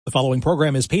The following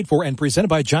program is paid for and presented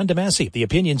by John DeMasi. The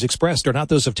opinions expressed are not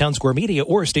those of Town Square Media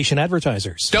or station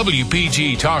advertisers.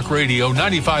 WPG Talk Radio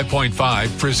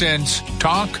 95.5 presents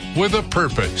Talk with a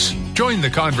Purpose. Join the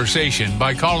conversation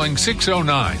by calling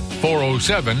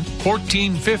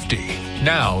 609-407-1450.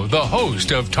 Now, the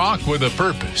host of Talk with a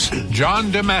Purpose,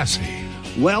 John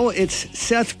DeMasi. Well, it's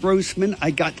Seth Grossman.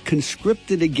 I got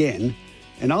conscripted again,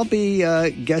 and I'll be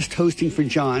guest hosting for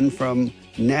John from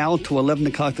now to 11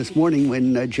 o'clock this morning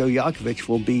when Joe Yakovich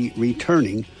will be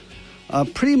returning.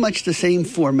 Pretty much the same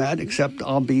format, except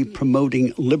I'll be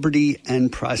promoting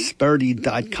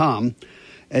libertyandprosperity.com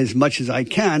as much as I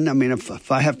can. I mean, if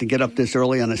I have to get up this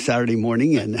early on a Saturday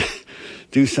morning and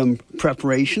do some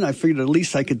preparation, I figured the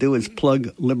least I could do is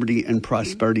plug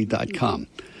libertyandprosperity.com.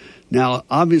 Now,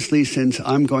 obviously, since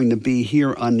I'm going to be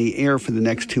here on the air for the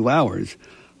next 2 hours,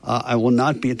 I will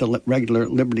not be at the regular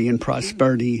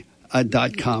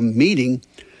libertyandprosperity.com meeting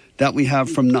that we have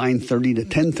from 9:30 to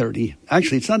 10:30.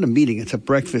 Actually, it's not a meeting, it's a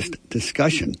breakfast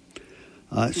discussion.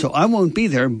 So I won't be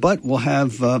there, but we'll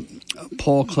have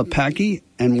Paul Klepacki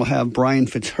and we'll have Brian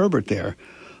Fitzherbert there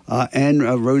and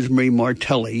Rosemary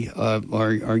Martelli,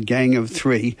 our gang of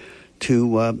three,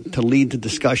 to lead the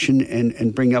discussion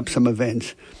and bring up some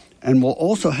events. And we'll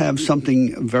also have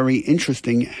something very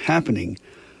interesting happening.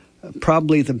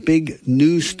 Probably the big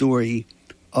news story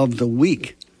of the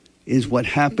week is what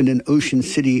happened in Ocean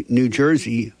City, New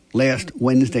Jersey last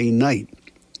Wednesday night.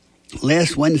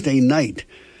 Last Wednesday night,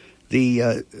 the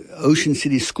Ocean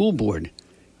City School Board,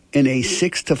 in a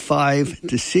 6-5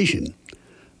 decision,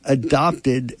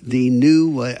 adopted the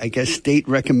new,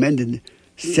 state-recommended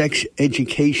sex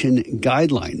education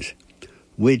guidelines,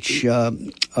 which are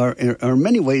in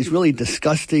many ways really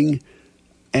disgusting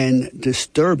and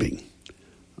disturbing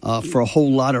for a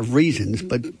whole lot of reasons.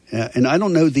 But and I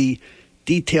don't know the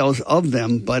details of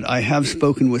them, but I have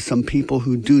spoken with some people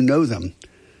who do know them,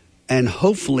 and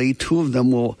hopefully two of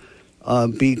them will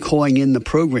be calling in the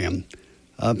program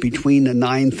between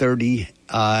 9:30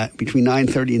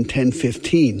 and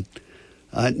 10:15.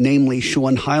 Namely,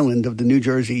 Sean Hyland of the New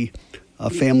Jersey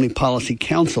Family Policy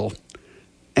Council,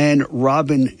 and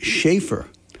Robin Schaefer,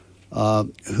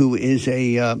 who is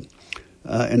an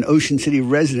Ocean City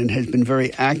resident, has been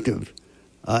very active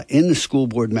in the school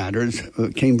board matters,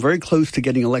 came very close to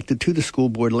getting elected to the school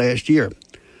board last year.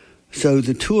 So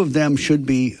the two of them should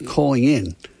be calling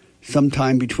in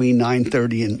sometime between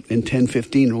 9:30 and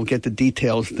 10:15, and we'll get the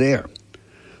details there.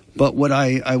 But what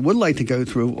I would like to go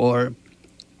through are,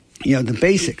 the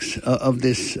basics of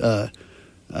this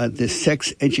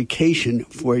sex education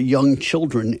for young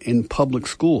children in public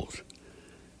schools.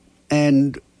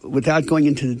 And without going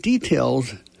into the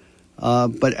details,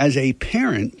 but as a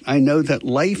parent, I know that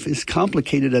life is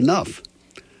complicated enough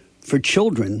for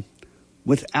children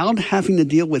without having to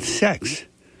deal with sex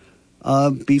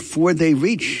before they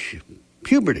reach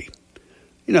puberty.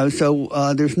 So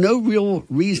there's no real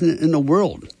reason in the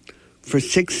world for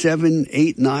 6, 7,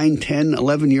 8, 9, 10,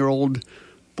 11-year-old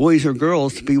boys or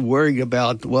girls to be worried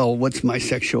about, well, what's my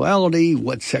sexuality?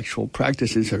 What sexual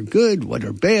practices are good? What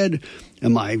are bad?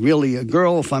 Am I really a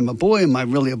girl if I'm a boy? Am I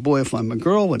really a boy if I'm a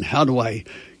girl? And how do I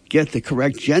get the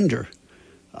correct gender?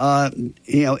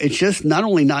 It's just not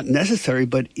only not necessary,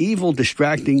 but evil,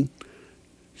 distracting.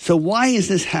 So why is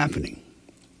this happening?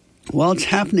 Well, it's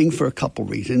happening for a couple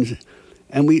reasons,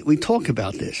 and we talk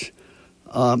about this.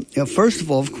 First of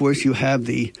all, of course, you have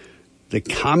the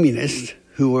communists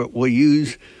who will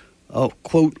use,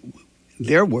 quote,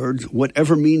 their words,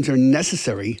 whatever means are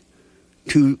necessary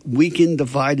to weaken,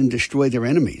 divide, and destroy their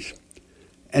enemies.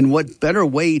 And what better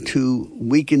way to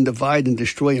weaken, divide, and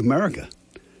destroy America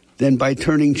than by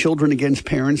turning children against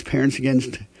parents, parents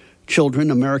against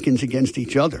children, Americans against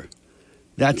each other?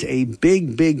 That's a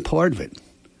big, big part of it.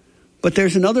 But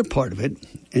there's another part of it,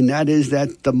 and that is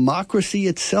that democracy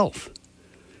itself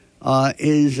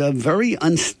is a very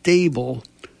unstable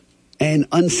and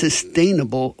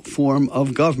unsustainable form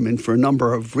of government for a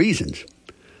number of reasons.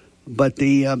 But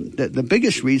the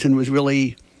biggest reason was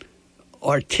really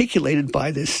articulated by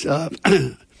this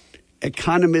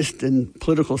economist and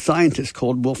political scientist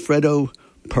called Wilfredo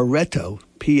Pareto,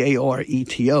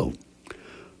 P-A-R-E-T-O,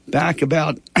 back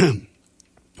about in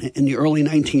the early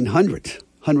 1900s,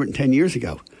 110 years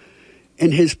ago.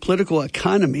 In his political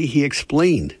economy, he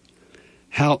explained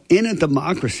how in a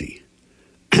democracy,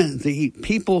 the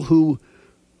people who,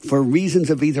 for reasons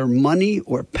of either money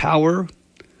or power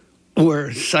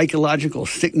or psychological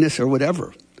sickness or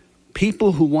whatever,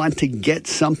 people who want to get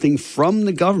something from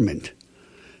the government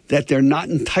that they're not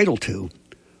entitled to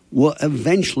will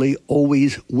eventually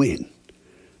always win.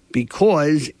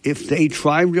 Because if they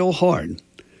try real hard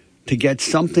to get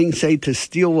something, say to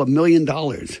steal $1 million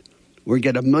or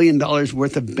get $1 million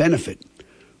worth of benefit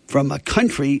from a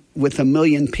country with 1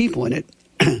 million people in it,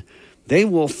 they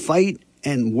will fight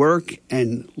and work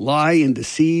and lie and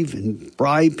deceive and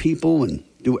bribe people and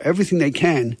do everything they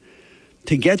can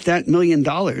to get that $1 million,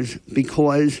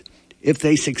 because if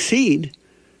they succeed,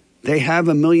 they have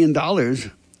 $1 million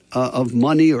of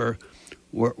money or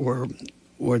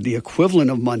the equivalent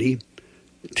of money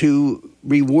to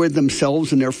reward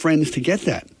themselves and their friends to get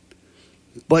that.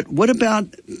 But what about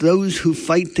those who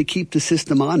fight to keep the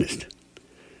system honest?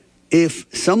 If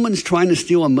someone's trying to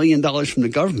steal $1 million from the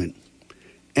government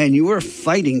and you are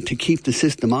fighting to keep the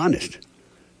system honest,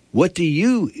 what do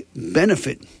you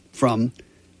benefit from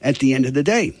at the end of the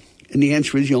day? And the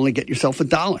answer is you only get yourself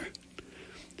 $1.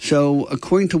 So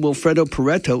according to Wilfredo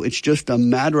Pareto, it's just a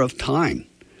matter of time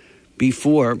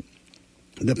before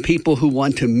the people who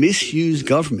want to misuse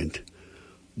government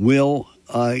will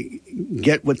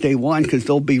get what they want, because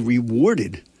they'll be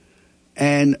rewarded,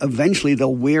 and eventually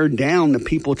they'll wear down the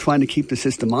people trying to keep the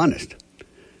system honest.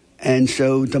 And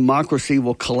so democracy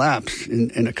will collapse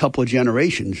in a couple of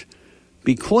generations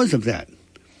because of that.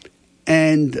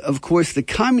 And, of course, the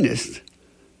communists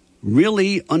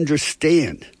really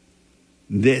understand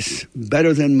this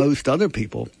better than most other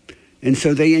people. And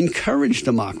so they encourage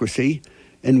democracy.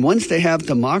 And once they have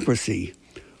democracy,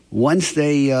 once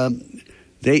they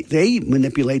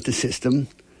manipulate the system,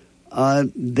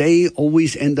 they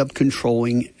always end up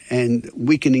controlling and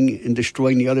weakening and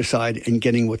destroying the other side and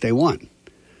getting what they want.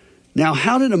 Now,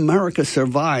 how did America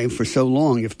survive for so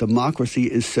long if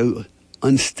democracy is so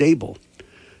unstable?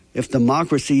 If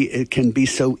democracy, it can be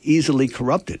so easily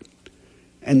corrupted?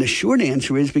 And the short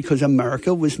answer is because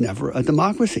America was never a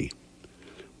democracy.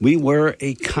 We were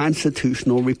a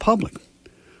constitutional republic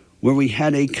where we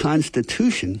had a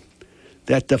constitution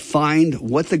that defined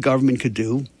what the government could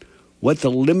do, what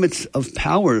the limits of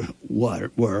power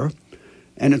were,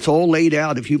 and it's all laid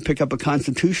out. If you pick up a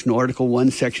Constitution, Article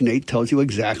 1, Section 8 tells you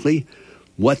exactly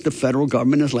what the federal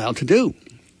government is allowed to do.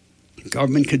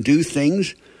 Government could do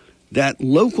things that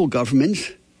local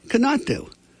governments could not do,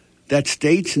 that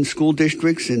states and school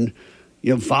districts and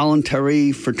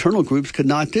voluntary fraternal groups could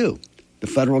not do. The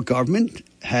federal government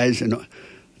has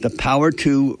the power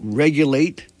to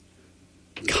regulate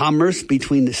commerce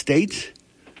between the states,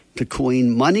 to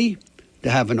coin money, to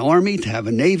have an army, to have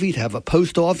a navy, to have a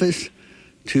post office,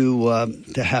 to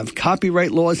have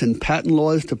copyright laws and patent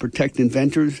laws to protect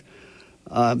inventors,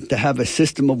 to have a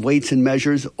system of weights and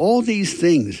measures. All these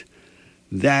things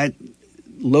that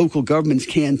local governments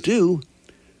can't do,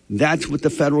 that's what the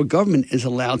federal government is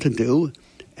allowed to do.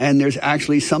 And there's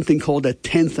actually something called a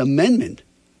 10th Amendment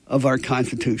of our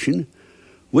Constitution,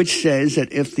 which says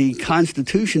that if the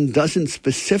Constitution doesn't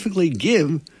specifically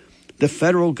give the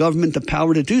federal government the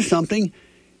power to do something,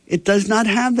 it does not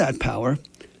have that power,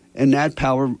 and that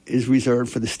power is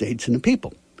reserved for the states and the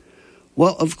people.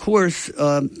 Well, of course,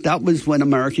 that was when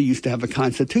America used to have a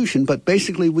constitution, but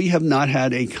basically we have not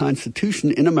had a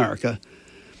constitution in America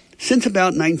since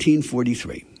about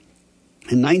 1943.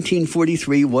 And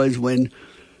 1943 was when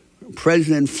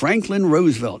President Franklin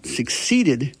Roosevelt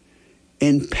succeeded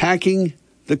in packing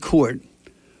the court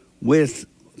with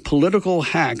political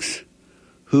hacks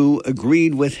who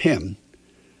agreed with him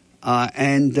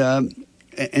and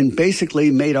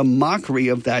basically made a mockery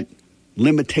of that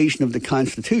limitation of the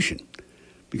Constitution.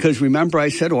 Because remember, I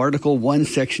said Article 1,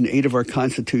 Section 8 of our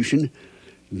Constitution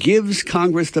gives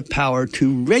Congress the power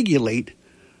to regulate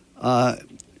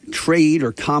trade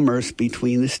or commerce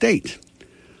between the states.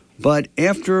 But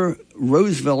after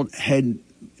Roosevelt had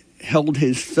held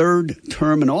his third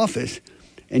term in office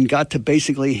and got to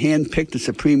basically handpick the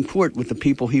Supreme Court with the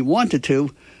people he wanted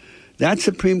to, that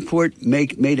Supreme Court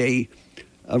made a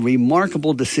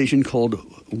remarkable decision called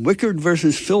Wickard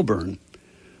versus Filburn,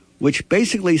 which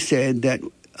basically said that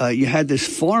you had this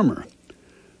farmer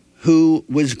who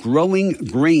was growing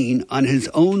grain on his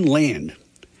own land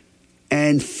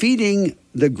and feeding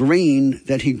the grain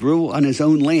that he grew on his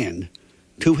own land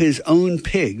to his own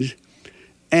pigs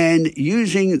and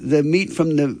using the meat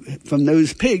from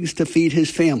those pigs to feed his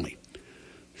family.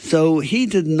 So he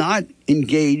did not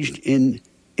engage in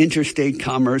interstate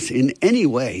commerce in any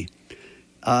way.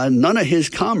 None of his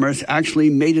commerce actually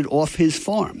made it off his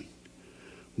farm.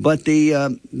 But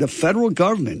the federal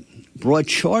government brought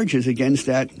charges against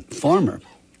that farmer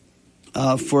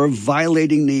for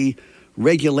violating the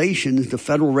regulations, the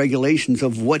federal regulations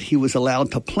of what he was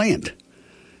allowed to plant.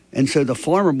 And so the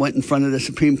farmer went in front of the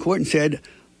Supreme Court and said,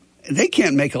 they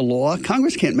can't make a law,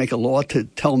 Congress can't make a law to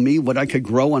tell me what I could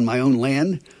grow on my own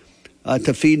land,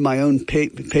 to feed my own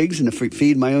pigs and to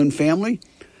feed my own family.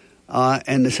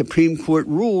 And the Supreme Court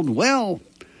ruled, well,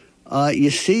 you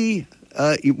see,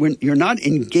 you're not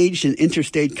engaged in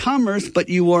interstate commerce, but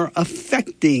you are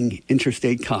affecting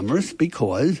interstate commerce,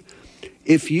 because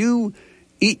if you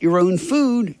eat your own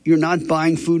food, you're not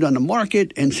buying food on the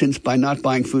market. And since by not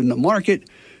buying food in the market,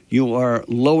 you are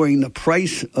lowering the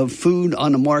price of food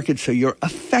on the market, so you're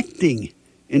affecting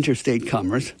interstate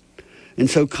commerce. And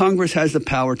so Congress has the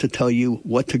power to tell you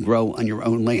what to grow on your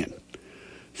own land.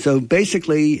 So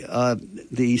basically,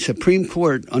 the Supreme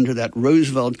Court, under that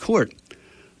Roosevelt Court,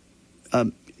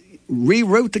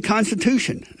 rewrote the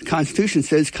Constitution. The Constitution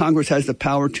says Congress has the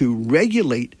power to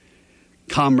regulate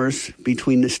commerce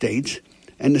between the states,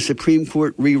 and the Supreme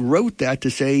Court rewrote that to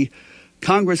say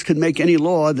Congress could make any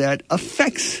law that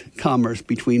affects commerce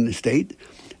between the state,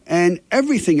 and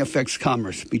everything affects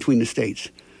commerce between the states.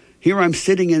 Here I'm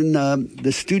sitting in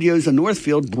the studios in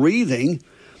Northfield breathing,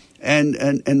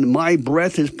 and my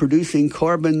breath is producing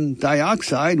carbon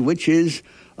dioxide, which is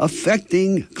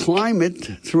affecting climate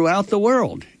throughout the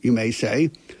world, you may say.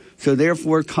 So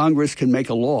therefore, Congress can make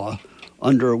a law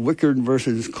under Wickard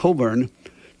versus Coburn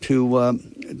to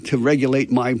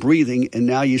regulate my breathing, and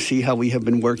now you see how we have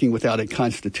been working without a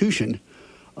constitution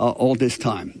all this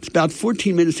time. It's about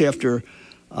 14 minutes after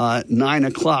 9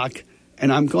 o'clock,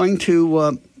 and I'm going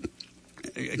to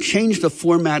change the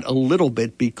format a little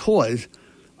bit, because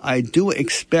I do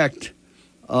expect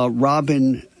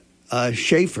Robin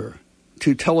Schaefer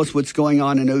to tell us what's going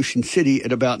on in Ocean City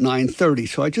at about 9:30.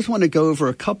 So I just want to go over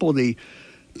a couple of the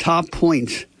top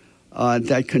points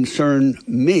that concern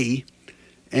me.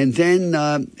 And then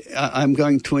I'm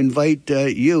going to invite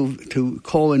you to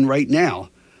call in right now,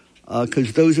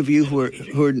 because those of you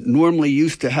who are normally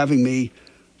used to having me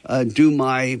do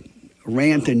my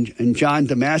rant and John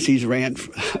DeMassie's rant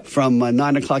from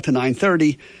 9 o'clock to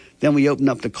 9:30, then we open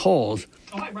up the calls.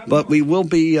 But we will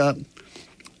be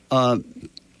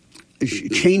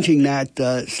changing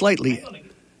that slightly.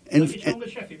 In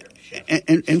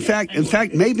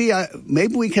fact, maybe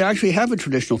we could actually have a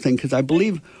traditional thing, because I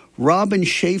believe Robin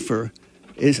Schaefer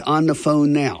is on the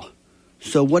phone now.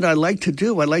 So what I'd like to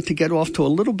do, I'd like to get off to a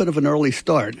little bit of an early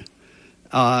start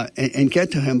and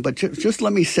get to him. But just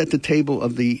let me set the table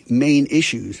of the main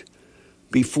issues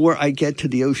before I get to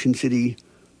the Ocean City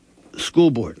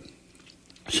School Board.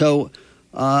 So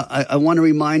I want to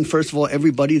remind, first of all,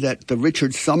 everybody that the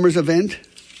Richard Summers event,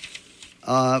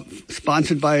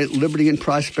 sponsored by Liberty and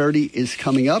Prosperity, is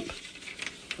coming up.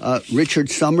 Richard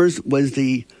Summers was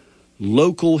the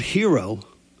local hero,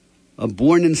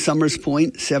 born in Summers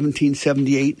Point,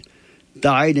 1778,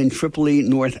 died in Tripoli,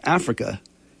 North Africa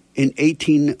in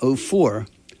 1804.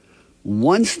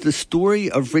 Once the story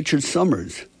of Richard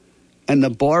Summers and the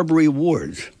Barbary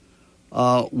Wars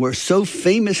were so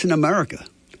famous in America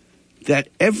that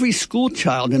every school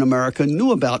child in America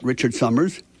knew about Richard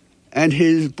Summers and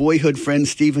his boyhood friend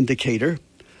Stephen Decatur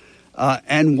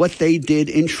and what they did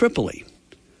in Tripoli.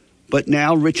 But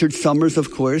now Richard Summers,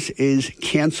 of course, is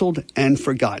canceled and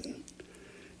forgotten.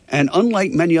 And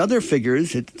unlike many other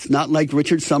figures, it's not like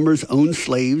Richard Summers owned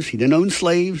slaves. He didn't own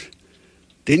slaves,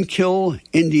 didn't kill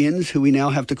Indians, who we now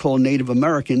have to call Native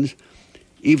Americans,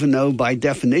 even though by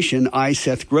definition I,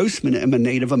 Seth Grossman, am a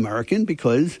Native American,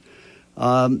 because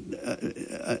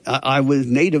I was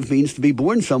native means to be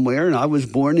born somewhere, and I was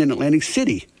born in Atlantic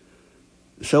City.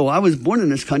 So I was born in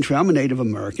this country. I'm a Native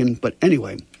American. But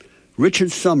anyway,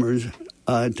 Richard Summers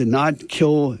did not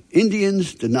kill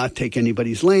Indians, did not take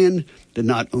anybody's land, did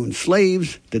not own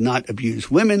slaves, did not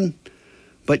abuse women,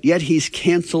 but yet he's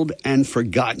canceled and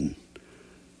forgotten.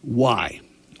 Why?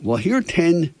 Well, here are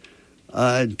 10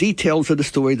 details of the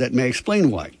story that may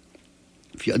explain why.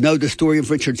 If you know the story of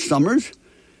Richard Summers,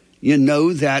 you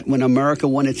know that when America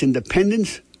won its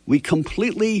independence, we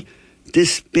completely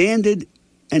disbanded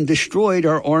and destroyed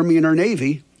our Army and our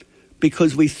Navy,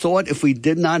 because we thought if we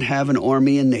did not have an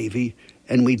Army and Navy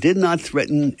and we did not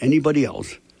threaten anybody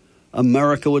else,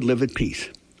 America would live at peace.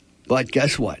 But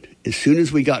guess what? As soon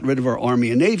as we got rid of our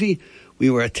Army and Navy, we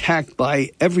were attacked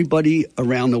by everybody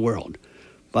around the world,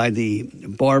 by the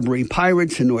Barbary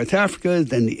pirates in North Africa,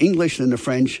 then the English, then the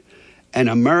French, and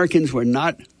Americans were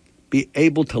not be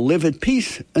able to live at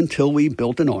peace until we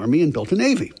built an Army and built a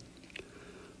Navy.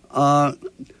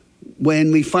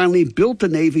 When we finally built the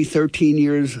Navy 13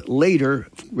 years later,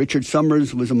 Richard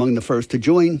Summers was among the first to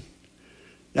join.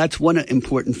 That's one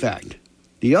important fact.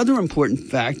 The other important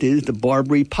fact is the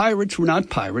Barbary pirates were not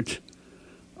pirates.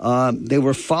 They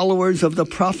were followers of the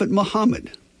Prophet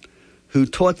Muhammad, who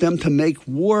taught them to make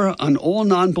war on all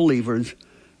non-believers,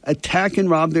 attack and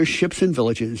rob their ships and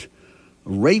villages,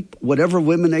 rape whatever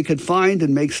women they could find,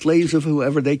 and make slaves of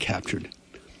whoever they captured.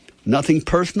 Nothing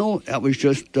personal. That was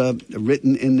just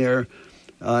written in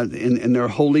their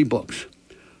holy books.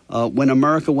 When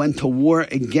America went to war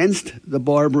against the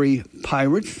Barbary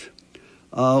pirates,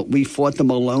 we fought them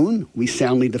alone. We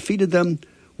soundly defeated them.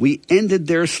 We ended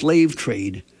their slave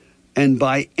trade. And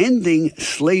by ending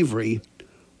slavery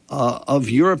of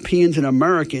Europeans and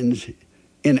Americans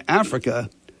in Africa,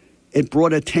 it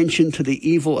brought attention to the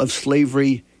evil of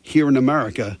slavery here in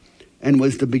America and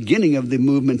was the beginning of the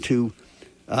movement to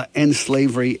end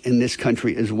slavery in this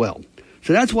country as well.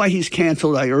 So that's why he's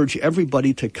canceled. I urge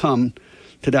everybody to come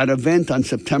to that event on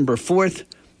September 4th,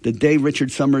 the day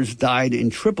Richard Summers died in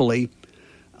Tripoli.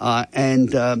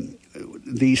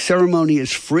 The ceremony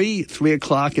is free, 3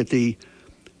 o'clock at the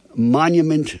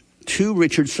monument to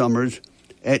Richard Summers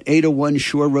at 801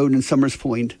 Shore Road in Summers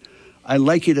Point. I'd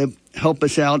like you to help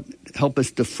us out, help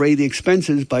us defray the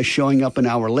expenses by showing up an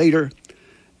hour later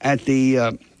at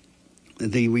the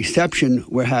reception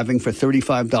we're having for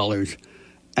 $35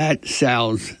 at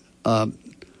Sal's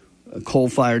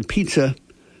coal-fired pizza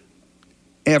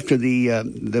after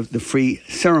the free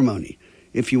ceremony.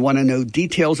 If you want to know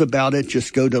details about it,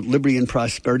 just go to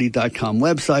libertyandprosperity.com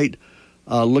website.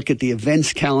 Look at the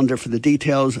events calendar for the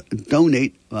details.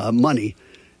 Donate money.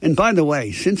 And by the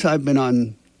way, since I've been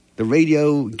on the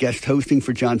radio guest hosting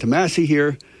for John Tomasi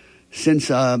here, since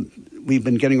we've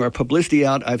been getting our publicity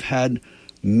out, I've had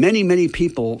many, many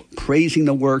people praising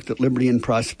the work that Liberty and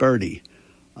Prosperity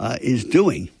is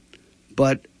doing.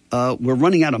 But we're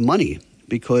running out of money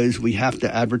because we have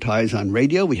to advertise on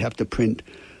radio. We have to print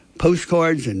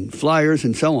postcards and flyers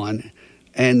and so on.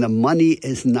 And the money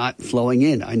is not flowing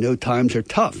in. I know times are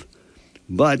tough,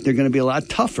 but they're going to be a lot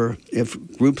tougher if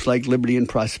groups like Liberty and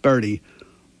Prosperity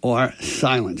are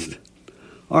silenced.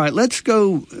 All right, let's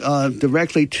go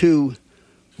directly to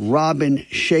Robin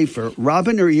Schaefer.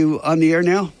 Robin, are you on the air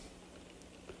now?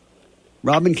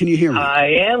 Robin, can you hear me? I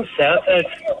am, Seth.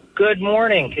 Good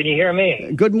morning. Can you hear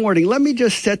me? Good morning. Let me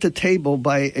just set the table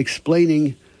by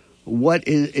explaining what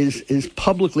is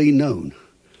publicly known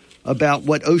about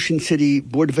what Ocean City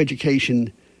Board of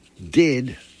Education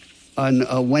did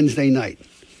on Wednesday night.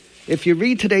 If you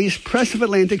read today's Press of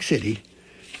Atlantic City,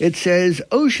 it says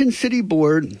Ocean City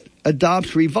Board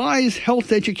adopts revised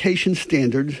health education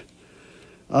standards.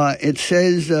 It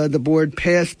says the board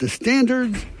passed the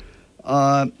standards.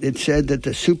 It said that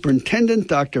the superintendent,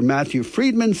 Dr. Matthew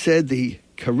Friedman, said the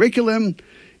curriculum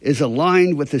is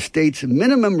aligned with the state's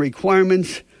minimum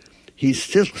requirements. He's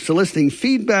soliciting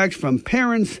feedbacks from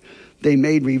parents. They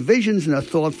made revisions in a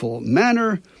thoughtful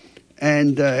manner,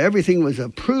 and everything was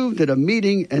approved at a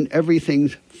meeting, and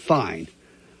everything's fine.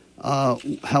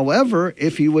 However,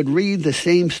 if you would read the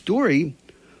same story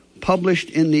published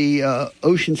in the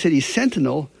Ocean City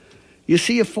Sentinel, you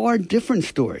see a far different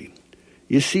story.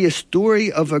 You see a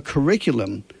story of a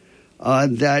curriculum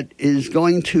that is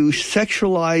going to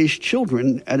sexualize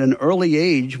children at an early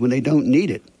age when they don't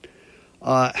need it.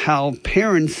 How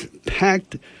parents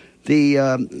packed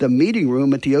the meeting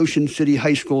room at the Ocean City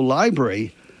High School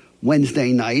Library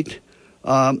Wednesday night,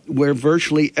 where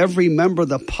virtually every member of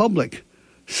the public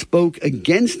spoke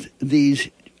against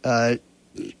these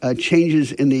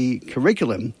changes in the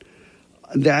curriculum,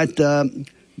 that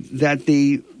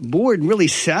the board really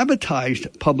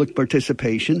sabotaged public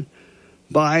participation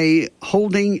by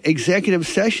holding executive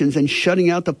sessions and shutting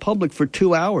out the public for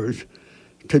 2 hours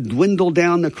to dwindle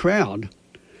down the crowd.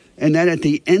 And then at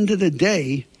the end of the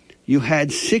day, you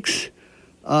had 6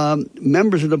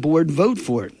 members of the board vote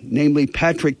for it, namely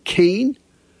Patrick Kane,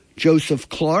 Joseph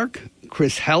Clark,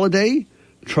 Chris Halliday,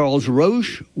 Charles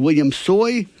Roche, William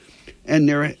Soy, and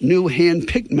their new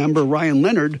hand-picked member, Ryan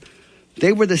Leonard.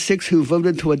 They were the 6 who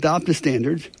voted to adopt the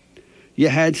standards. You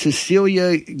had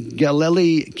Cecilia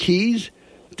Galeli Keys,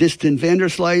 Distin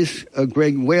Vanderslice,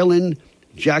 Greg Whalen,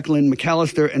 Jacqueline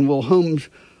McAllister, and Will Holmes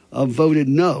voted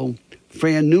no.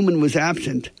 Fran Newman was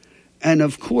absent. And,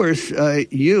 of course,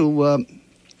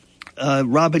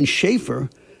 Robin Schaefer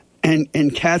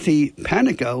and Kathy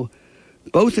Panico,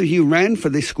 both of you ran for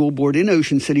the school board in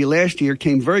Ocean City last year,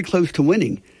 came very close to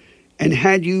winning. And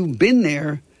had you been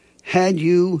there, had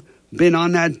you been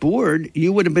on that board,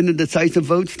 you would have been the decisive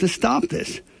votes to stop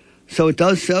this. So it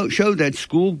does show that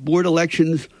school board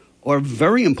elections are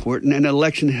very important and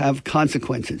elections have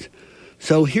consequences.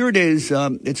 So here it is.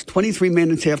 It's 23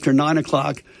 minutes after 9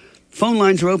 o'clock. Phone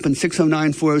lines are open,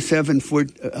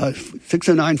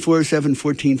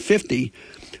 609-407-1450.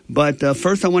 But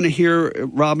first I want to hear,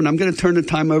 Robin, I'm going to turn the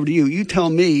time over to you. You tell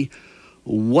me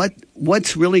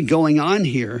what's really going on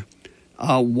here.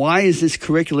 Why is this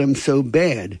curriculum so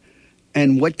bad?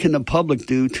 And what can the public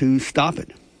do to stop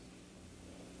it?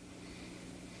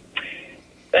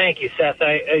 Thank you, Seth.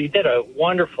 You did a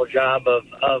wonderful job of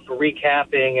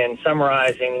recapping and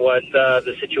summarizing what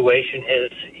the situation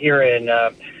is here in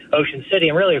Ocean City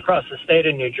and really across the state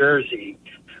of New Jersey.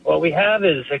 What we have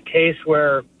is a case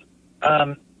where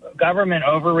government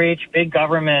overreach, big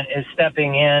government is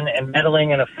stepping in and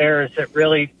meddling in affairs that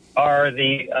really are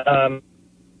the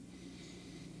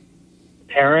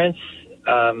parents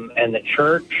and the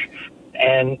church,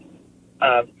 and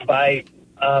by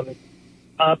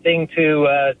opting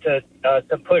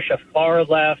to push a far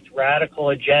left radical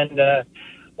agenda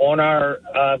on our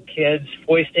kids,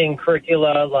 foisting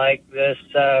curricula like this,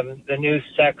 the new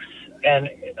sex and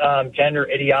gender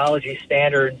ideology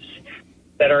standards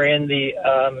that are in the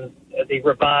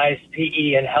revised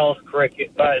PE and health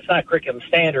curriculum. It's not curriculum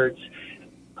standards.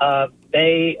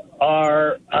 They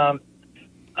are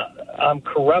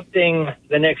corrupting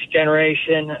the next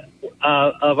generation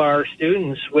of our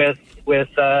students with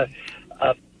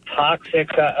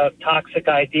toxic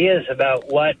ideas about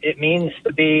what it means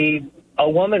to be a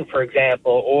woman, for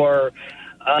example, or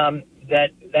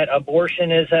that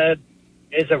abortion is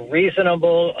a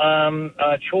reasonable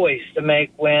choice to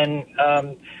make when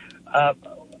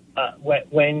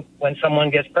someone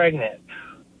gets pregnant,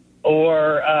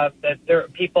 or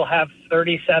that people have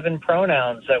 37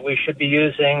 pronouns that we should be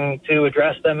using to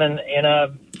address them in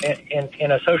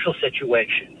a social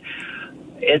situation.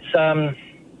 It's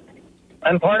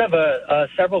I'm part of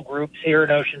several groups here in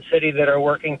Ocean City that are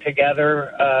working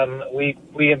together. We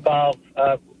involve.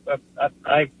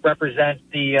 I represent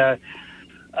the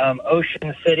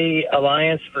Ocean City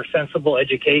Alliance for Sensible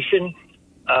Education.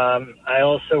 I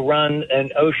also run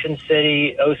an Ocean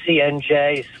City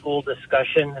OCNJ school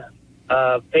discussion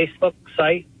Facebook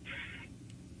site,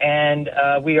 and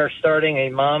we are starting a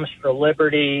Moms for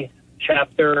Liberty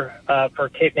chapter for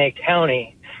Cape May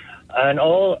County. And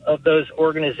all of those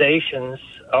organizations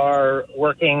are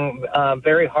working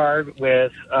very hard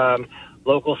with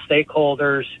local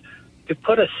stakeholders to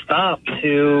put a stop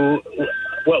to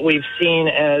what we've seen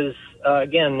as,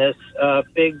 again, this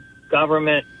big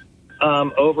government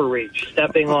overreach,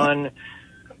 stepping on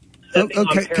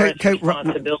parents'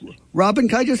 responsibility. Robin,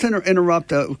 can I just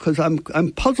interrupt because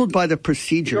I'm puzzled by the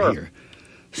procedure here.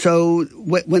 So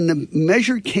when the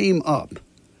measure came up,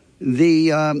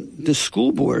 the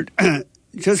school board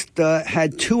just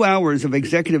had 2 hours of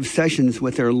executive sessions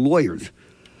with their lawyers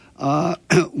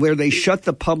where they shut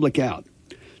the public out.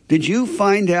 Did you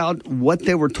find out what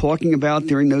they were talking about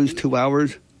during those 2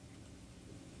 hours?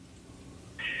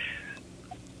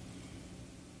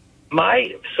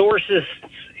 My sources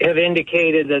have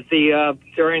indicated that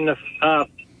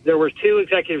there were 2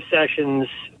 executive sessions.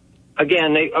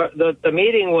 Again, the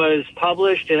meeting was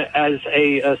published as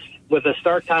with a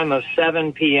start time of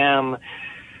 7 p.m.,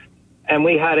 and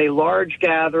we had a large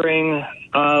gathering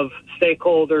of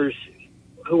stakeholders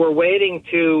who were waiting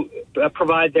to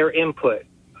provide their input.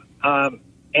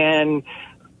 And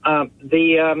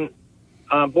the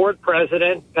board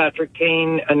president, Patrick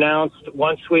Kane, announced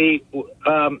once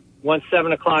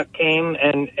 7 o'clock came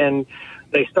and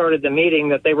they started the meeting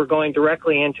that they were going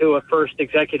directly into a first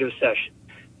executive session.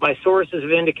 My sources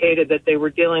have indicated that they were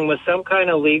dealing with some kind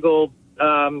of legal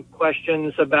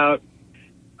questions about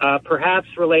perhaps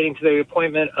relating to the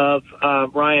appointment of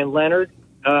Ryan Leonard,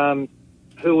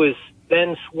 who was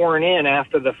then sworn in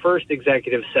after the first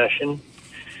executive session.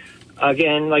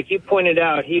 Again, like you pointed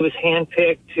out, he was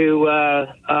handpicked to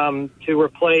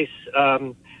replace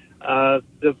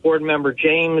the board member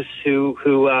James, who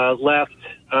left,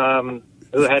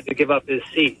 who had to give up his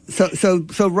seat.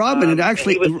 So Robin,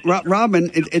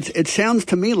 Robin, it sounds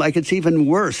to me like it's even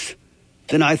worse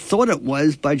than I thought it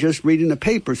was by just reading the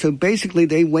paper. So basically,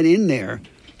 they went in there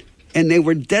and they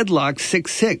were deadlocked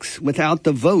 6-6 without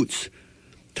the votes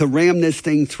to ram this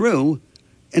thing through,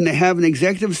 and they have an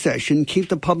executive session, keep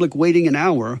the public waiting an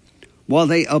hour while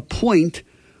they appoint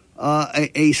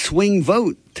a swing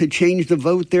vote to change the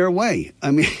vote their way.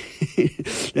 I mean,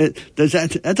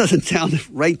 that doesn't sound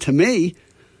right to me.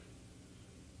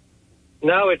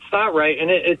 No, it's not right,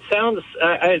 and it sounds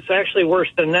it's actually worse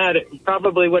than that. It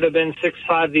probably would have been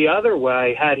 6-5 the other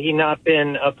way had he not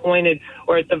been appointed,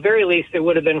 or at the very least, it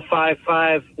would have been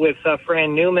 5-5 with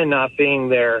Fran Newman not being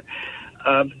there.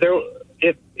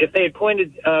 If they had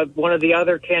appointed one of the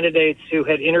other candidates who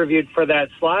had interviewed for that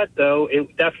slot, though,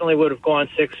 it definitely would have gone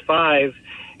 6-5,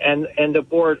 and the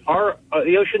board,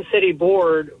 the Ocean City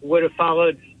board, would have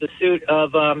followed the suit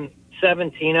of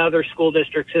 17 other school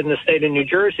districts in the state of New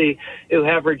Jersey who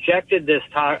have rejected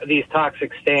these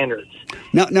toxic standards.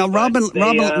 Now, Robin,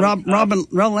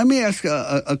 let me ask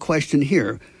a question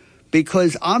here,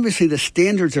 because obviously the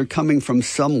standards are coming from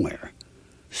somewhere.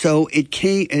 So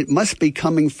it must be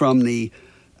coming from the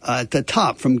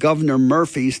top, from Governor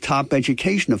Murphy's top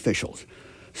education officials.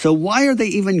 So why are they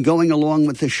even going along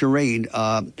with the charade?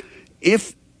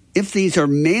 If these are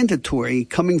mandatory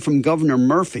coming from Governor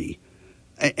Murphy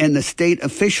and the state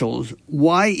officials,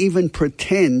 why even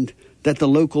pretend that the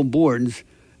local boards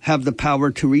have the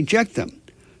power to reject them?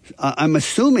 I'm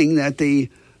assuming that the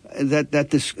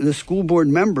school board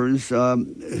members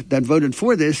that voted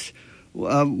for this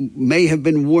may have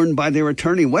been warned by their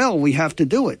attorney. Well, we have to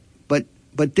do it,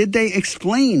 but did they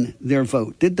explain their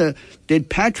vote? Did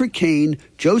Patrick Kane,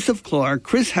 Joseph Clark,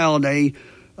 Chris Halliday,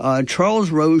 Charles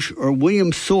Roche, or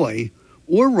William Soy,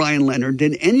 or Ryan Leonard,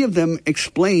 did any of them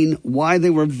explain why they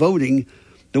were voting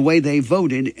the way they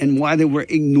voted and why they were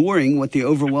ignoring what the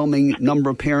overwhelming number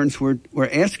of parents were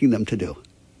asking them to do?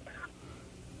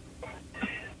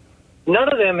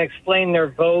 None of them explained their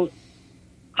vote.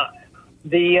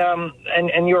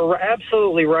 And you're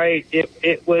absolutely right.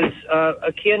 It was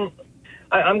akin.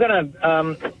 I'm going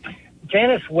to.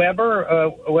 Janice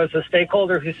Weber was a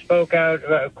stakeholder who spoke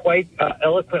out quite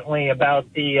eloquently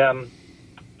about the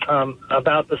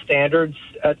standards.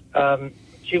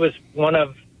 She was one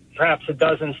of perhaps a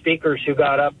dozen speakers who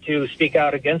got up to speak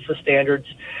out against the standards.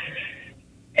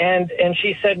 And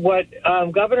she said what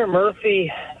Governor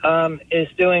Murphy is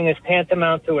doing is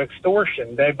tantamount to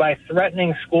extortion. By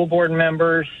threatening school board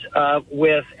members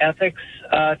with ethics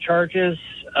charges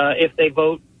if they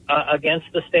vote against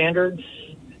the standards.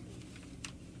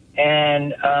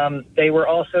 And they were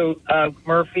also,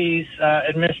 Murphy's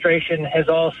administration has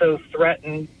also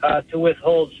threatened to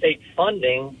withhold state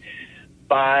funding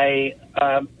by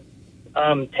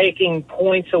taking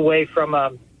points away from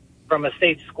a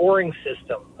state scoring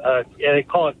system. They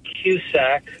call it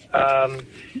QSAC.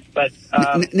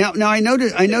 Now I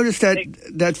noticed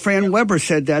that Fran Weber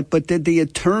said that, but did the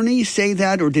attorney say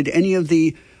that, or did any of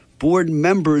the board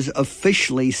members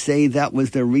officially say that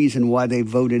was the reason why they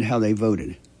voted how they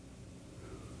voted?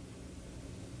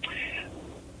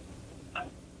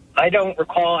 I don't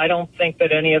recall. I don't think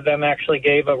that any of them actually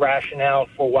gave a rationale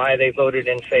for why they voted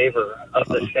in favor of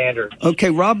the standards. Okay,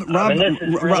 Robin, this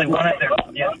is really one of their,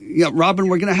 Robin,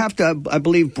 we're going to have to, I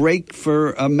believe, break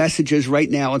for messages right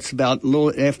now. It's about a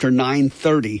little after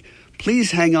 9:30.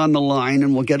 Please hang on the line,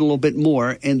 and we'll get a little bit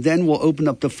more, and then we'll open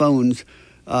up the phones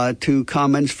to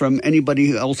comments from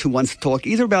anybody else who wants to talk,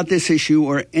 either about this issue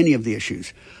or any of the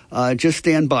issues. Just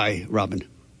stand by, Robin.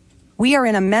 We are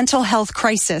in a mental health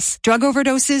crisis. Drug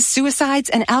overdoses, suicides,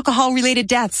 and alcohol-related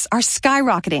deaths are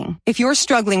skyrocketing. If you're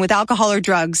struggling with alcohol or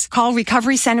drugs, call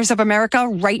Recovery Centers of America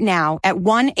right now at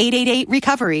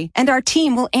 1-888-RECOVERY, and our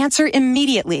team will answer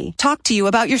immediately, talk to you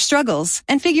about your struggles,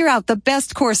 and figure out the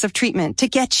best course of treatment to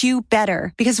get you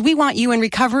better, because we want you in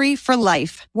recovery for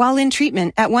life. While in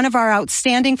treatment at one of our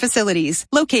outstanding facilities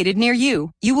located near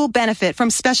you, you will benefit from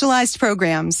specialized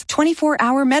programs,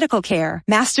 24-hour medical care,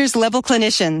 master's level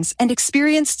clinicians, and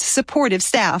experienced supportive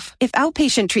staff. If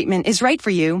outpatient treatment is right for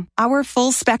you, our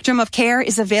full spectrum of care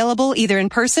is available either in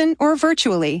person or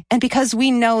virtually. And because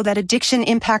we know that addiction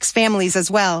impacts families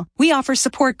as well, we offer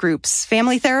support groups,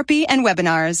 family therapy, and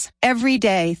webinars. Every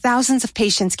day, thousands of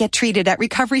patients get treated at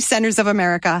Recovery Centers of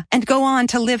America and go on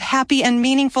to live happy and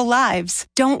meaningful lives.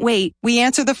 Don't wait. We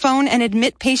answer the phone and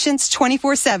admit patients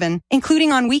 24/7,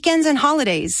 including on weekends and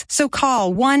holidays. So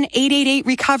call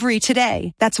 1-888-RECOVERY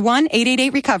today. That's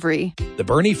 1-888-RECOVERY. The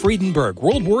Bernie Friedenberg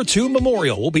World War II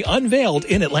Memorial will be unveiled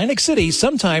in Atlantic City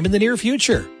sometime in the near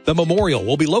future. The memorial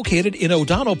will be located in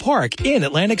O'Donnell Park in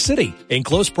Atlantic City, in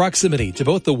close proximity to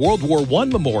both the World War I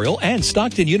Memorial and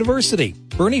Stockton University.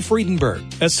 Bernie Friedenberg,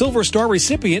 a Silver Star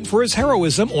recipient for his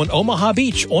heroism on Omaha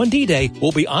Beach on D-Day,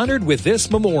 will be honored with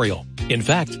this memorial. In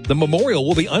fact, the memorial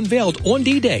will be unveiled on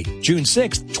D-Day, June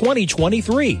 6,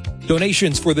 2023.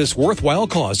 Donations for this worthwhile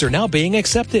cause are now being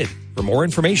accepted. For more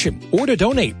information or to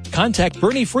donate, contact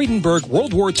Bernie Friedenberg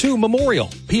World War II Memorial,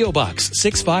 P.O. Box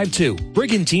 652,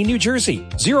 Brigantine, New Jersey,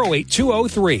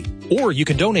 08203. Or you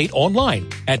can donate online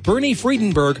at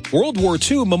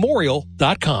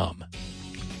BernieFriedenbergWorldWar2Memorial.com.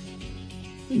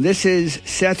 This is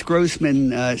Seth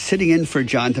Grossman sitting in for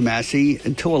John DeMasi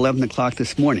until 11 o'clock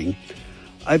this morning.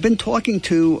 I've been talking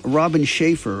to Robin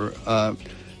Schaefer,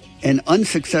 an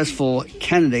unsuccessful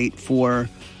candidate for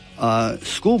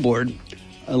school board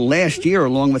last year,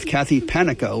 along with Kathy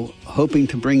Panico, hoping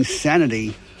to bring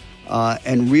sanity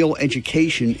and real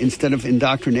education instead of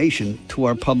indoctrination to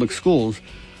our public schools.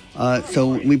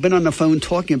 So we've been on the phone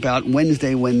talking about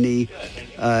Wednesday when the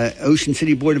Ocean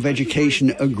City Board of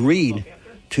Education agreed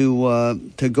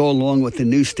to go along with the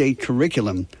new state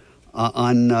curriculum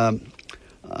on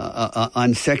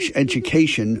sex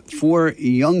education for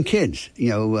young kids,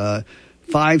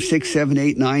 5, 6, 7,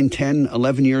 8, 9, 10,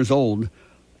 11 years old.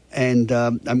 And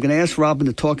I'm going to ask Robin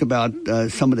to talk about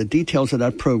some of the details of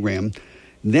that program.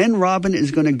 Then Robin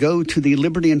is going to go to the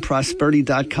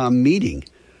libertyandprosperity.com meeting,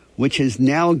 which is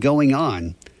now going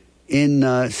on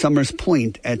in Summers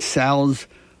Point at Sal's,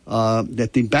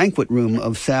 at the banquet room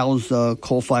of Sal's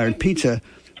Coal-Fired Pizza,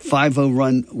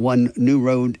 5011 New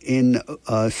Road in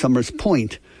Summers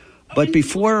Point. But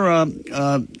before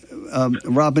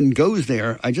Robin goes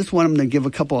there, I just want him to give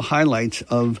a couple of highlights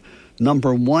of,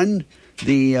 number one,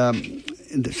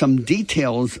 some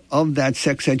details of that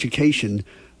sex education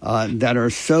that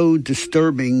are so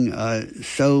disturbing,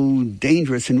 so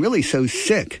dangerous, and really so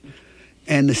sick.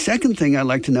 And the second thing I'd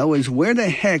like to know is, where the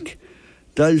heck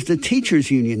does the teachers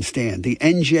union stand, the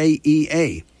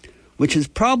NJEA, which is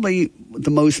probably the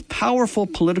most powerful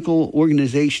political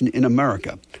organization in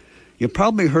America? You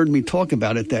probably heard me talk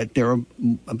about it, that there are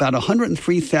about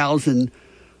 103,000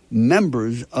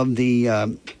 members of the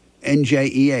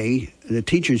NJEA, the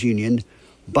teachers union.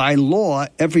 By law,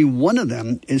 every one of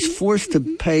them is forced to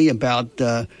pay about,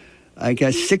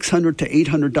 $600 to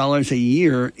 $800 a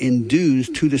year in dues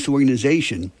to this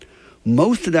organization.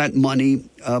 Most of that money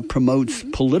promotes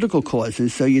political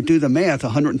causes. So you do the math,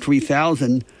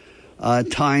 103,000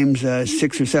 times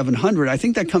 600 or 700. I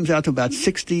think that comes out to about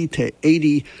 $60 to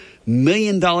 $80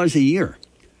 million a year.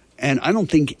 And I don't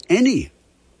think any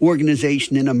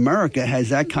organization in America has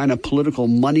that kind of political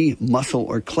money, muscle,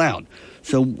 or clout.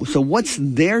 So what's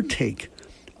their take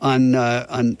on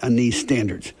these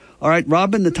standards? All right,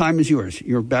 Robin, the time is yours.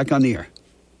 You're back on the air.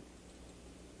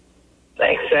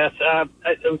 Thanks, Seth.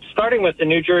 Starting with the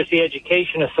New Jersey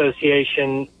Education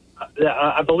Association,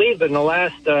 I believe in the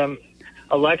last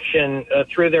election,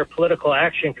 through their political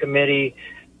action committee,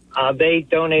 they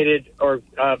donated or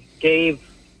gave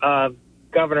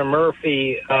Governor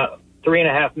Murphy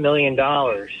 $3.5 million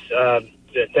to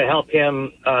help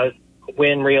him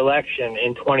win re-election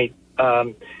in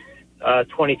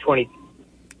 2020.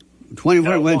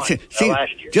 2021.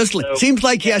 Last year. Seems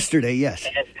like yesterday. Yes.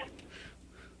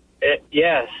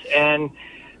 Yes, and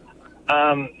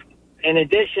in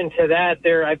addition to that,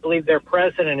 I believe their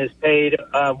president is paid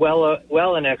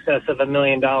well in excess of $1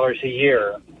 million a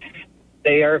year.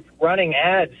 They are running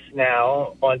ads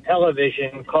now on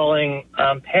television calling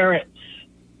parents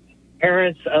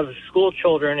of school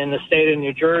children in the state of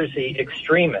New Jersey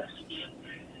extremists.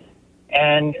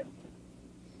 And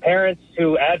parents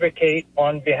who advocate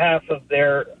on behalf of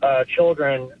their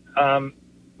children,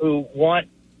 who want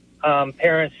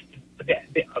parents,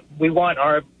 we want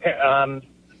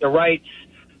the rights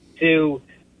to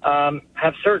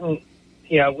have certain,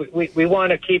 we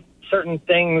want to keep certain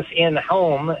things in the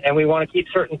home, and we want to keep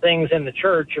certain things in the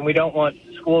church, and we don't want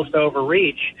schools to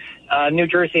overreach. New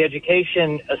Jersey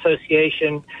Education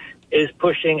Association is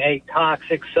pushing a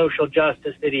toxic social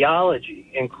justice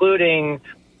ideology, including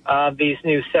these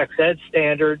new sex ed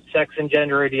standards, sex and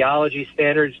gender ideology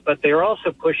standards, but they're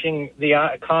also pushing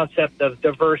the concept of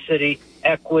diversity,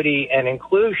 equity, and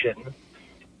inclusion,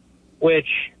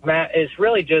 which is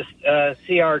really just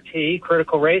CRT,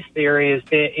 critical race theory, is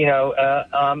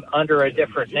under a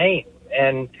different name.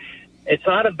 And it's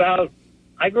not about.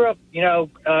 I grew up,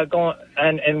 going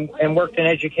and worked in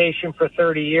education for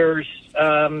 30 years,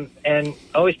 and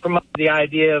always promoted the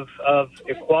idea of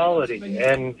equality.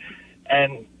 And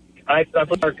I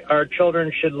believe our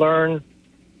children should learn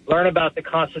about the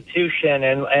Constitution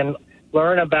and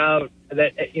learn about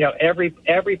that.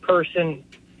 Every person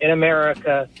in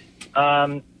America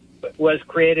was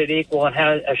created equal and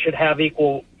should have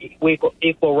equal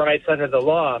rights under the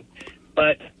law.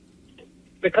 But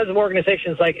because of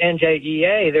organizations like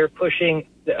NJEA, they're pushing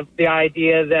the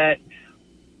idea that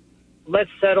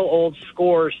let's settle old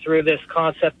scores through this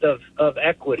concept of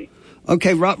equity.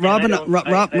 Okay, Robin,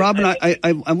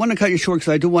 I want to cut you short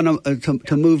because I do want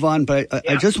to move on, but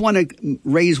I just want to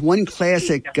raise one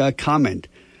classic comment.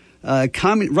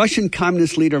 Russian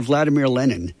communist leader Vladimir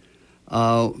Lenin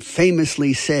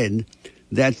famously said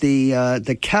that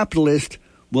the capitalist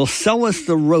will sell us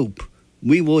the rope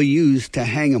we will use to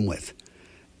hang him with.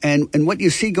 And what you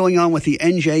see going on with the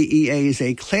NJEA is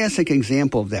a classic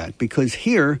example of that, because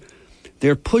here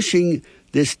they're pushing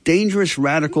this dangerous,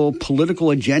 radical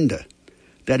political agenda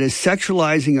that is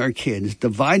sexualizing our kids,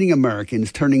 dividing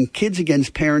Americans, turning kids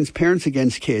against parents, parents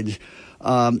against kids,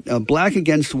 black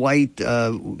against white,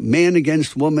 man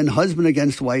against woman, husband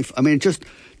against wife. I mean, just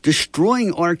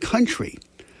destroying our country.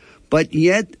 But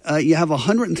yet you have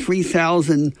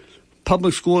 103,000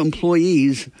 public school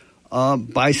employees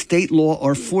by state law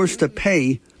are forced to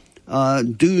pay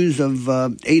dues of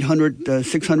 $600 to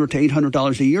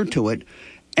 $800 a year to it.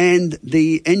 and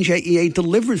the NJEA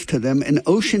delivers to them. And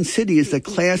Ocean City is the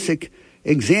classic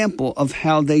example of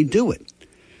how they do it.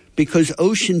 Because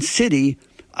Ocean City,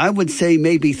 I would say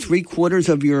maybe 3/4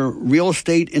 of your real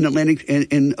estate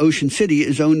in Ocean City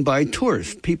is owned by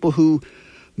tourists. People who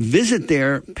visit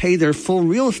there pay their full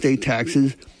real estate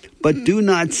taxes, but do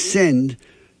not send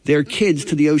their kids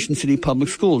to the Ocean City public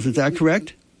schools. Is that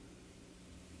correct?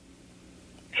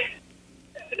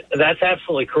 That's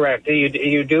absolutely correct.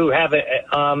 You do have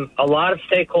a lot of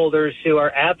stakeholders who are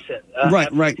absent.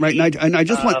 Right. And I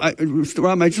just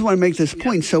Rob, I just want to make this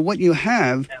point. So what you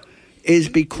have is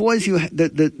because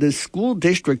the school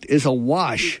district is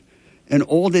awash in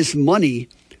all this money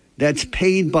that's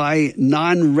paid by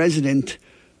non-resident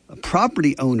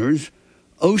property owners,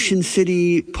 Ocean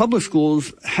City public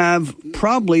schools have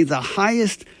probably the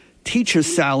highest teacher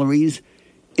salaries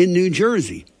in New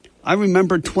Jersey. I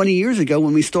remember 20 years ago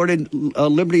when we started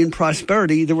Liberty and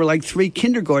Prosperity, there were like 3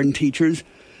 kindergarten teachers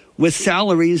with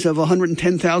salaries of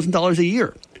 $110,000 a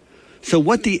year. So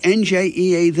what the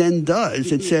NJEA then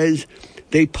does, it says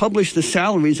they publish the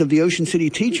salaries of the Ocean City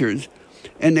teachers,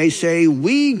 and they say,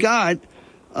 we got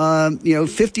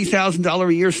 $50,000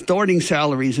 a year starting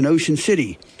salaries in Ocean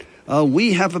City.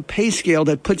 We have a pay scale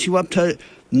that puts you up to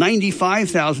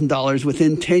 $95,000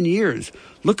 within 10 years.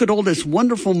 Look at all this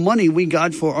wonderful money we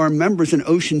got for our members in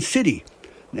Ocean City.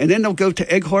 And then they'll go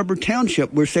to Egg Harbor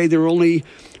Township, where say they're only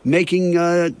making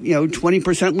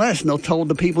 20% less, and they'll tell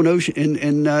the people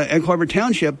in Egg Harbor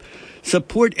Township,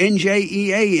 support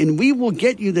NJEA, and we will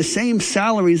get you the same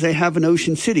salaries they have in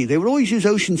Ocean City. They would always use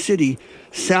Ocean City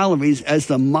salaries as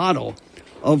the model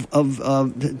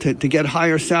to get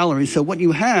higher salaries. So what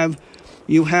you have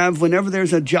whenever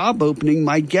there's a job opening,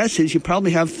 my guess is you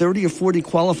probably have 30 or 40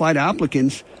 qualified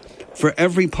applicants for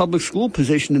every public school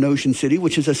position in Ocean City,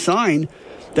 which is a sign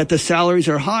that the salaries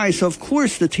are high. So, of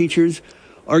course, the teachers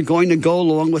are going to go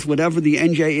along with whatever the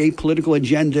NJEA political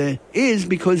agenda is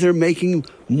because they're making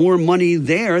more money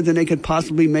there than they could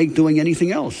possibly make doing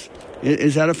anything else.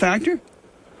 Is that a factor?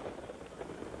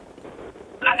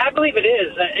 I believe it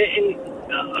is.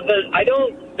 I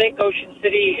don't think Ocean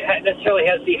City necessarily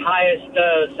has the highest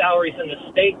salaries in the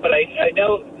state, but I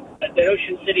know that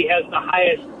Ocean City has the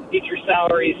highest teacher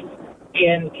salaries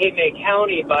in Cape May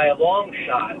County by a long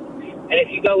shot. And if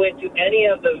you go into any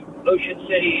of the Ocean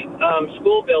City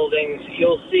school buildings,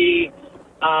 you'll see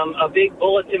a big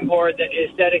bulletin board that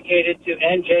is dedicated to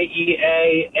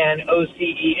NJEA and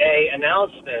OCEA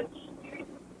announcements.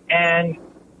 And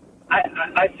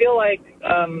I feel like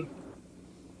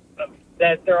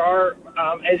that there are,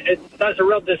 it does a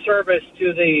real disservice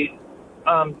to the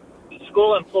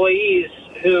school employees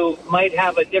who might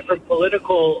have a different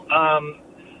political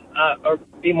or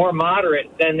be more moderate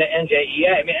than the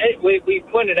NJEA. I mean, we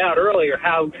pointed out earlier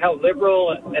how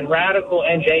liberal and radical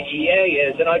NJEA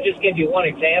is, and I'll just give you one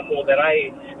example that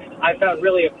I found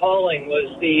really appalling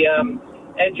was the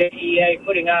NJEA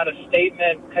putting out a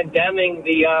statement condemning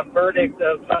the verdict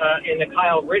of in the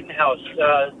Kyle Rittenhouse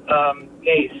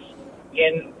case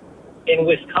in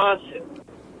Wisconsin.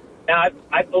 Now,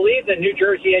 I believe the New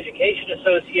Jersey Education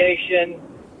Association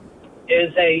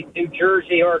is a New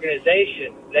Jersey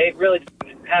organization. They really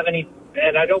don't have any,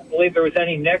 and I don't believe there was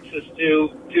any nexus to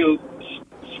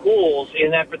schools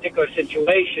in that particular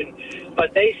situation.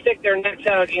 But they stick their necks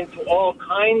out into all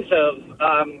kinds of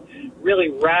really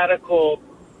radical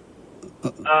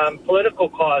political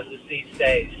causes these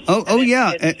days.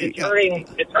 It's hurting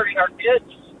our kids.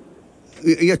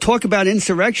 You talk about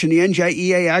insurrection. The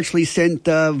NJEA actually sent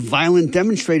violent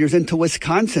demonstrators into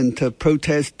Wisconsin to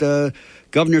protest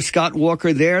Governor Scott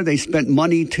Walker there. They spent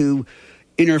money to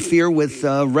interfere with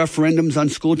referendums on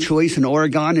school choice in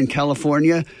Oregon and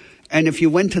California. And if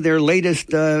you went to their latest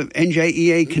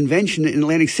NJEA convention in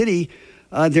Atlantic City,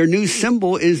 their new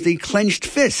symbol is the clenched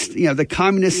fist, the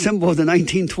communist symbol of the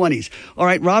 1920s. All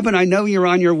right, Robin, I know you're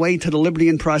on your way to the Liberty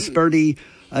and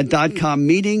Prosperity.com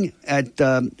meeting at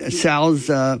Sal's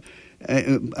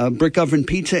Brick Oven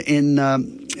Pizza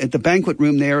at the banquet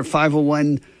room there at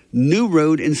 501 New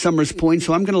Road in Summers Point.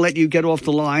 So I'm going to let you get off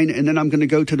the line, and then I'm going to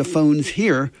go to the phones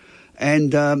here.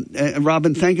 And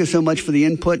Robin, thank you so much for the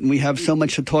input, and we have so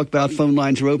much to talk about. Phone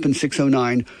lines are open,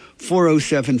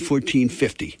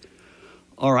 609-407-1450.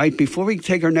 All right, before we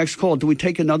take our next call, do we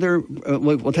take another,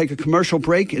 we'll take a commercial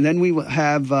break, and then we will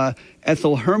have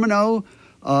Ethel Hermano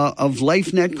of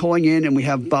LifeNet calling in, and we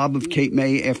have Bob of Cape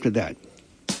May after that.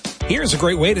 Here's a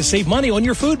great way to save money on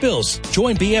your food bills.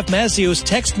 Join BF Mazzio's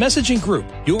text messaging group.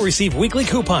 You'll receive weekly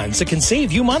coupons that can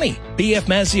save you money. BF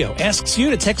Mazzio asks you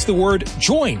to text the word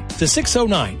JOIN to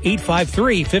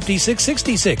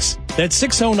 609-853-5666. That's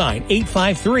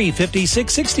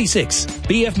 609-853-5666.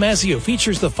 B.F. Mazzeo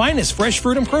features the finest fresh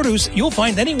fruit and produce you'll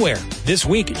find anywhere. This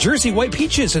week, Jersey white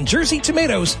peaches and Jersey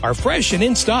tomatoes are fresh and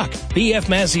in stock. B.F.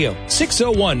 Mazzeo,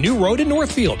 601 New Road in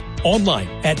Northfield. Online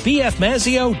at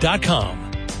bfmazzeo.com.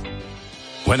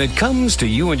 When it comes to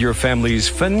you and your family's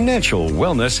financial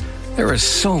wellness, there are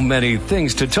so many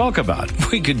things to talk about.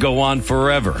 We could go on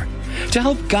forever. To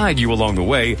help guide you along the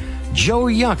way, Joe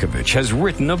Yakovich has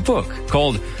written a book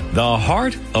called The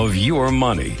Heart of Your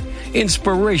Money,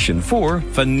 Inspiration for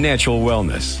Financial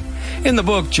Wellness. In the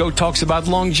book, Joe talks about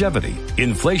longevity,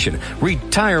 inflation,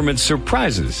 retirement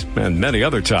surprises, and many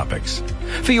other topics.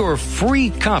 For your free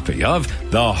copy of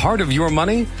The Heart of Your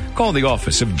Money, call the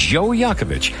office of Joe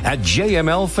Yakovich at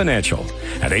JML Financial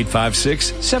at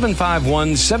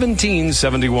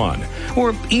 856-751-1771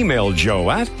 or email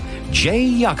Joe at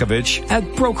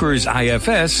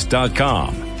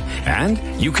jyakovich@brokersifs.com. And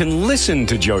you can listen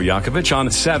to Joe Yakovich on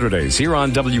Saturdays here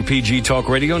on WPG Talk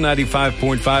Radio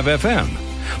 95.5 FM.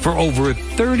 For over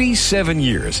 37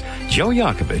 years, Joe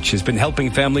Yakovich has been helping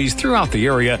families throughout the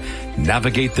area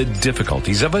navigate the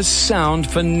difficulties of a sound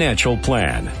financial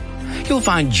plan. You'll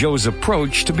find Joe's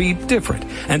approach to be different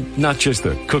and not just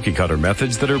the cookie-cutter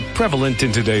methods that are prevalent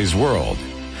in today's world.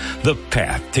 The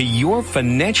path to your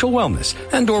financial wellness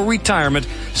and or retirement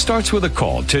starts with a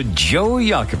call to Joe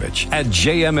Yakovich at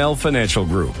JML Financial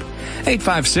Group.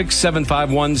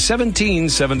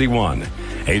 856-751-1771.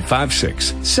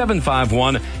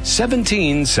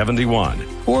 856-751-1771.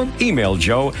 Or email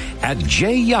Joe at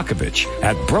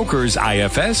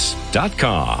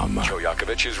jyakovich@brokersifs.com. Joe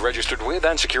Yakovich is registered with,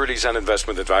 and securities and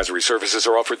investment advisory services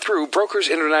are offered through Brokers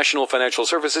International Financial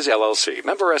Services, LLC.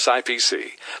 Member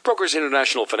SIPC. Brokers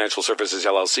International Financial Services,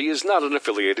 LLC is not an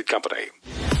affiliated company.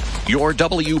 Your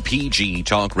WPG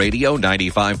Talk Radio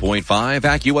 95.5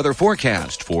 AccuWeather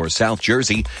forecast for South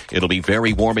Jersey. It'll be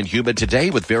very warm and humid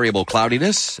today with variable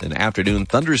cloudiness. An afternoon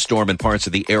thunderstorm in parts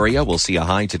of the area. We'll see a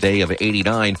high today of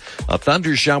 89. A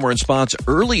thunder shower in spots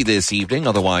early this evening.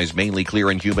 Otherwise mainly clear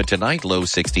and humid tonight. Low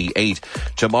 68.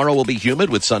 Tomorrow will be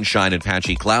humid with sunshine and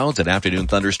patchy clouds. An afternoon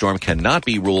thunderstorm cannot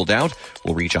be ruled out.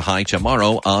 We'll reach a high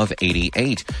tomorrow of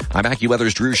 88. I'm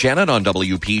AccuWeather's Drew Shannon on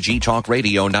WPG Talk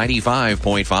Radio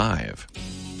 95.5.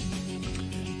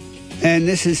 And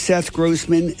this is Seth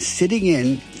Grossman sitting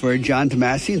in for John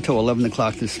Tomasi until 11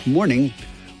 o'clock this morning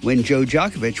when Joe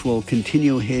Yakovich will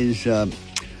continue his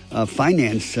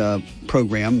finance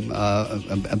program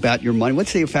about your money.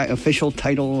 What's the official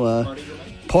title?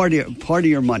 Part of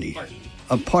your money.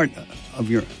 A part of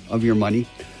your money.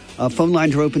 Phone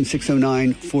lines are open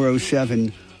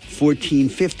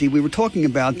 609-407-1450. We were talking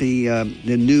about the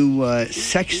new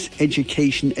sex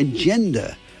education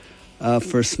agenda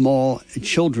for small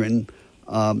children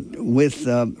with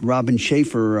Robin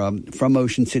Schaefer from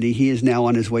Ocean City. He is now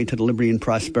on his way to the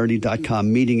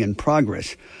libertyandprosperity.com meeting in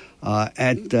progress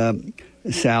at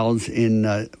Sal's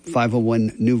in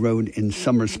 501 New Road in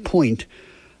Summers Point.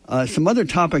 Some other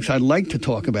topics I'd like to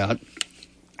talk about,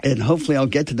 and hopefully I'll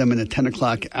get to them in a 10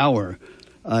 o'clock hour.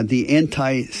 The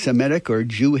anti-Semitic or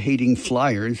Jew-hating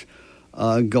flyers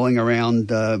going around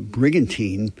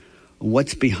Brigantine.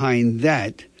 What's behind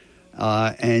that?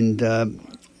 And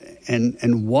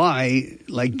why,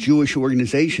 like Jewish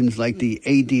organizations like the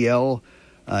ADL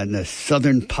and the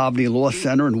Southern Poverty Law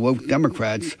Center and woke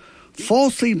Democrats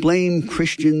falsely blame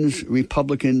Christians,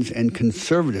 Republicans, and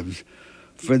conservatives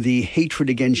for the hatred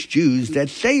against Jews that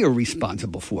they are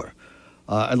responsible for.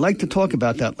 I'd like to talk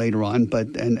about that later on,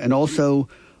 but and also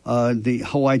the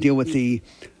whole idea with the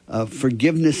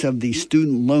forgiveness of the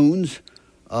student loans.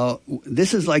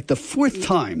 This is like the fourth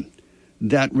time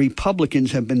that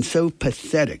Republicans have been so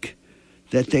pathetic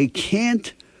that they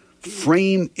can't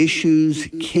frame issues,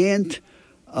 can't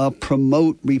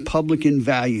promote Republican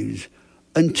values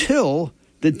until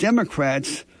the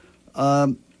Democrats,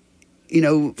 frame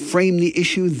the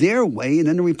issue their way, and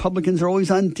then the Republicans are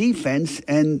always on defense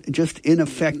and just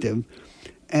ineffective.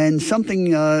 And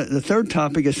something, the third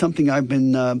topic is something I've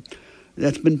been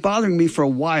that's been bothering me for a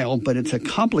while, but it's a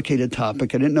complicated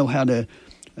topic. I didn't know how to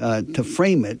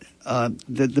frame it.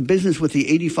 The business with the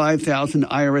 85,000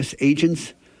 IRS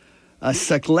agents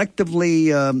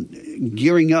selectively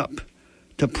gearing up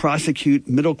to prosecute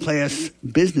middle-class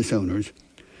business owners.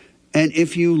 And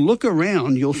if you look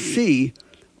around, you'll see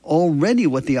already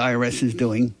what the IRS is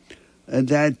doing,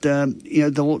 that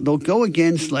they'll go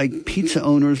against like pizza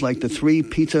owners, like the three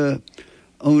pizza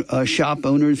shop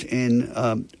owners in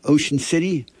Ocean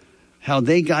City, how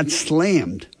they got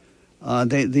slammed.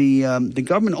 The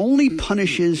government only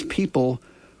punishes people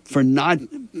for not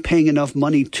paying enough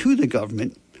money to the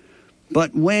government.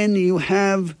 But when you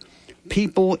have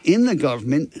people in the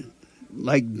government,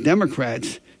 like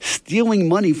Democrats, stealing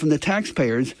money from the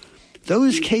taxpayers,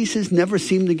 those cases never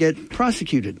seem to get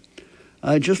prosecuted.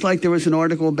 Just like there was an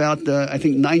article about, I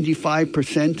think,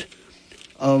 95%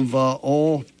 of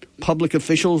all public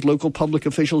officials, local public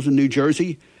officials in New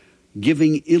Jersey,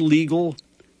 giving illegal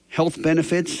health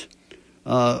benefits,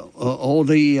 all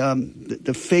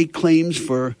the fake claims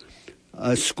for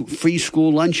free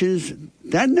school lunches.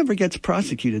 That never gets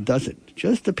prosecuted, does it?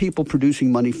 Just the people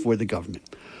producing money for the government.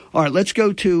 All right, let's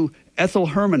go to Ethel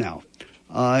Hermanow.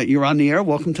 You're on the air.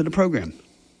 Welcome to the program.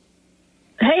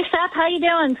 Hey, Seth, how you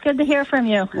doing? It's good to hear from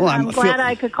you. Well, I'm glad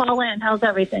I could call in. How's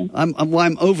everything?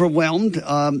 I'm overwhelmed,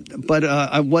 but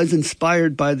I was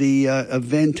inspired by the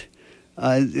event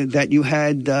that you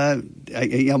had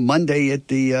Monday at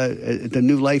the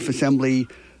New Life Assembly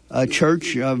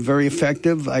Church. Very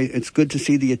effective. It's good to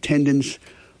see the attendance,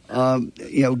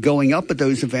 going up at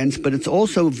those events, but it's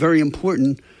also very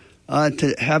important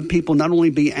to have people not only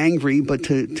be angry, but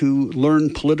to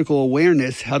learn political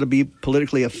awareness, how to be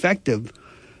politically effective,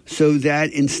 so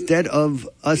that instead of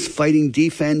us fighting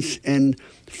defense and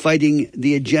fighting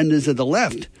the agendas of the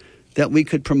left, that we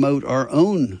could promote our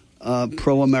own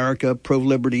pro-America,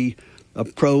 pro-liberty,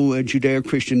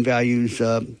 pro-Judeo-Christian values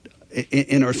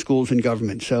in our schools and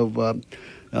government. So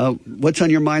what's on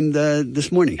your mind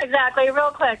this morning? Exactly.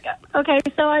 Real quick. Okay,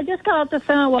 so I just got off the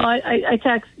phone. Well, I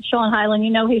texted Sean Hyland.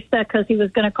 He's sick because he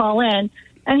was going to call in.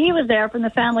 And he was there from the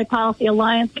Family Policy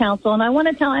Alliance Council. And I want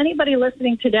to tell anybody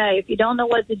listening today, if you don't know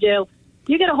what to do,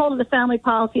 you get a hold of the Family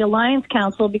Policy Alliance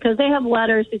Council because they have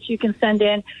letters that you can send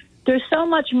in. There's so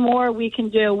much more we can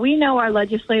do. We know our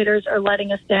legislators are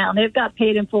letting us down. They've got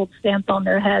paid in full stamped on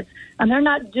their heads, and they're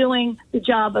not doing the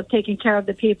job of taking care of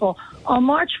the people. On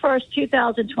March 1st,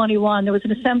 2021, there was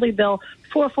an Assembly Bill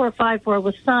 4454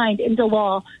 was signed into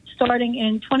law. Starting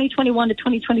in 2021 to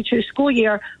 2022 school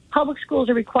year, public schools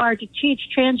are required to teach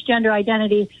transgender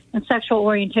identity and sexual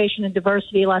orientation and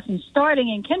diversity lessons starting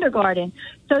in kindergarten.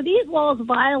 So these laws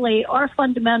violate our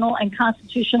fundamental and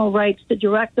constitutional rights to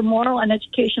direct the moral and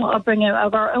educational upbringing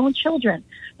of our own children.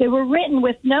 They were written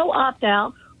with no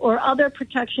opt-out or other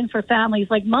protection for families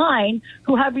like mine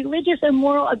who have religious and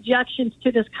moral objections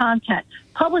to this content.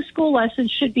 Public school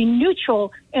lessons should be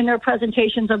neutral in their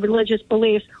presentations of religious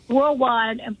beliefs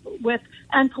worldwide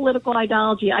and political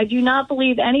ideology. I do not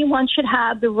believe anyone should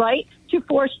have the right to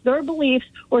force their beliefs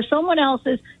or someone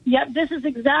else's, yet this is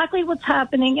exactly what's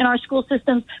happening in our school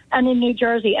systems and in New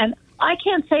Jersey. And I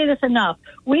can't say this enough.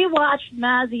 We watched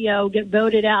Mazzeo get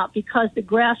voted out because the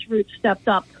grassroots stepped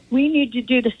up. We need to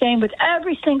do the same with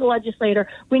every single legislator.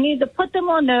 We need to put them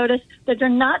on notice that they're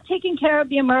not taking care of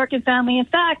the American family. In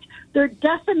fact, they're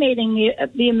decimating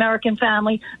the American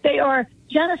family. They are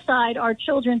genocide our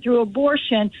children through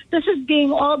abortion. This is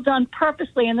being all done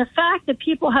purposely. And the fact that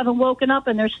people haven't woken up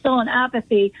and they're still in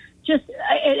apathy just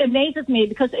it amazes me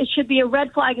because it should be a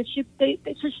red flag. It should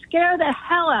scare the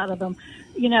hell out of them.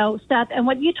 Seth, and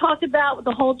what you talked about with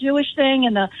the whole Jewish thing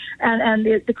and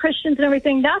the Christians and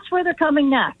everything, that's where they're coming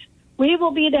next. We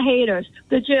will be the haters,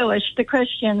 the Jewish, the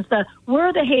Christians,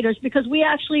 we're the haters because we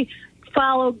actually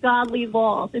follow godly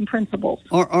laws and principles.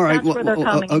 All right. That's where they're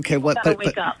coming. Okay. Wake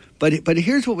up. But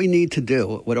here's what we need to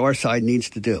do, what our side needs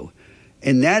to do.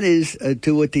 And that is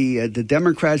do what the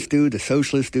Democrats do, the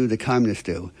socialists do, the communists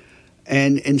do.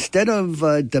 And instead of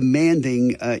demanding,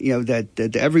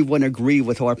 that everyone agree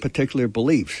with our particular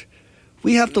beliefs,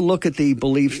 we have to look at the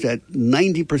beliefs that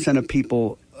 90% of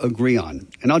people agree on.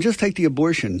 And I'll just take the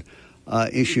abortion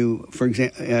issue, for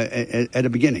example, at the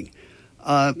beginning.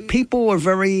 People are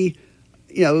very,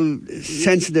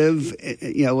 sensitive,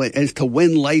 as to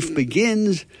when life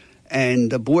begins,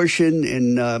 and abortion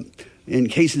in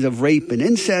cases of rape and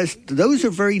incest. Those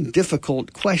are very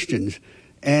difficult questions.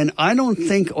 And I don't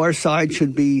think our side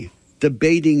should be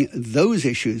debating those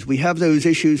issues. We have those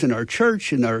issues in our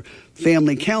church, in our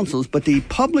family councils, but the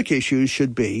public issues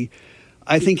should be,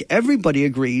 I think everybody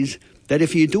agrees that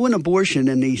if you do an abortion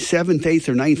in the 7th, 8th,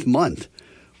 or 9th month,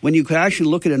 when you could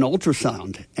actually look at an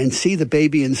ultrasound and see the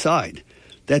baby inside,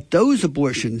 that those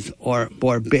abortions are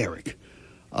barbaric.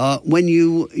 When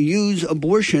you use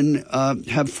abortion,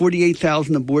 have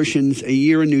 48,000 abortions a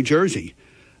year in New Jersey,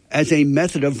 as a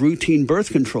method of routine birth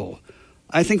control,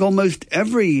 I think almost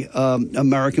every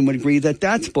American would agree that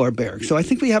that's barbaric. So I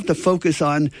think we have to focus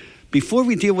on, before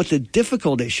we deal with the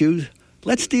difficult issues,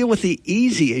 let's deal with the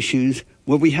easy issues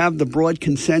where we have the broad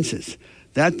consensus.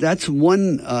 That's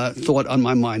one thought on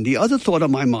my mind. The other thought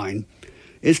on my mind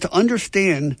is to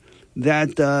understand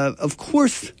that, of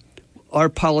course, our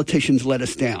politicians let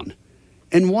us down.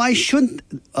 And why shouldn't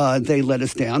they let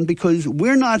us down? Because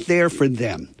we're not there for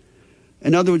them.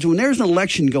 In other words, when there's an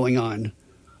election going on,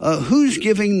 who's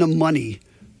giving the money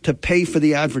to pay for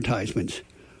the advertisements?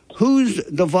 Who are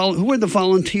the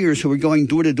volunteers who are going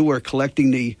door to door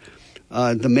collecting the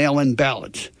mail-in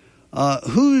ballots?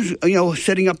 Who's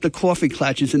setting up the coffee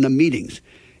klatches in the meetings?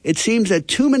 It seems that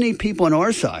too many people on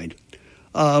our side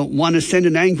want to send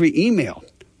an angry email,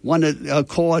 want to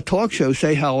call a talk show,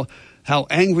 say how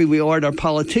angry we are at our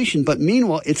politician. But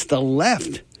meanwhile, it's the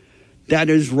left that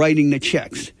is writing the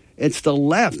checks. It's the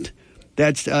left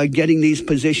that's getting these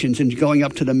positions and going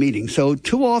up to the meeting. So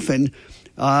too often,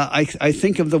 I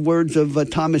think of the words of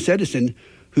Thomas Edison,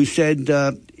 who said,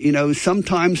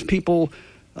 sometimes people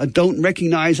don't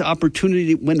recognize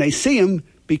opportunity when they see him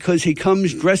because he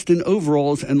comes dressed in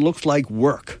overalls and looks like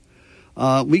work.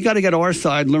 We got to get our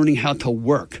side learning how to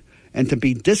work and to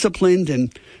be disciplined.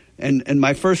 And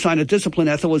my first sign of discipline,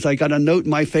 Ethel, was I got a note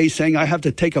in my face saying I have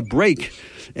to take a break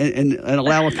and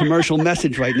allow a commercial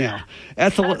message right now.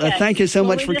 Ethel, okay. Thank you so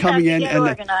much for coming in.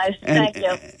 Thank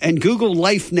you. And Google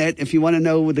LifeNet if you want to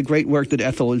know the great work that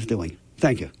Ethel is doing.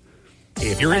 Thank you.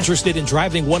 If you're interested in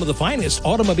driving one of the finest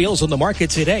automobiles on the market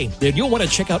today, then you'll want to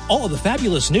check out all of the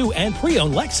fabulous new and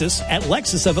pre-owned Lexus at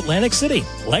Lexus of Atlantic City.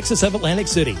 Lexus of Atlantic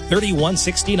City,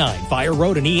 3169 Fire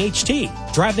Road in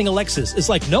EHT. Driving a Lexus is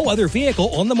like no other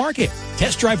vehicle on the market.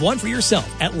 Test drive one for yourself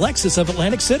at Lexus of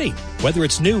Atlantic City. Whether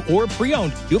it's new or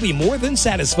pre-owned, you'll be more than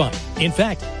satisfied. In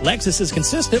fact, Lexus is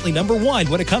consistently #1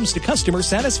 when it comes to customer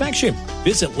satisfaction.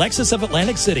 Visit Lexus of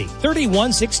Atlantic City,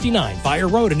 3169 Fire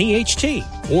Road in EHT.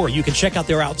 Or you can check out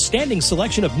their outstanding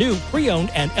selection of new,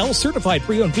 pre-owned, and L-certified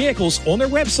pre-owned vehicles on their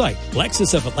website,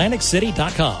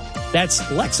 LexusOfAtlanticCity.com. That's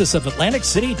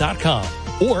LexusOfAtlanticCity.com.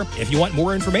 Or, if you want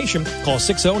more information, call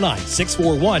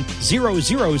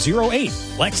 609-641-0008.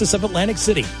 Lexus of Atlantic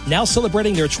City, now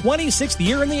celebrating their 26th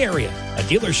year in the area. A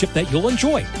dealership that you'll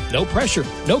enjoy. No pressure,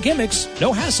 no gimmicks,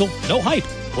 no hassle, no hype.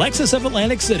 Lexus of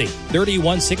Atlantic City,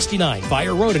 3169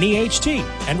 Fire Road in EHT.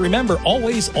 And remember,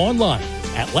 always online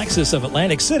at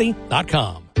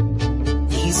LexusOfAtlanticCity.com.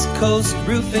 East Coast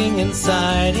Roofing and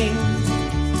Siding.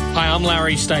 Hi, I'm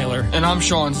Larry Styler. And I'm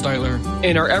Sean Styler.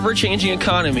 In our ever-changing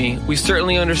economy, we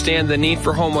certainly understand the need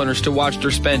for homeowners to watch their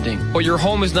spending. But your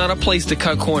home is not a place to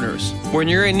cut corners. When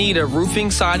you're in need of roofing,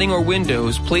 siding, or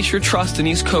windows, place your trust in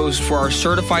East Coast for our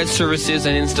certified services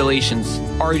and installations.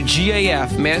 Our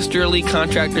GAF Master Elite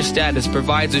Contractor status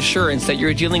provides assurance that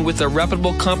you're dealing with a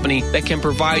reputable company that can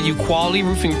provide you quality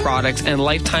roofing products and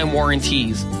lifetime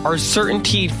warranties. Our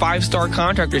CertainTeed 5-star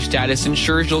contractor status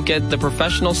ensures you'll get the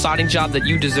professional siding job that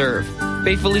you deserve.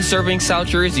 Faithfully serving South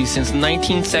Jersey since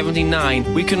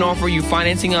 1979, we can offer you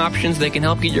financing options that can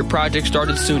help get your project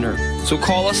started sooner. So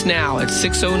call us now at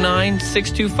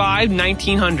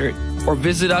 609-625-1900 or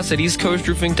visit us at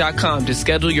eastcoastroofing.com to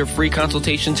schedule your free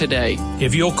consultation today.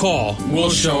 If you'll call,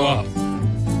 we'll show up.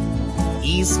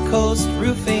 East Coast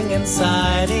Roofing and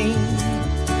Siding.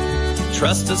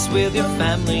 Trust us with your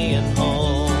family and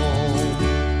home.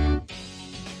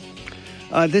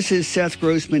 This is Seth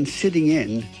Grossman sitting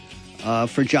in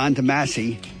for John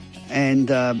DeMasi, and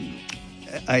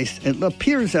it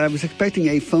appears that I was expecting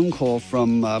a phone call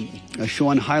from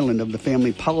Sean Hyland of the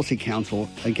Family Policy Council,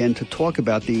 again, to talk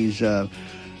about these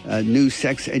new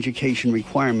sex education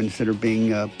requirements that are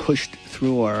being pushed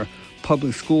through our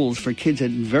public schools for kids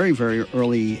at very, very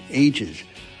early ages.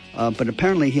 But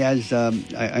apparently he has,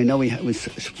 I know he was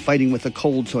fighting with a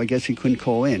cold, so I guess he couldn't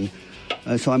call in.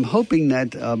 So I'm hoping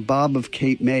that Bob of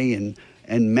Cape May and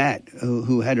Matt,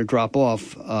 who had to drop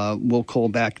off, will call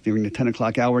back during the 10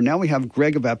 o'clock hour. Now we have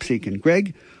Greg of Absecon.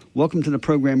 Greg, welcome to the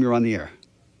program. You're on the air.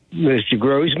 Mr.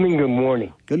 Grossman, good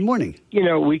morning. Good morning. You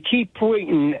know, we keep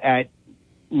pointing at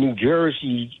New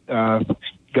Jersey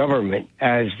government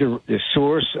as the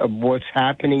source of what's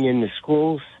happening in the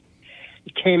schools.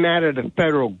 It came out of the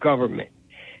federal government.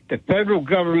 The federal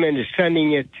government is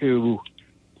sending it to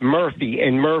Murphy,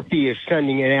 and Murphy is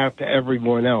sending it out to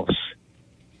everyone else.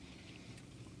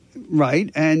 Right,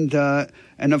 and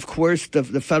of course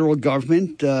the federal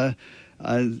government, the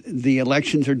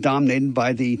elections are dominated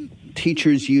by the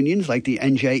teachers' unions like the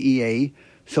NJEA.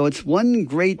 So it's one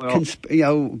great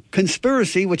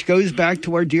conspiracy, which goes back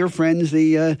to our dear friends,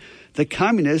 the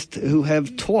communists, who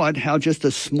have taught how just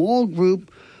a small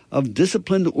group of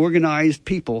disciplined, organized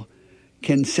people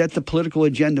can set the political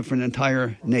agenda for an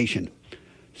entire nation.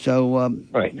 So,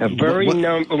 right, a very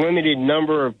limited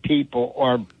number of people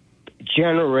are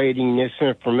generating this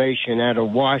information out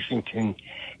of Washington,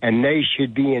 and they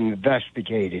should be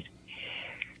investigated.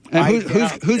 And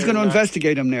who's going to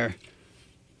investigate them there?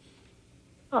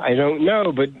 I don't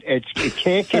know, but it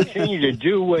can't continue to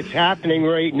do what's happening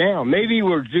right now. Maybe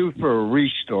we're due for a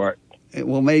restart.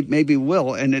 Well, maybe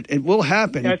will, and it will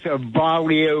happen. That's a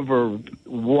volley over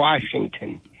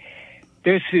Washington.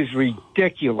 This is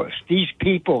ridiculous. These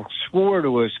people swore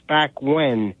to us back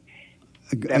when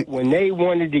that when they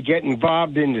wanted to get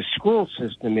involved in the school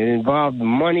system, it involved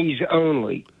monies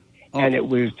only, and it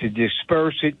was to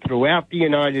disperse it throughout the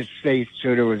United States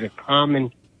so there was a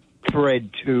common thread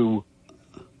to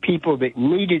people that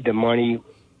needed the money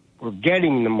were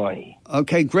getting the money.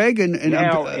 Okay, Greg, and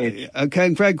now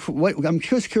Greg, I'm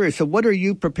just curious. So, what are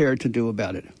you prepared to do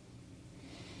about it?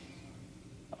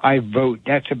 I vote.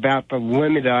 That's about the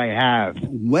limit I have.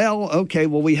 Well, okay.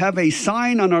 Well, we have a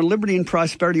sign on our Liberty and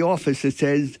Prosperity office that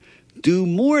says, "Do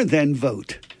more than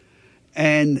vote."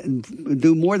 And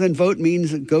do more than vote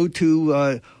means go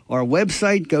to our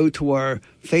website, go to our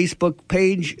Facebook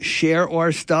page, share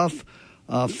our stuff,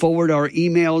 forward our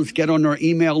emails, get on our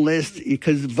email list,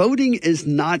 because voting is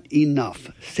not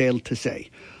enough, sad to say.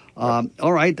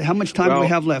 All right. How much time do we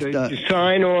have left? The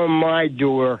sign on my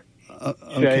door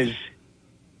says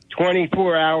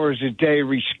 24 hours a day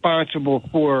responsible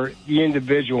for the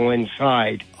individual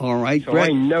inside. All right, so Greg,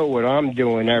 I know what I'm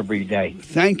doing every day.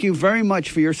 Thank you very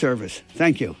much for your service.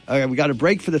 Thank you. Okay, we got a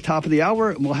break for the top of the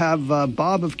hour. We'll have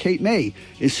Bob of Cape May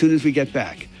as soon as we get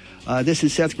back. This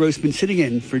is Seth Grossman sitting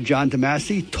in for John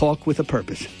DeMasi. Talk with a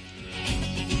Purpose.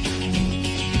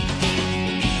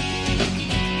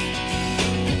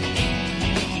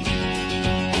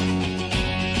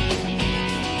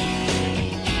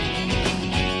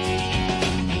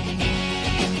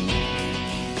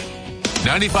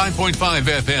 .5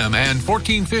 FM and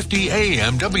 1450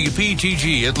 AM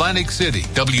WPGG Atlantic City,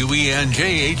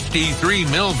 WENJ HD3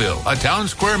 Millville, a Town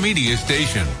Square Media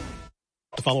station.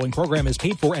 The following program is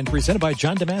paid for and presented by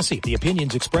John DeMasi. The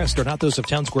opinions expressed are not those of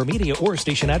Town Square Media or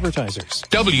station advertisers.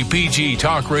 WPG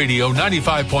Talk Radio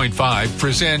 95.5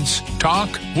 presents Talk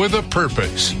with a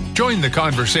Purpose. Join the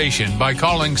conversation by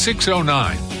calling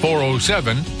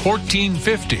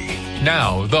 609-407-1450.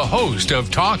 Now, the host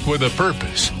of Talk with a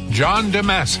Purpose, John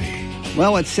DeMasi.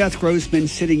 Well, it's Seth Grossman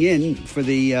sitting in for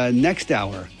the next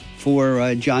hour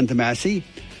for John DeMasi.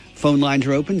 Phone lines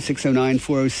are open,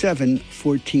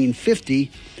 609-407-1450.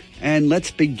 And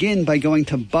let's begin by going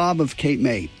to Bob of Cape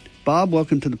May. Bob,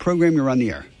 welcome to the program. You're on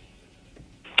the air.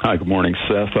 Hi, good morning,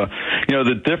 Seth.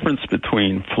 The difference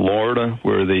between Florida,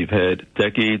 where they've had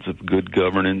decades of good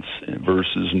governance,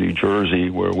 versus New Jersey,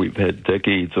 where we've had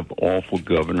decades of awful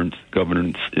governance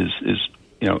is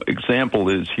example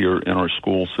is here in our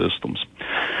school systems.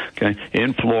 Okay,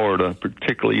 in Florida,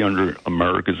 particularly under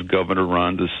America's Governor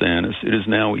Ron DeSantis, it is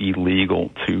now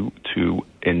illegal to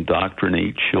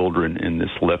indoctrinate children in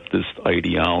this leftist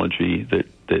ideology that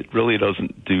really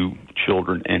doesn't do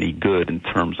children any good in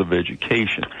terms of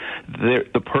education.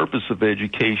 The purpose of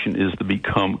education is to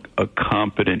become a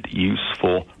competent,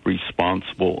 useful,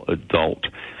 responsible adult.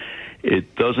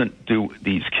 It doesn't do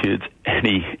these kids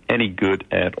any good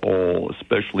at all,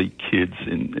 especially kids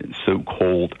in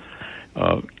so-called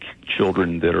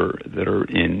children that are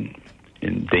in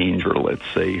danger, let's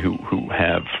say, who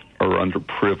are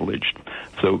underprivileged.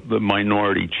 So the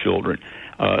minority children,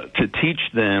 to teach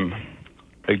them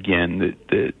again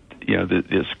that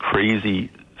this crazy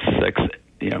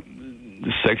the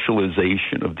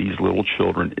sexualization of these little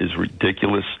children is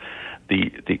ridiculous.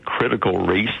 The critical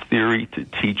race theory to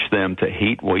teach them to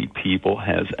hate white people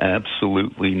has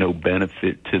absolutely no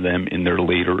benefit to them in their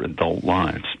later adult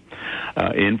lives.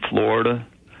 In Florida,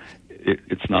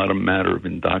 it's not a matter of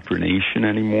indoctrination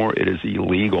anymore. It is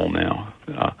illegal now.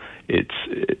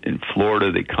 In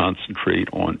Florida, they concentrate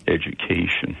on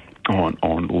education,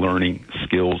 on learning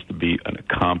skills to be a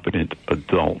competent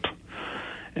adult.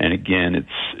 And again,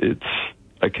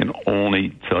 I can only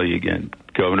tell you again,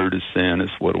 Governor DeSantis,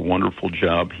 what a wonderful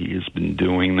job he has been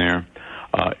doing there.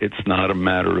 It's not a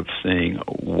matter of saying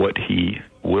what he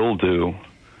will do.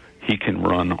 He can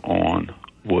run on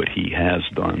what he has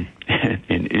done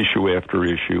in issue after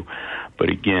issue. But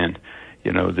again,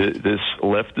 this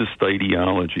leftist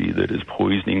ideology that is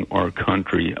poisoning our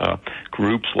country,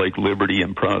 groups like Liberty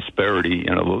and Prosperity,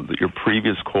 your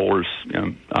previous callers,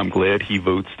 I'm glad he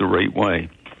votes the right way.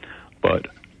 But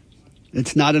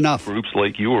it's not enough. Groups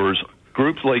like yours,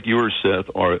 Seth,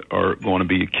 are going to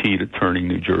be a key to turning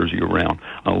New Jersey around.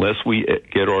 Unless we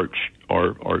get our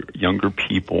younger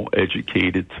people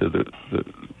educated to the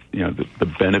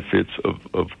benefits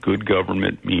of good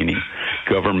government, meaning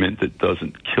government that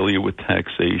doesn't kill you with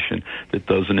taxation, that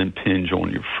doesn't impinge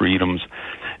on your freedoms,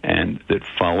 and that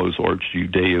follows our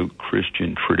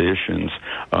Judeo-Christian traditions,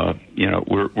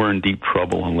 we're in deep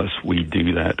trouble unless we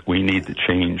do that. We need to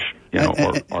change,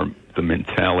 the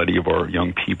mentality of our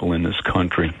young people in this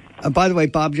country. By the way,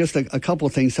 Bob, just a couple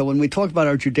of things. So when we talk about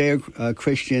our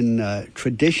Judeo-Christian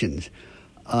traditions,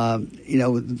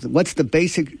 what's the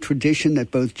basic tradition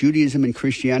that both Judaism and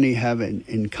Christianity have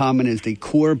in common is the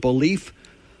core belief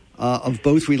of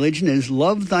both religion is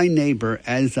love thy neighbor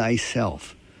as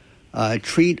thyself.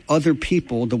 Treat other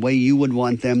people the way you would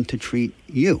want them to treat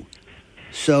you.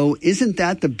 So isn't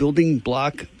that the building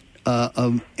block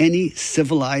of any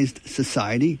civilized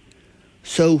society?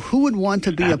 So who would want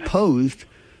to be opposed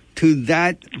to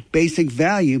that basic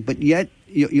value? But yet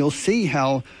you'll see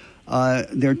how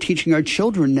they're teaching our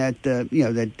children that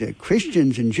that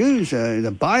Christians and Jews,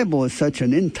 the Bible is such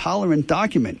an intolerant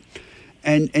document.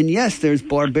 And yes, there's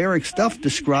barbaric stuff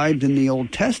described in the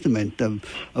Old Testament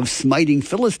of smiting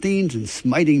Philistines and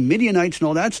smiting Midianites and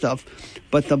all that stuff.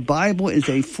 But the Bible is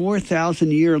a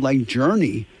 4,000-year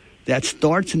journey that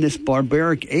starts in this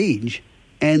barbaric age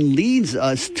and leads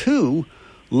us to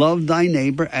love thy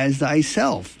neighbor as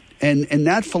thyself. And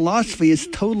that philosophy is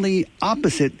totally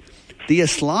opposite the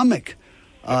Islamic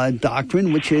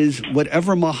doctrine, which is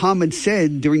whatever Muhammad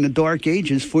said during the Dark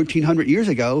Ages 1,400 years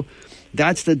ago.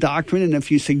 That's the doctrine, and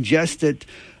if you suggest that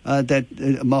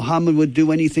Muhammad would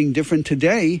do anything different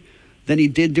today than he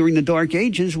did during the Dark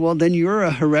Ages, well, then you're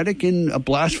a heretic and a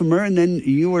blasphemer, and then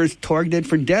you are targeted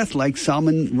for death like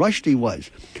Salman Rushdie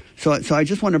was. So I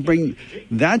just want to bring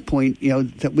that point,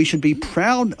 that we should be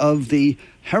proud of the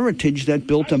heritage that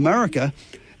built America,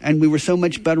 and we were so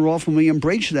much better off when we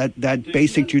embraced that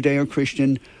basic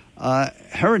Judeo-Christian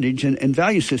heritage and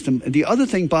value system. The other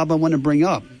thing, Bob, I want to bring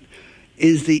up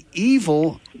is the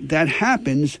evil that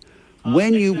happens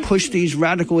when you push these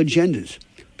radical agendas.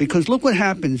 Because look what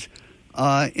happens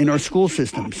in our school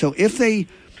system. So if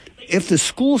the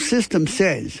school system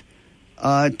says,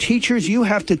 teachers, you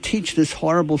have to teach this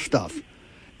horrible stuff,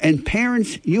 and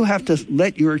parents, you have to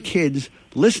let your kids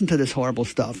listen to this horrible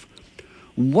stuff,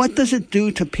 what does it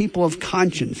do to people of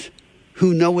conscience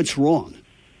who know it's wrong?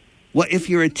 Well, if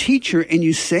you're a teacher and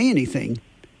you say anything,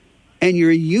 and you're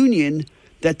a union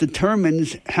that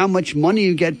determines how much money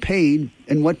you get paid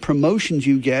and what promotions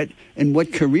you get and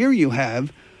what career you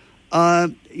have,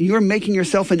 you're making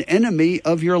yourself an enemy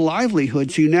of your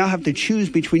livelihood. So you now have to choose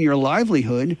between your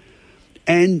livelihood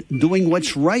and doing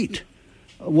what's right.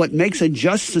 What makes a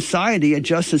just society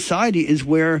is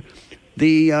where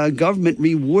the government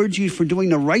rewards you for doing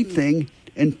the right thing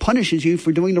and punishes you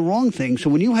for doing the wrong thing. So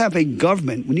when you have a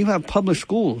government, when you have public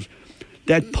schools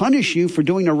that punish you for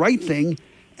doing the right thing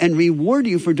and reward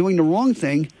you for doing the wrong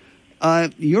thing,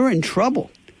 you're in trouble.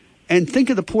 And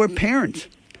think of the poor parents.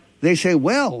 They say,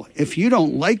 well, if you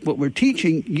don't like what we're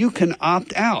teaching, you can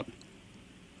opt out.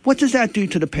 What does that do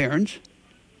to the parents?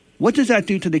 What does that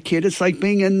do to the kid? It's like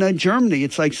being in Germany.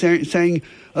 It's like saying,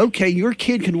 okay, your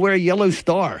kid could wear a yellow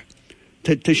star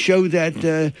to show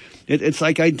that it's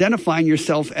like identifying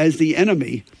yourself as the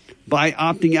enemy by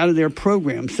opting out of their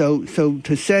program. So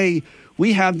to say,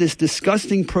 we have this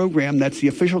disgusting program that's the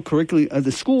official curriculum of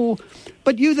the school,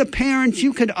 but you, the parents,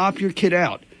 you could opt your kid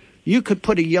out. You could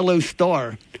put a yellow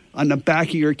star on the back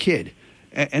of your kid.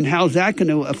 And how's that going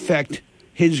to affect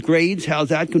his grades? How's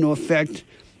that going to affect,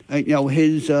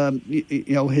 his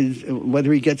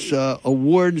whether he gets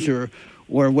awards or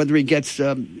whether he gets,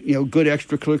 good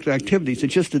extracurricular activities?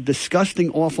 It's just a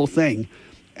disgusting, awful thing,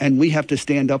 and we have to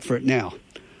stand up for it now.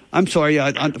 I'm sorry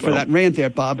for that rant there,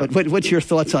 Bob, but what's your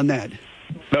thoughts on that?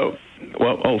 No,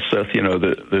 well, Seth,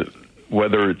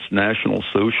 whether it's National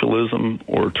Socialism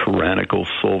or tyrannical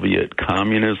Soviet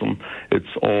communism,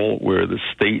 it's all where the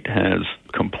state has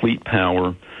complete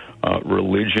power.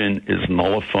 Religion is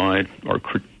nullified. Our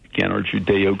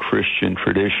Judeo-Christian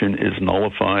tradition is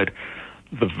nullified.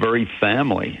 The very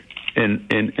family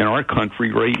in our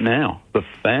country right now, the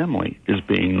family is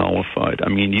being nullified. I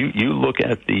mean, you look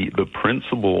at the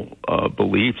principal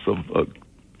beliefs of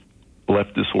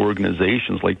leftist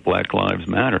organizations like Black Lives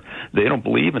Matter. They don't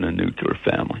believe in a nuclear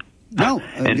family. No,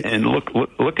 and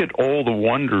look at all the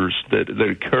wonders that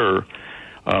occur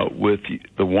with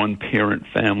the one-parent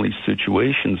family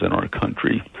situations in our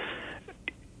country.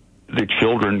 The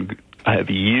children have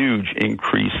huge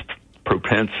increased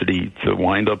propensity to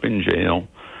wind up in jail,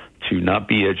 to not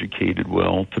be educated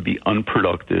well, to be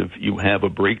unproductive. You have a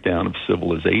breakdown of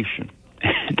civilization.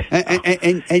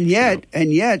 And yet,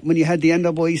 when you had the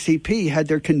NAACP had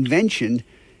their convention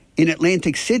in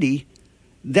Atlantic City,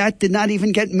 that did not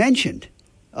even get mentioned.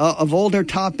 Of all their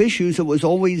top issues, it was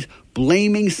always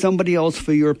blaming somebody else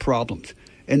for your problems.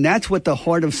 And that's what the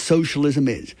heart of socialism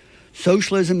is.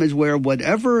 Socialism is where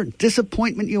whatever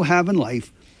disappointment you have in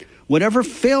life, whatever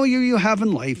failure you have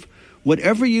in life,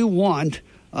 whatever you want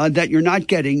that you're not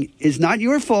getting is not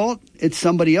your fault, it's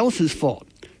somebody else's fault.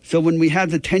 So when we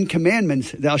have the 10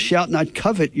 Commandments, thou shalt not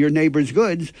covet your neighbor's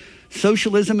goods,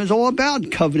 socialism is all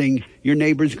about coveting your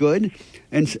neighbor's good.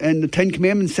 And the 10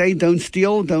 Commandments say don't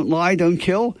steal, don't lie, don't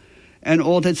kill. And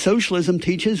all that socialism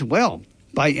teaches, well,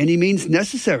 by any means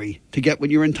necessary to get what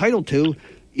you're entitled to,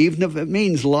 even if it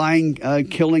means lying,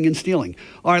 killing, and stealing.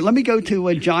 All right, let me go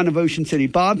to John of Ocean City.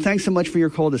 Bob, thanks so much for your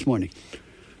call this morning.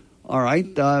 All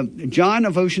right, John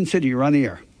of Ocean City, you're on the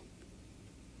air.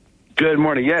 Good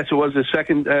morning. Yes, it was the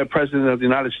second president of the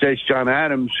United States, John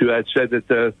Adams, who had said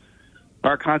that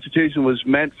our Constitution was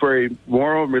meant for a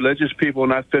moral and religious people,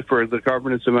 not fit for the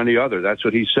governance of any other. That's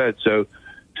what he said. So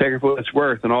take it for what it's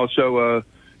worth. And also,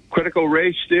 critical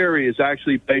race theory is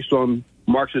actually based on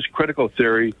Marxist critical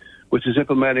theory, which is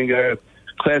implementing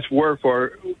class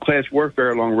warfare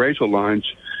along racial lines.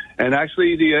 And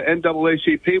actually, the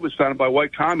NAACP was founded by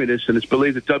white communists, and it's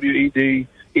believed that W.E.B.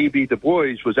 Du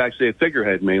Bois was actually a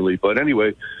figurehead mainly. But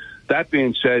anyway, that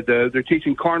being said, they're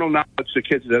teaching carnal knowledge to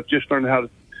kids that have just learned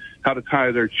how to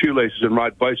tie their shoelaces and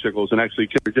ride bicycles, and actually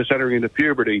kids are just entering into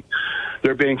puberty.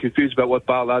 They're being confused about what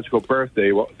biological birth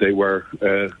they were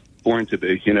born to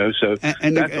be, so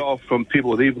and that's all from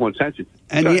people with evil intentions.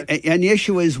 And the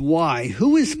issue is why?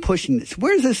 Who is pushing this?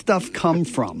 Where does this stuff come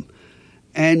from?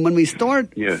 And when we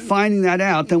start finding that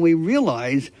out, then we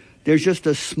realize there's just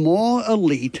a small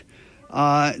elite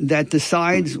that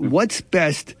decides what's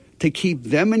best to keep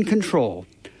them in control.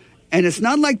 And it's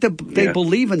not like they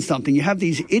believe in something. You have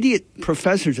these idiot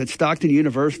professors at Stockton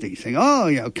University saying,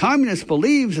 communists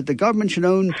believes that the government should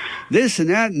own this and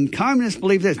that, and communists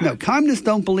believe this. No, communists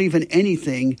don't believe in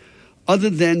anything other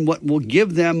than what will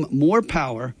give them more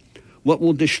power, what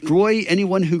will destroy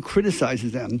anyone who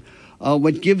criticizes them,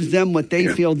 what gives them what they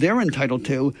feel they're entitled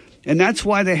to. And that's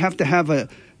why they have to have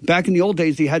back in the old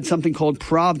days, they had something called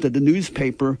Pravda, the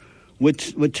newspaper,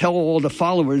 which would tell all the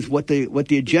followers what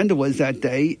the agenda was that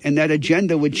day, and that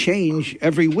agenda would change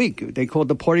every week. They called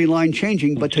the party line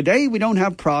changing. But today we don't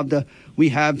have Pravda. We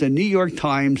have the New York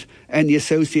Times and the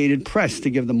Associated Press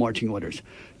to give the marching orders.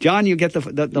 John, you get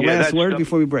the last word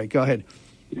before we break. Go ahead.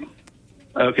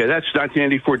 Okay, that's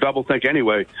 1984 doublethink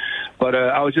anyway. But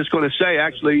I was just going to say,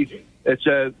 actually, it's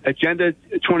Agenda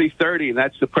 2030, and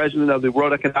that's the president of the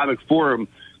World Economic Forum,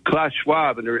 Klaus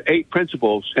Schwab, and there are 8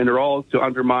 principles, and they're all to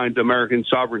undermine American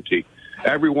sovereignty.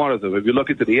 Every one of them. If you look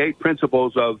into the 8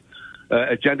 principles of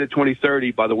Agenda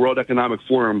 2030 by the World Economic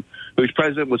Forum, whose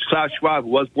president was Klaus Schwab, who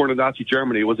was born in Nazi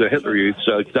Germany, was a Hitler youth,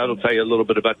 so that'll tell you a little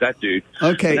bit about that dude.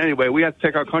 Okay. But anyway, we have to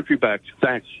take our country back.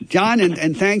 Thanks. John,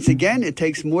 and thanks again. It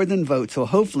takes more than votes, so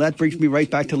hopefully that brings me right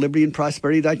back to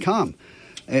libertyandprosperity.com.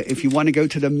 If you want to go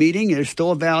to the meeting, there's still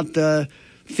about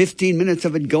 15 minutes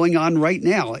of it going on right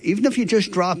now. Even if you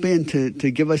just drop in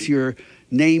to give us your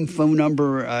name, phone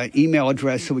number, email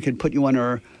address so we can put you on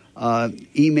our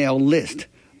email list,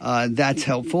 that's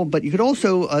helpful. But you could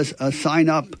also sign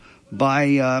up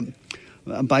by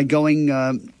going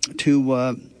to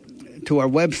our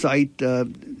website.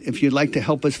 If you'd like to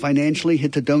help us financially,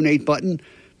 hit the donate button,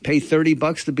 pay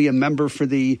 $30 to be a member for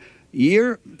the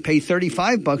year, pay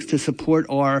 $35 to support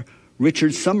our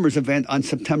Richard Summers event on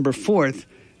September 4th.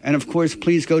 And, of course,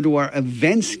 please go to our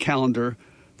events calendar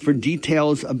for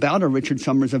details about our Richard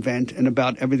Summers event and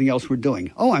about everything else we're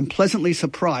doing. Oh, I'm pleasantly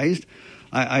surprised.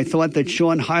 I thought that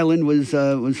Sean Hyland was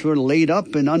sort of laid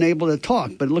up and unable to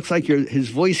talk, but it looks like his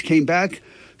voice came back.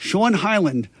 Sean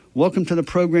Hyland, welcome to the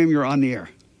program. You're on the air.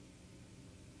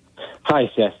 Hi,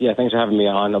 Seth. Yeah, thanks for having me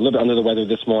on. A little bit under the weather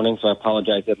this morning, so I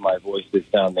apologize if my voice is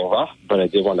sounding rough, but I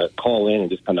did want to call in and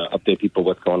just kind of update people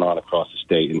what's going on across the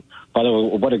state. And by the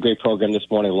way, what a great program this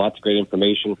morning. Lots of great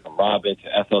information from Robin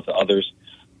to Ethel to others.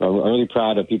 I'm really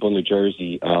proud of people in New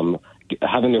Jersey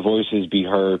having their voices be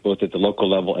heard both at the local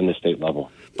level and the state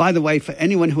level. By the way, for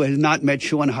anyone who has not met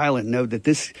Sean Hyland, know that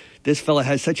this fella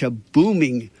has such a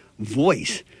booming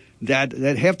voice that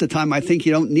half the time I think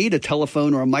you don't need a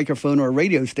telephone or a microphone or a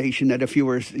radio station, that if you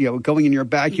were going in your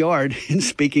backyard and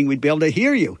speaking, we'd be able to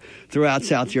hear you throughout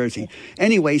South Jersey.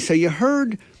 Anyway, so you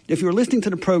heard, if you were listening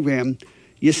to the program,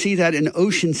 you see that in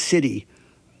Ocean City,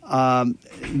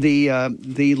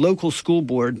 the local school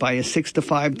board by a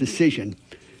 6-5 decision.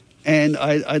 And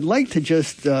I'd like to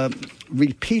just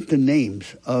repeat the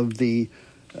names of the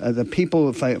people,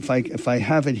 if I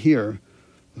have it here,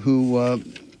 who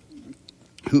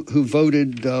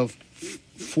voted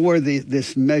for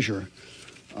this measure.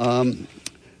 Okay,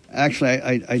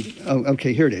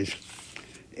 here it is.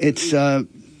 It's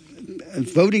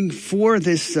voting for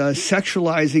this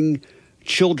sexualizing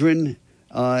children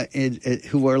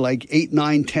who are like 8,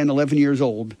 9, 10, 11 years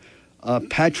old.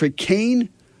 Patrick Kane,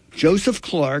 Joseph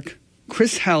Clark,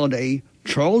 Chris Halliday,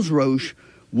 Charles Roche,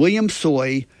 William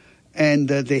Soy, and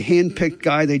the hand-picked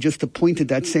guy they just appointed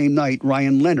that same night,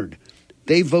 Ryan Leonard.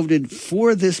 They voted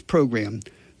for this program.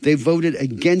 They voted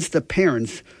against the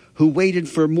parents who waited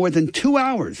for more than 2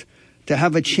 hours to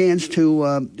have a chance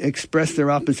to express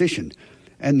their opposition.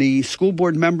 And the school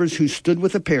board members who stood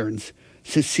with the parents,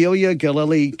 Cecilia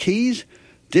Galelli-Keys,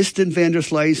 Diston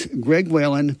Vanderslice, Greg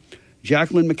Whalen,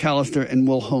 Jacqueline McAllister, and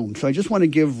Will Holmes. So I just want to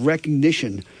give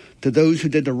recognition to those who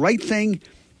did the right thing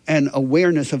and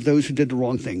awareness of those who did the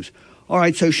wrong things. All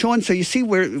right, so Sean, so you see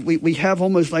where we have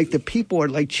almost like the people are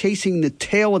like chasing the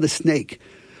tail of the snake.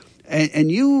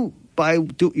 And you, by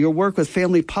your work with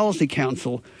Family Policy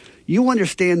Council, you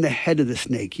understand the head of the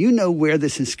snake. You know where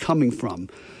this is coming from.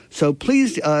 So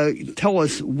please tell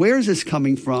us, where is this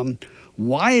coming from?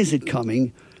 Why is it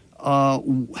coming?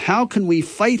 How can we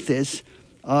fight this,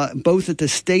 both at the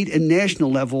state and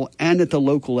national level and at the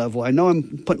local level? I know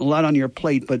I'm putting a lot on your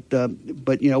plate,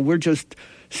 but you know, we're just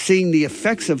seeing the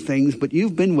effects of things. But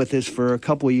you've been with this for a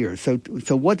couple of years. So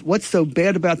what's so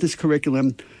bad about this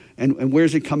curriculum, and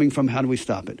where's it coming from? How do we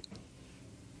stop it?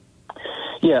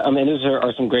 Yeah, I mean, those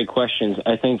are some great questions.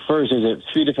 I think first, there's a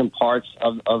few different parts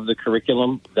of the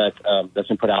curriculum that's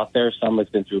been put out there. Some has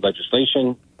been through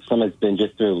legislation. Some has been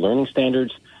just through learning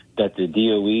standards that the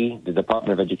DOE, the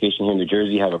Department of Education here in New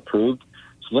Jersey, have approved.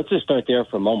 So let's just start there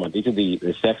for a moment. These are the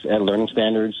sex ed learning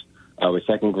standards. With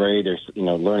second grade, they're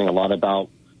learning a lot about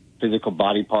physical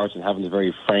body parts and having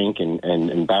very frank and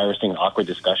embarrassing, awkward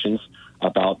discussions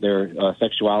about their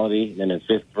sexuality. Then in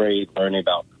fifth grade, learning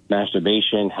about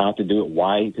masturbation, how to do it,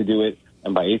 why to do it.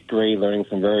 And by eighth grade, learning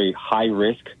some very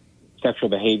high-risk sexual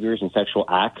behaviors and sexual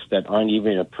acts that aren't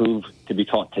even approved to be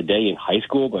taught today in high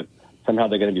school, but somehow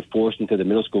they're going to be forced into the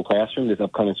middle school classroom this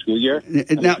upcoming school year.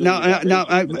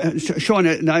 Sean,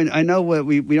 I know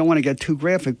we don't want to get too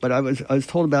graphic, but I was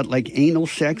told about like anal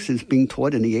sex is being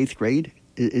taught in the eighth grade.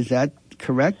 Is that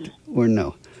correct or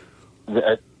no?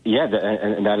 Yeah,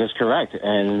 and that is correct.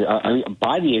 And I mean,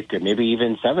 by the eighth grade, maybe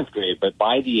even seventh grade, but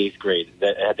by the eighth grade,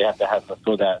 they have to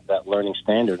fulfill that learning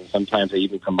standard. And sometimes they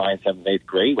even combine seventh and eighth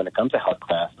grade when it comes to health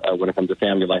class, when it comes to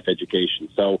family life education.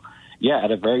 So, yeah, at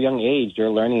a very young age,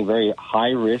 they're learning very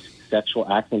high-risk sexual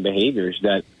acts and behaviors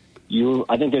that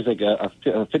I think there's like a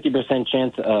 50%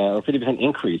 chance or 50%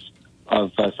 increase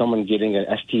of someone getting an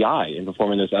STI in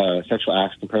performing those sexual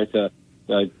acts compared to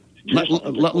like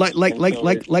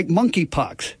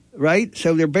monkeypox, right?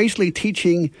 So they're basically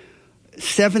teaching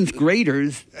seventh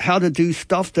graders how to do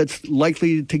stuff that's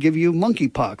likely to give you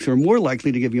monkeypox or more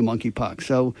likely to give you monkeypox.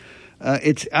 So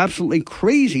it's absolutely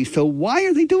crazy. So why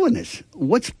are they doing this?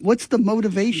 What's the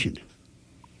motivation?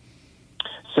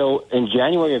 So in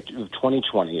January of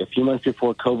 2020, a few months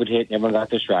before COVID hit and everyone got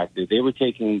distracted, they were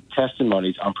taking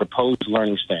testimonies on proposed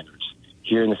learning standards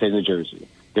here in the state of New Jersey.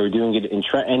 They were doing it in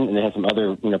Trenton, and they had some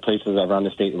other places around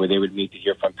the state where they would meet to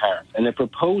hear from parents. And the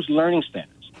proposed learning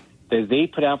standards that they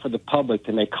put out for the public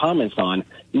to make comments on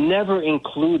never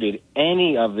included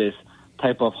any of this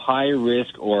type of high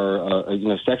risk or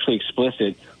sexually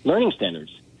explicit learning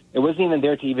standards. It wasn't even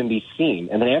there to even be seen.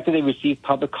 And then after they received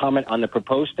public comment on the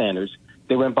proposed standards,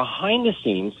 they went behind the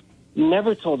scenes,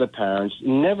 never told the parents,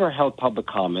 never held public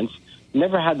comments,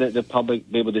 never had the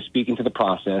public be able to speak into the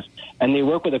process, and they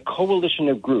work with a coalition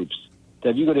of groups. So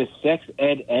if you go to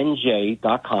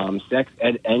sexednj.com,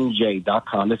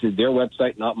 sexednj.com, this is their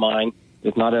website, not mine.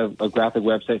 It's not a graphic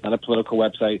website. It's not a political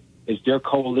website. It's their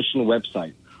coalition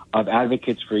website of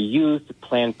advocates for youth,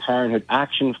 Planned Parenthood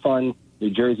Action Fund, New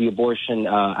Jersey Abortion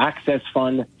Access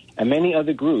Fund, and many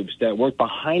other groups that work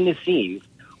behind the scenes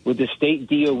with the state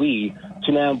DOE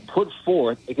to now put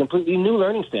forth a completely new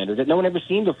learning standard that no one ever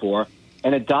seen before,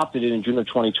 and adopted it in June of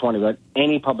 2020 without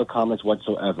any public comments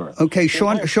whatsoever. Okay,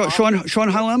 Sean,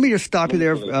 let me just stop you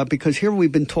there because here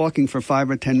we've been talking for 5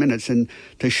 or 10 minutes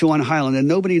to Sean Hyland, and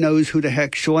nobody knows who the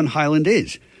heck Sean Hyland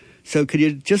is. So could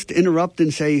you just interrupt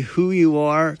and say who you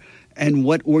are and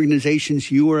what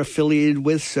organizations you are affiliated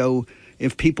with, so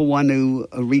if people want to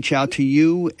reach out to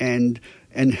you and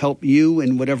help you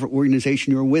in whatever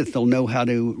organization you're with, they'll know how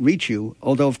to reach you.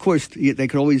 Although, of course, they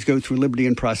could always go through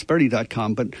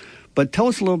libertyandprosperity.com, But tell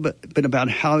us a little bit about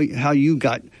how you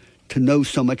got to know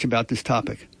so much about this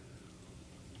topic.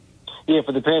 Yeah,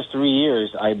 for the past 3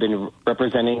 years, I've been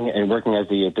representing and working as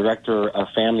the director of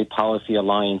Family Policy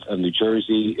Alliance of New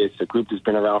Jersey. It's a group that's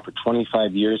been around for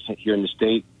 25 years here in the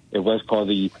state. It was called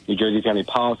the New Jersey Family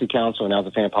Policy Council, and now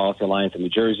the Family Policy Alliance of New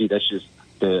Jersey. That's just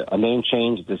a name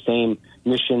change, the same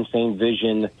mission, same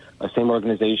vision, same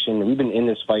organization. We've been in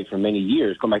this fight for many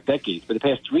years, going back decades, but the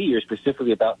past 3 years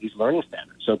specifically about these learning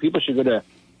standards. So people should go to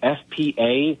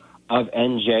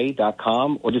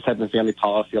FPAofNJ.com or just type in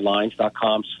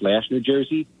FamilyPolicyAlliance.com/New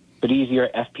Jersey. but easier,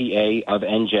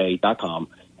 FPAofNJ.com.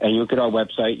 And you look at our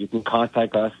website, you can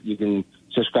contact us, you can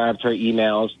subscribe to our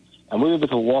emails, and we're able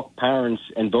to walk parents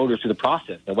and voters through the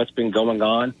process of what's been going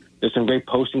on. There's some great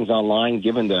postings online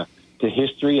given the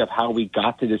history of how we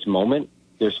got to this moment.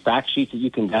 There's fact sheets that you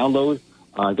can download,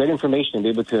 get information and be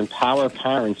able to empower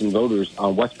parents and voters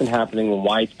on what's been happening and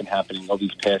why it's been happening over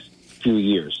these past few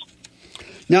years.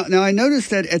 Now I noticed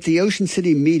that at the Ocean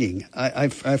City meeting, I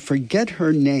forget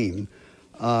her name,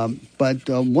 but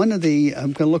one of the,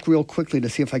 I'm going to look real quickly to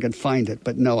see if I can find it,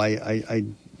 but no, I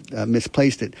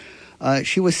misplaced it.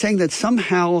 She was saying that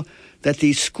somehow that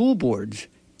these school boards,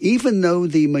 even though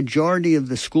the majority of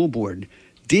the school board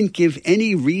didn't give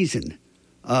any reason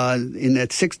in that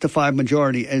 6-5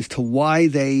 majority as to why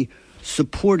they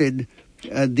supported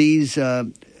these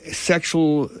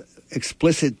sexual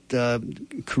explicit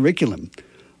curriculum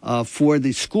for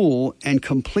the school, and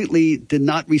completely did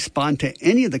not respond to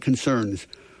any of the concerns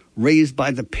raised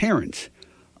by the parents.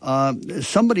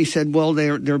 Somebody said, well,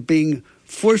 they're being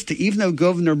forced to, even though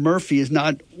Governor Murphy is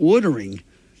not ordering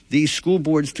these school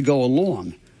boards to go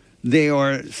along, they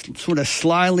are sort of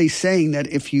slyly saying that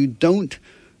if you don't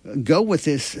go with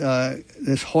this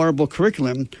horrible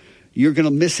curriculum, you're going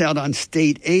to miss out on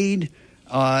state aid.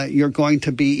 You're going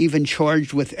to be even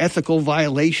charged with ethical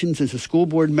violations as a school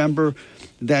board member.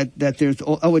 That there's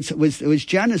it was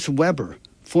Janice Weber,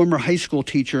 former high school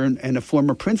teacher and a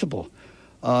former principal,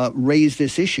 raised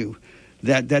this issue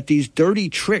that these dirty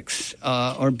tricks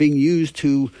are being used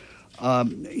to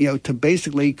to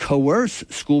basically coerce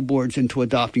school boards into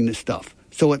adopting this stuff.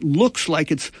 So it looks like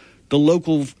it's the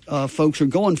local folks are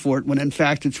going for it, when in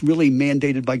fact it's really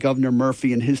mandated by Governor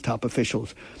Murphy and his top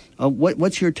officials.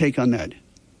 What's your take on that?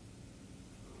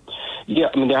 Yeah,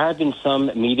 I mean, there have been some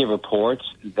media reports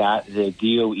that the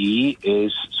DOE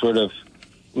is sort of,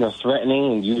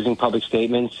 threatening and using public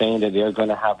statements saying that they're going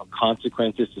to have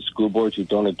consequences to school boards who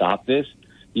don't adopt this.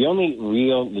 The only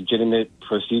real legitimate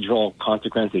procedural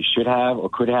consequence they should have, or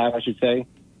could have, I should say,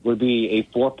 would be a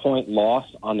 4-point loss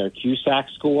on their QSAC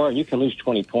score. And you can lose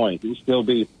 20 points and still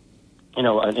be,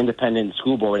 an independent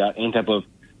school board without any type of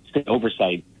state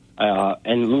oversight.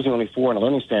 And losing only 4 on a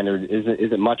learning standard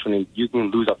isn't much when you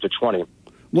can lose up to 20.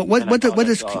 What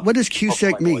does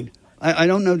QSAC mean? I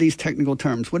don't know these technical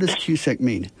terms. What does QSAC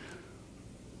mean?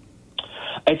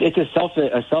 It's a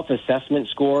self-assessment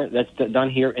score that's done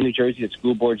here in New Jersey that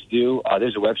school boards do.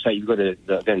 There's a website. You go to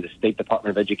the State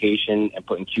Department of Education and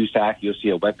put in QSAC. You'll see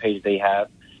a webpage they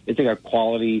have. It's like a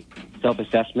quality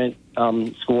self-assessment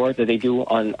score that they do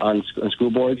on school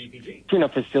boards.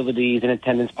 Facilities and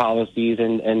attendance policies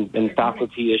and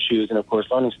faculty issues and, of course,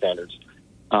 learning standards.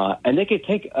 And they could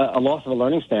take a loss of a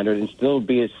learning standard and still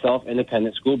be a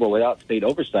self-independent school board without state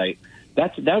oversight.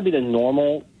 That would be the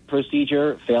normal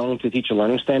procedure, failing to teach a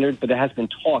learning standard, but there has been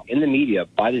talk in the media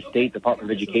by the State Department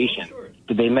of Education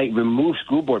that they might remove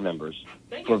school board members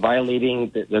for violating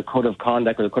the code of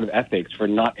conduct or the code of ethics for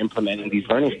not implementing these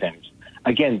learning standards.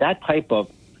 Again, that type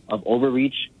of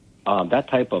overreach, that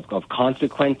type of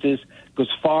consequences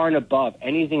goes far and above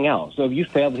anything else. So if you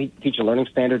fail to teach a learning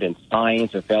standard in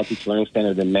science or fail to teach a learning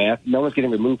standard in math, no one's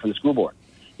getting removed from the school board.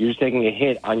 You're just taking a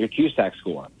hit on your QSAC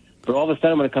score. But all of a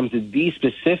sudden, when it comes to these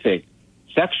specific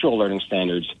sexual learning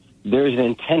standards, there is an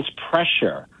intense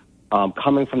pressure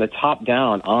coming from the top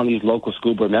down on these local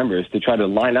school board members to try to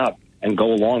line up and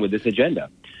go along with this agenda.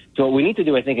 So what we need to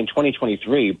do, I think, in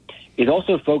 2023 is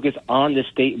also focus on the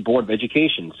State Board of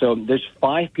Education. So there's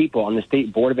 5 people on the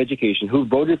State Board of Education who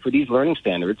voted for these learning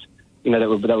standards,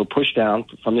 that were pushed down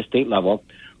from the state level,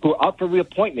 who are up for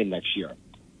reappointment next year.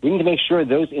 We need to make sure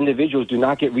those individuals do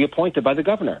not get reappointed by the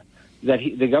governor.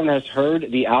 The governor has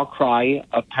heard the outcry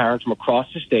of parents from across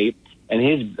the state, and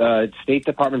his State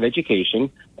Department of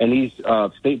Education and these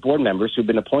state board members who've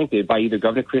been appointed by either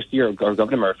Governor Christie or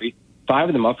Governor Murphy, 5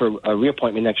 of them up for a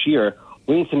reappointment next year.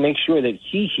 We need to make sure that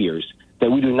he hears that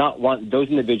we do not want those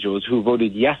individuals who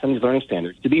voted yes on these learning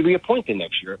standards to be reappointed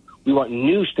next year. We want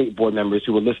new state board members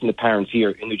who will listen to parents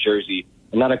here in New Jersey,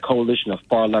 and not a coalition of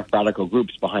far-left radical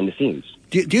groups behind the scenes.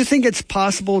 Do you think it's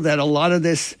possible that a lot of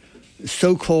this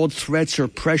so-called threats or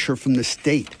pressure from the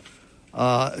state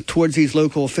towards these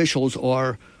local officials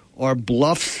are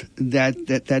bluffs that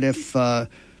if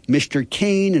Mr.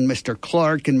 Kane and Mr.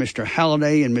 Clark and Mr.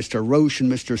 Halliday and Mr. Roche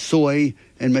and Mr. Soy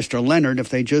and Mr. Leonard, if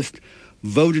they just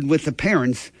voted with the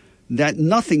parents, that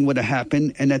nothing would have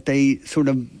happened and that they sort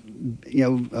of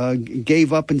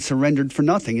gave up and surrendered for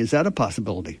nothing? Is that a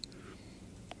possibility?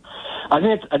 I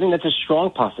think that's a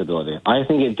strong possibility. I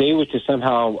think if they were to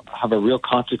somehow have a real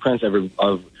consequence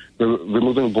of They're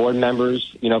removing board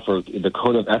members, for the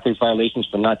code of ethics violations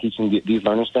for not teaching these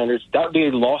learning standards. That would be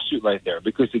a lawsuit right there.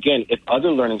 Because, again, if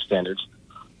other learning standards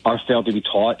are failed to be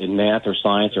taught in math or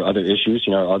science or other issues,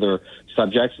 other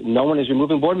subjects, no one is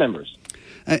removing board members.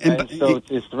 And so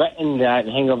to threaten that and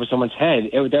hang over someone's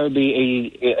head, that would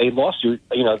be a lawsuit,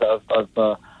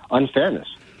 of unfairness.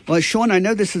 Well, Sean, I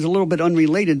know this is a little bit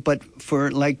unrelated, but for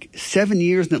like 7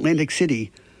 years in Atlantic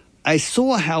City, I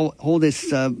saw how all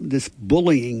this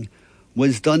bullying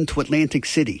was done to Atlantic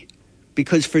City,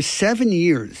 because for 7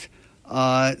 years,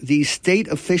 these state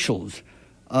officials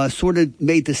sort of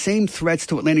made the same threats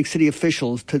to Atlantic City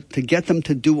officials to get them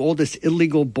to do all this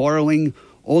illegal borrowing,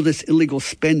 all this illegal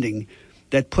spending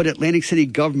that put Atlantic City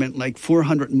government like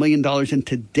 $400 million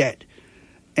into debt.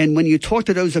 And when you talk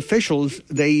to those officials,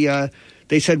 they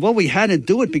said, well, we had to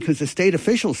do it because the state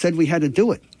officials said we had to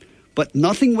do it. But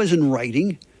nothing was in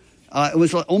writing. It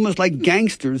was almost like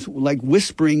gangsters, like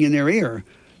whispering in their ear.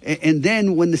 And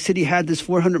then when the city had this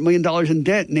 $400 million in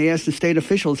debt, and they asked the state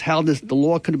officials how the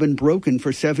law could have been broken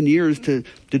for 7 years to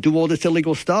do all this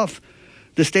illegal stuff,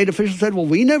 the state officials said, well,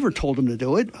 we never told them to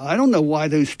do it. I don't know why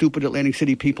those stupid Atlantic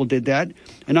City people did that.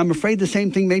 And I'm afraid the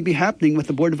same thing may be happening with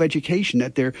the Board of Education,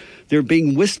 that they're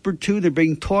being whispered to, they're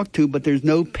being talked to, but there's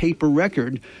no paper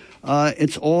record.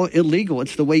 It's all illegal.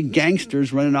 It's the way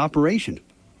gangsters run an operation.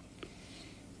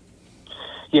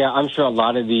 Yeah, I'm sure a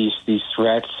lot of these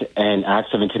threats and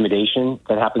acts of intimidation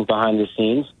that happens behind the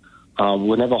scenes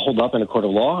will never hold up in a court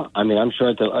of law. I mean, I'm sure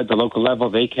at the local level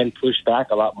they can push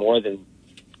back a lot more than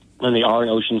they are in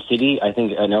Ocean City. I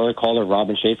think another caller,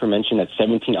 Robin Schaefer, mentioned that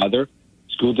 17 other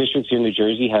school districts here in New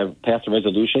Jersey have passed a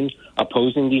resolution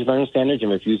opposing these learning standards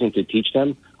and refusing to teach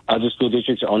them. Other school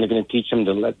districts are only going to teach them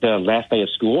the last day of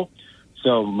school.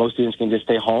 So most students can just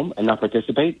stay home and not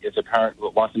participate if the parent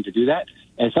wants them to do that.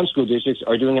 And some school districts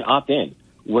are doing an opt-in,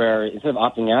 where instead of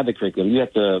opting out of the curriculum, you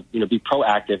have to be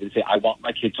proactive and say, I want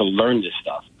my kid to learn this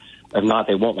stuff. If not,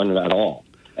 they won't learn it at all.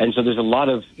 And so there's a lot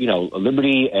of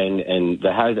liberty and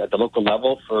that has at the local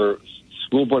level for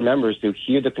school board members to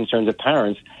hear the concerns of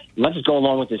parents, not just go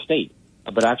along with the state,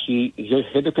 but actually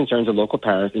hear the concerns of local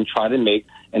parents and try to make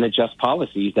and adjust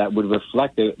policies that would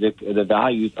reflect the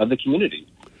values of the community.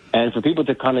 And for people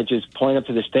to kind of just point up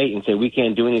to the state and say, we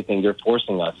can't do anything, they're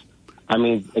forcing us. I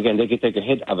mean, again, they could take a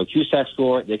hit of a CUSAC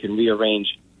score. They can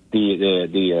rearrange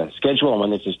the schedule on when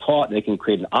this is taught. They can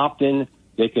create an opt-in.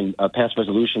 They can pass a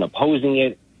resolution opposing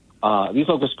it. These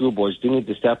local school boards do need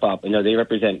to step up. They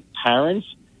represent parents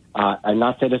and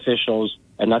not state officials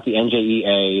and not the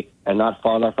NJEA and not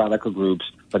far-left radical groups,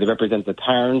 but they represent the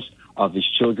parents of these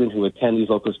children who attend these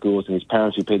local schools and these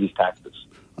parents who pay these taxes.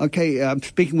 Okay, I'm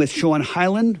speaking with Sean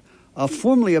Hyland,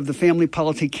 formerly of the Family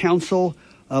Policy Council.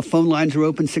 Phone lines are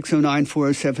open,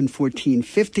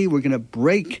 609-407-1450. We're going to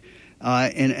break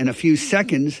in a few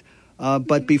seconds.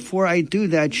 But before I do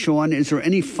that, Sean, is there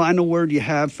any final word you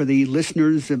have for the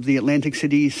listeners of the Atlantic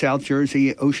City, South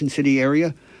Jersey, Ocean City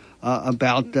area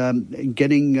about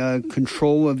getting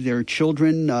control of their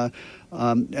children? Are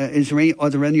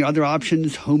there any other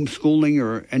options, homeschooling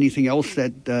or anything else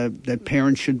that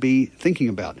parents should be thinking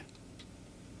about?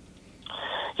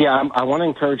 Yeah, I want to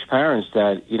encourage parents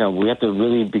that, we have to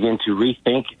really begin to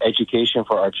rethink education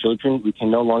for our children. We can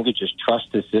no longer just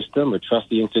trust the system or trust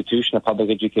the institution of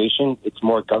public education. It's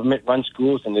more government-run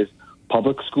schools and there's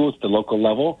public schools at the local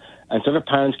level. And so what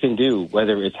parents can do,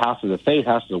 whether it's houses of faith,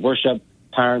 houses of worship,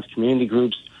 parents, community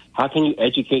groups, how can you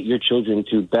educate your children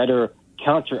to better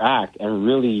counteract and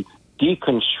really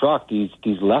deconstruct these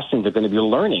lessons they're going to be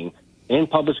learning in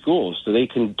public schools so they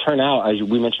can turn out, as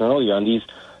we mentioned earlier, on these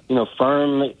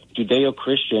firm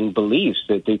Judeo-Christian beliefs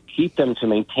that they keep them to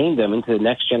maintain them into the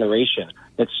next generation.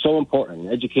 That's so important.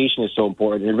 Education is so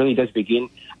important. It really does begin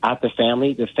at the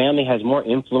family. The family has more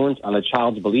influence on a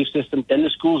child's belief system than the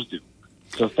schools do.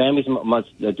 So families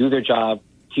must do their job,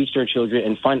 teach their children,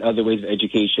 and find other ways of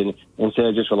education instead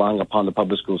of just relying upon the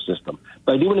public school system.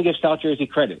 But I do want to give South Jersey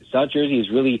credit. South Jersey is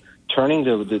really turning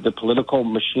the political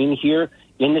machine here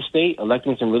in the state,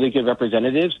 electing some really good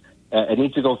representatives. It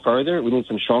needs to go further. We need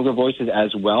some stronger voices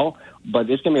as well. But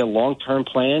there's going to be a long-term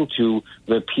plan to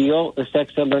repeal the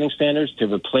sex-ed learning standards, to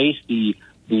replace the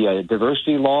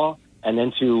diversity law, and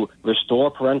then to restore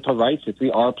parental rights, the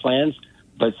 3R plans.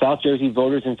 But South Jersey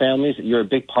voters and families, you're a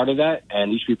big part of that,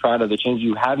 and you should be proud of the changes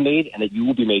you have made and that you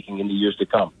will be making in the years to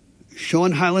come.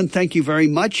 Sean Hyland, thank you very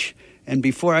much. And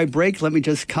before I break, let me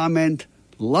just comment,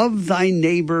 love thy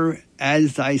neighbor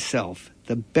as thyself,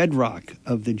 the bedrock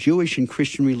of the Jewish and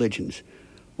Christian religions.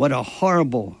 What a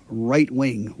horrible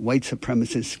right-wing white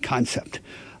supremacist concept.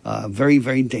 Very,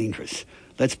 very dangerous.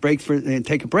 let's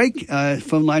take a break.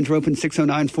 Phone lines are open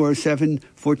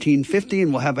 609-407-1450,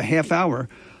 and we'll have a half hour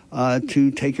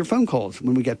to take your phone calls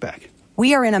when we get back.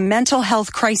 We are in a mental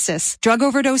health crisis. Drug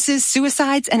overdoses,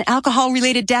 suicides, and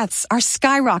alcohol-related deaths are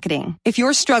skyrocketing. If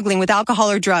you're struggling with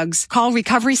alcohol or drugs, call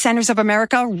Recovery Centers of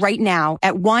America right now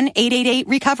at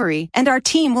 1-888-RECOVERY, and our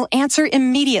team will answer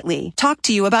immediately, talk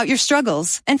to you about your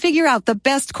struggles, and figure out the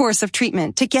best course of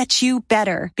treatment to get you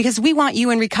better, because we want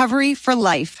you in recovery for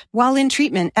life. While in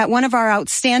treatment at one of our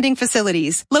outstanding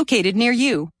facilities located near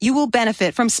you, you will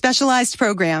benefit from specialized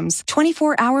programs,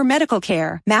 24-hour medical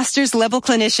care, master's-level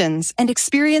clinicians, and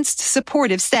experienced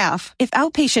supportive staff. If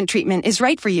outpatient treatment is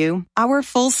right for you, our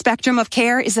full spectrum of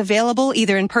care is available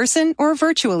either in person or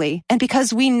virtually. And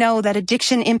because we know that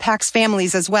addiction impacts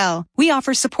families as well, we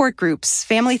offer support groups,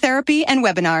 family therapy, and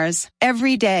webinars.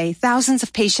 Every day, thousands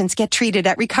of patients get treated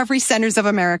at Recovery Centers of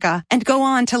America and go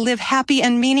on to live happy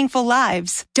and meaningful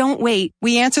lives. Don't wait.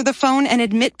 We answer the phone and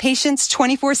admit patients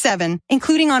 24/7,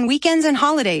 including on weekends and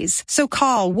holidays. So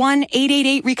call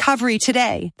 1-888-RECOVERY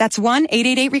today. That's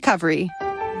 1-888-RECOVERY.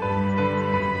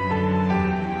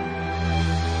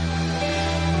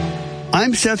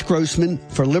 I'm Seth Grossman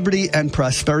for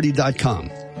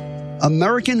LibertyAndProsperity.com.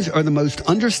 Americans are the most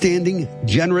understanding,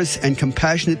 generous, and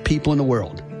compassionate people in the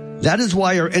world. That is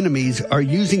why our enemies are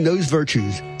using those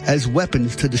virtues as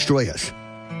weapons to destroy us.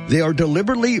 They are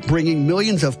deliberately bringing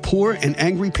millions of poor and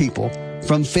angry people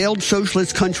from failed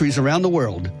socialist countries around the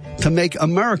world to make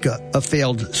America a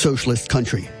failed socialist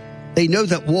country. They know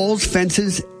that walls,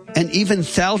 fences, and even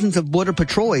thousands of Border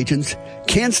Patrol agents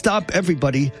can't stop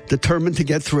everybody determined to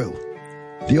get through.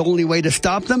 The only way to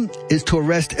stop them is to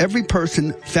arrest every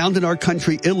person found in our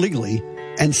country illegally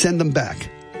and send them back.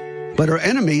 But our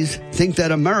enemies think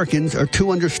that Americans are too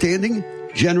understanding,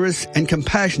 generous, and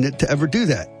compassionate to ever do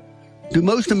that. Do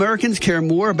most Americans care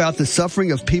more about the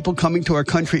suffering of people coming to our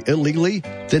country illegally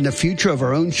than the future of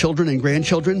our own children and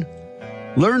grandchildren?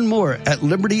 Learn more at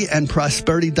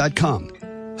LibertyAndProsperity.com.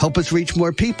 Help us reach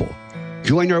more people.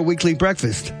 Join our weekly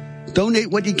breakfast. Donate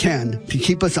what you can to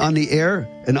keep us on the air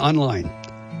and online.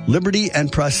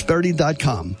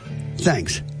 LibertyAndProsperity.com.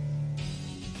 Thanks.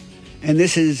 And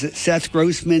this is Seth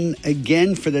Grossman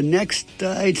again for the next,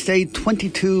 I'd say,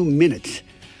 22 minutes.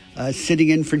 Sitting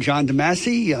in for John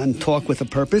DeMasi on Talk with a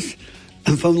Purpose.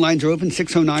 Phone lines are open,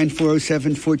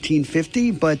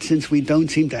 609-407-1450. But since we don't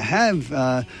seem to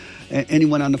have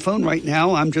anyone on the phone right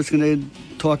now, I'm just going to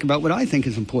talk about what I think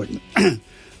is important.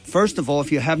 First of all,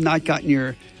 if you have not gotten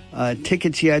your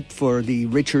tickets yet for the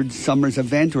Richard Summers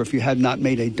event, or if you have not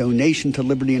made a donation to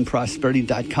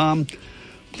LibertyAndProsperity.com,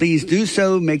 please do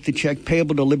so. Make the check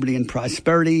payable to Liberty and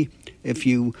Prosperity. If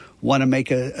you want to make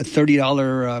a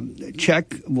 $30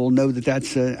 check, we'll know that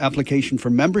that's an application for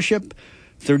membership,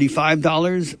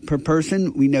 $35 per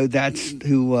person. We know that's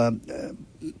to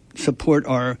support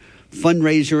our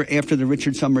fundraiser after the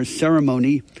Richard Summers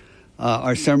ceremony.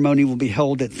 Our ceremony will be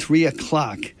held at 3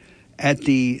 o'clock at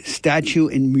the statue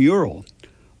and mural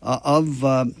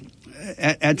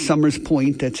at Summers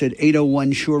Point. That's at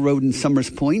 801 Shore Road in Summers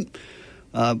Point.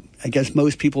 I guess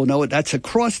most people know it. That's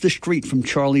across the street from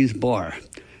Charlie's Bar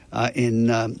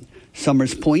in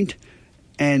Summers Point.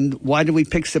 And why did we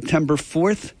pick September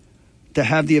 4th to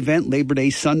have the event, Labor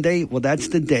Day Sunday? Well, that's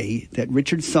the day that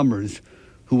Richard Summers,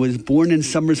 who was born in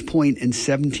Summers Point in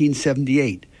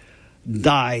 1778,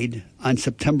 died on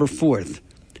September 4th,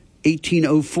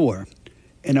 1804,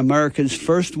 in America's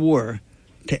first war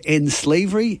to end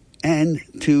slavery and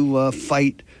to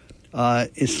fight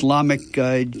Islamic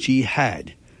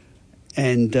jihad,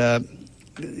 and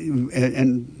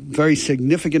very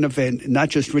significant event. Not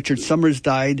just Richard Summers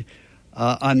died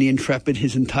on the Intrepid;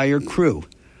 his entire crew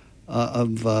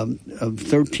of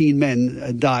 13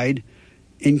 men died,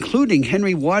 including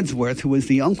Henry Wadsworth, who was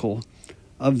the uncle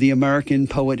of the American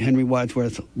poet Henry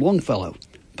Wadsworth Longfellow.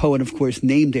 Poet, of course,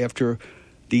 named after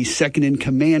the second in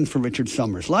command for Richard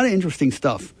Summers. A lot of interesting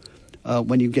stuff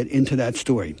when you get into that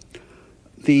story.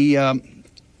 The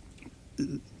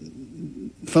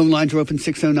phone lines are open,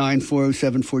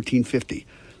 609-407-1450.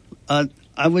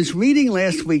 I was reading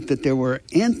last week that there were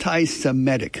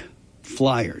anti-Semitic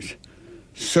flyers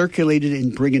circulated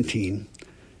in Brigantine,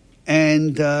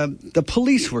 and the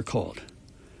police were called.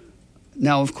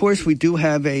 Now, of course, we do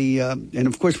have we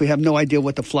have no idea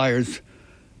what the flyers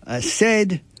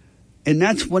said, and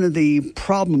that's one of the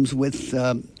problems with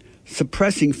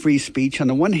suppressing free speech. On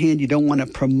the one hand, you don't want to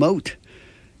promote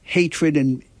hatred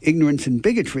and ignorance and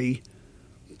bigotry,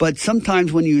 but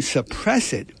sometimes when you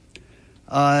suppress it,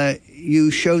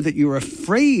 you show that you're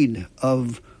afraid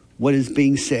of what is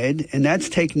being said, and that's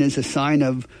taken as a sign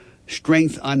of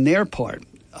strength on their part.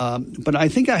 but I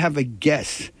think I have a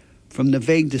guess from the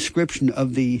vague description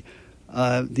of the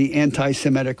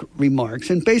anti-Semitic remarks.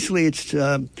 And basically it's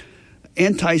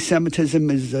anti-Semitism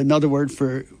is another word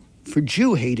for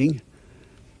Jew hating.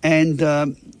 And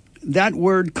that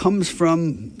word comes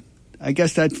from, I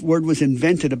guess that word was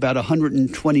invented about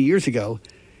 120 years ago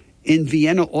in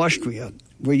Vienna, Austria,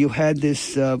 where you had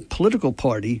this political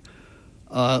party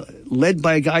led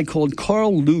by a guy called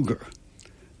Karl Lueger,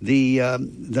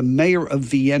 the mayor of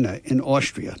Vienna in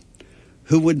Austria,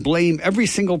 who would blame every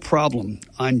single problem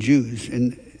on Jews.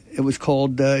 And it was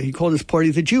called, he called his party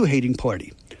the Jew-hating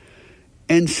party.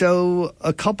 And so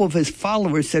a couple of his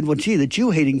followers said, well, gee, the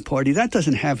Jew-hating party, that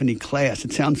doesn't have any class.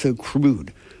 It sounds so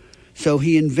crude. So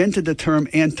he invented the term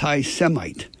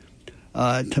anti-Semite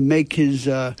to make his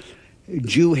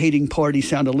Jew-hating party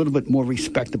sound a little bit more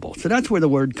respectable. So that's where the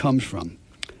word comes from.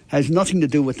 Has nothing to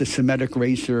do with the Semitic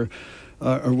race or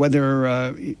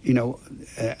whether,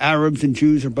 Arabs and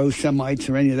Jews are both Semites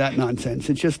or any of that nonsense.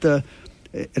 It's just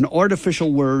an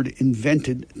artificial word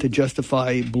invented to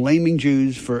justify blaming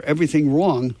Jews for everything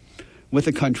wrong with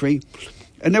the country.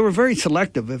 And they were very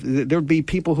selective. There would be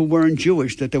people who weren't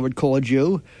Jewish that they would call a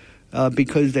Jew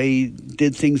because they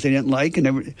did things they didn't like.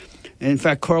 And in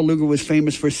fact, Karl Lueger was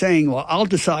famous for saying, well, I'll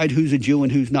decide who's a Jew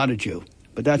and who's not a Jew.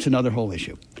 But that's another whole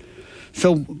issue.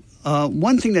 So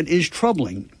one thing that is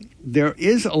troubling, there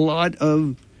is a lot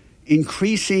of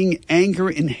increasing anger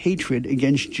and hatred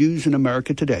against Jews in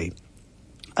America today.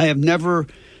 I have never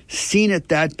seen it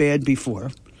that bad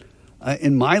before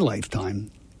in my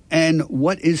lifetime. And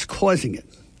what is causing it?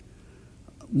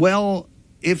 Well,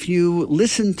 if you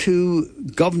listen to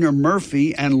Governor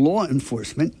Murphy and law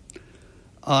enforcement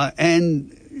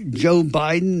and Joe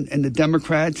Biden and the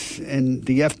Democrats and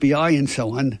the FBI and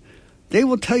so on, they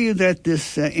will tell you that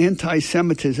this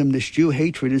anti-Semitism, this Jew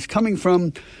hatred, is coming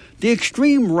from the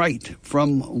extreme right,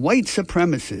 from white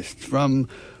supremacists, from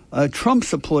Trump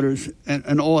supporters,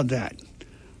 and all of that.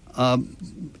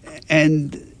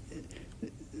 And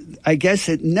I guess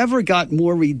it never got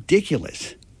more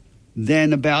ridiculous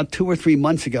than about 2 or 3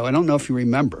 months ago. I don't know if you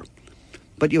remember.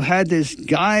 But you had this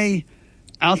guy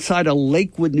outside of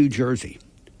Lakewood, New Jersey,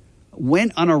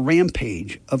 went on a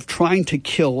rampage of trying to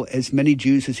kill as many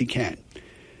Jews as he can.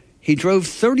 He drove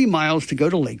 30 miles to go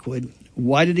to Lakewood.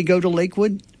 Why did he go to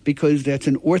Lakewood? Because that's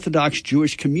an Orthodox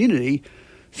Jewish community.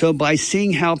 So by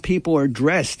seeing how people are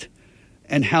dressed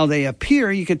and how they appear,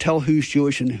 you could tell who's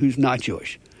Jewish and who's not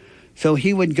Jewish. So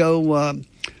he would go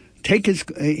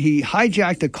he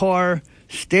hijacked a car,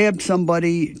 stabbed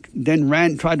somebody,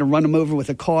 then tried to run him over with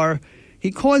a car.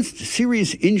 He caused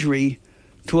serious injury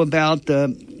to about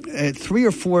 3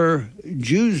 or 4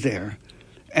 Jews there,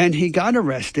 and he got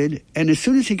arrested. And as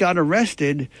soon as he got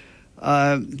arrested,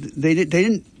 they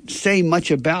didn't say much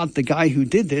about the guy who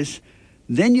did this.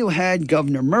 Then you had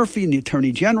Governor Murphy and the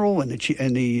Attorney General and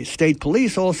the state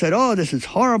police all said, oh, this is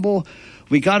horrible.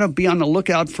 We got to be on the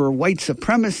lookout for white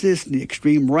supremacists and the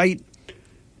extreme right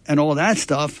and all that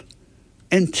stuff,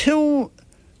 until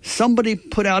somebody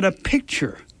put out a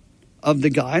picture of the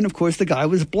guy. And, of course, the guy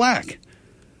was black.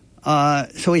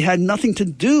 So he had nothing to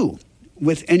do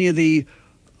with any of the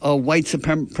white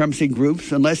supremacy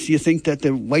groups, unless you think that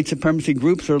the white supremacy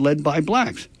groups are led by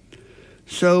blacks.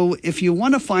 So if you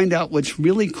want to find out what's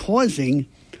really causing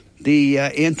the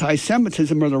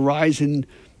anti-Semitism or the rise in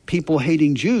people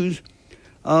hating Jews,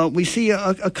 we see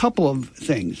a couple of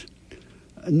things.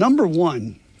 Number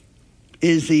one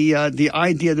is the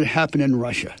idea that happened in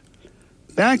Russia.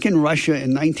 Back in Russia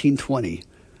in 1920,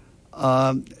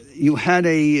 you had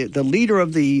the leader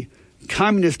of the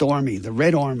Communist Army, the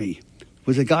Red Army,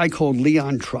 was a guy called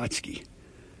Leon Trotsky.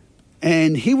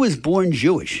 And he was born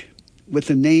Jewish with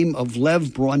the name of Lev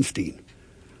Bronstein.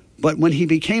 But when he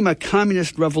became a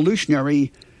communist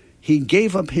revolutionary, he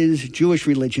gave up his Jewish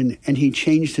religion and he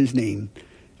changed his name.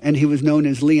 And he was known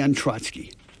as Leon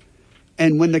Trotsky.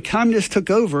 And when the communists took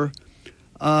over,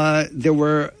 there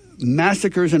were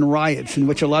massacres and riots in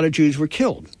which a lot of Jews were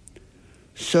killed.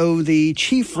 So the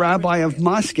chief rabbi of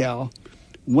Moscow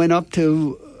went up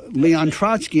to Leon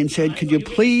Trotsky and said, could you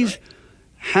please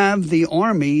have the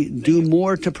army do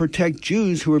more to protect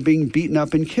Jews who were being beaten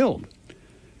up and killed?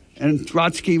 And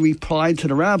Trotsky replied to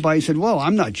the rabbi, he said, well,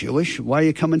 I'm not Jewish. Why are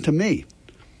you coming to me?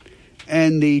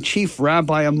 And the chief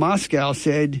rabbi of Moscow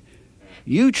said,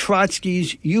 you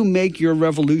Trotskys, you make your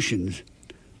revolutions,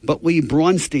 but we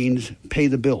Bronsteins pay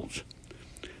the bills.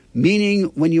 Meaning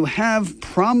when you have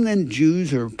prominent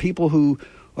Jews or people who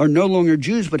are no longer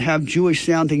Jews but have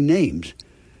Jewish-sounding names,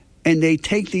 and they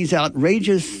take these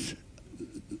outrageous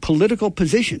political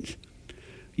positions,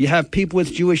 You have people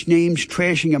with Jewish names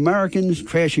trashing Americans,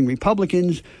 trashing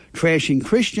Republicans, trashing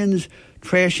Christians,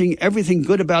 trashing everything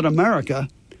good about America.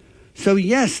 So,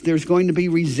 yes, there's going to be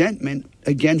resentment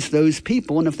against those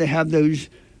people. And if they have those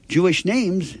Jewish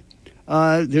names,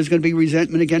 there's going to be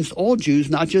resentment against all Jews,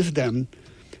 not just them.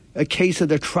 A case of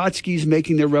the Trotskys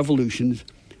making their revolutions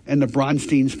and the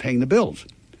Bronsteins paying the bills.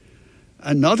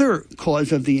 Another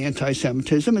cause of the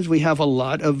anti-Semitism is we have a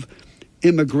lot of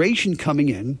immigration coming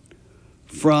in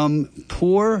from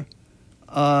poor,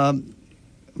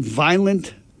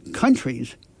 violent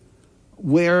countries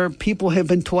where people have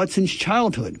been taught since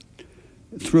childhood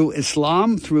through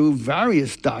Islam, through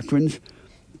various doctrines,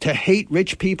 to hate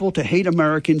rich people, to hate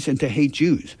Americans, and to hate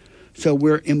Jews. So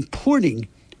we're importing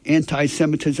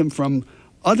anti-Semitism from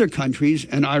other countries,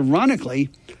 and ironically,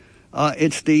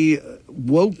 it's the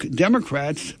woke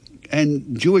Democrats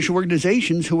and Jewish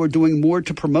organizations who are doing more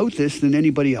to promote this than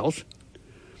anybody else.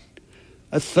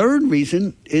 A third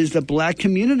reason is the black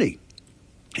community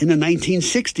in the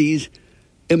 1960s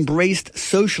embraced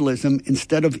socialism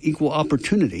instead of equal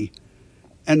opportunity.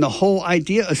 And the whole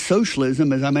idea of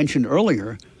socialism, as I mentioned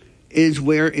earlier, is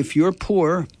where if you're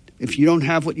poor, if you don't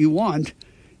have what you want,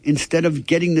 instead of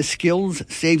getting the skills,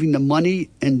 saving the money,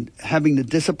 and having the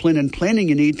discipline and planning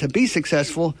you need to be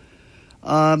successful,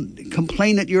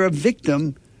 complain that you're a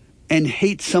victim and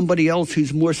hate somebody else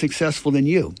who's more successful than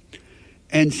you.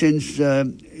 And since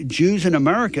Jews in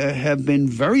America have been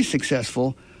very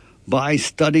successful by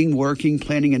studying, working,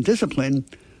 planning, and discipline,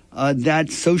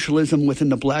 that socialism within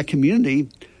the black community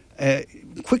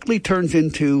quickly turns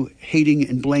into hating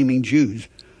and blaming Jews.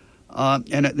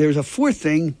 And there's a fourth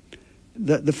thing,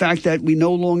 the fact that we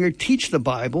no longer teach the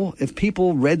Bible. If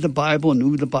people read the Bible and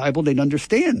knew the Bible, they'd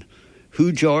understand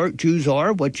who Jews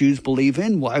are, what Jews believe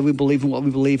in, why we believe in what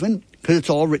we believe in, because it's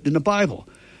all written in the Bible.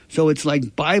 So it's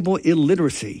like Bible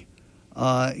illiteracy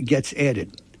gets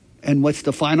added. And what's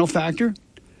the final factor?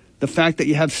 The fact that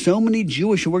you have so many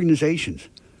Jewish organizations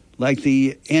like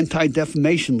the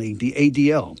Anti-Defamation League, the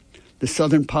ADL, the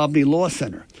Southern Poverty Law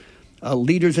Center,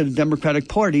 leaders of the Democratic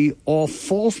Party all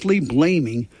falsely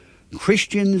blaming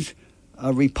Christians,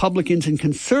 Republicans, and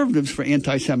conservatives for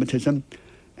anti-Semitism.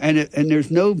 And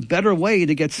there's no better way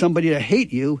to get somebody to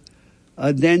hate you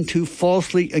than to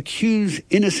falsely accuse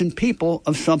innocent people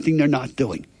of something they're not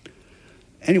doing.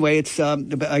 Anyway,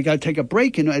 I got to take a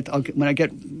break, and when I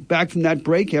get back from that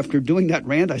break, after doing that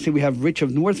rant, I see we have Rich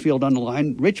of Northfield on the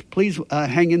line. Rich, please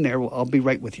hang in there. I'll be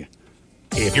right with you.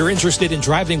 If you're interested in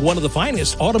driving one of the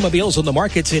finest automobiles on the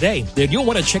market today, then you'll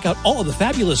want to check out all of the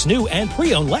fabulous new and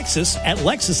pre-owned Lexus at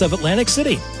Lexus of Atlantic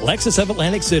City. Lexus of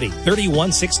Atlantic City,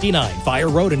 3169 Fire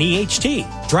Road in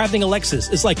EHT. Driving a Lexus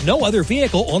is like no other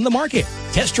vehicle on the market.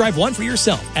 Test drive one for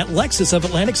yourself at Lexus of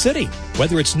Atlantic City.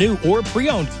 Whether it's new or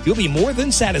pre-owned, you'll be more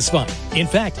than satisfied. In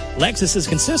fact, Lexus is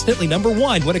consistently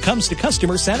 #1 when it comes to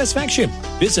customer satisfaction.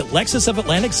 Visit Lexus of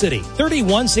Atlantic City,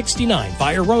 3169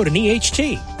 Fire Road in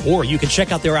EHT. Or you can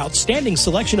check out their outstanding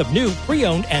selection of new,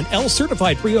 pre-owned, and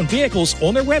L-certified pre-owned vehicles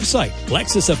on their website,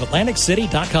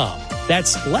 LexusOfAtlanticCity.com.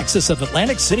 That's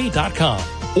LexusOfAtlanticCity.com.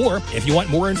 Or if you want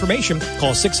more information,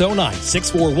 call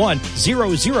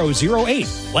 609-641-0008.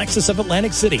 Lexus of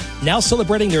Atlantic City, now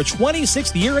celebrating their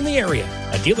 26th year in the area.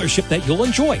 A dealership that you'll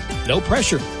enjoy. No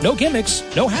pressure, no gimmicks,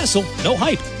 no hassle, no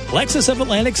hype. Lexus of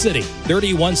Atlantic City,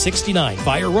 3169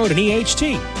 Fire Road in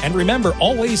EHT. And remember,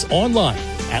 always online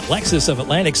at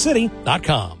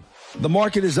LexusOfAtlanticCity.com. The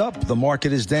market is up. The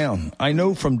market is down. I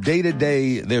know from day to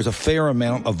day, there's a fair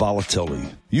amount of volatility.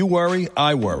 You worry,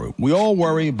 I worry. We all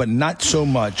worry, but not so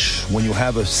much when you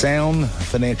have a sound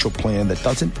financial plan that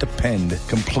doesn't depend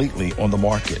completely on the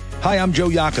market. Hi, I'm Joe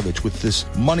Yakovich with this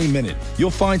Money Minute.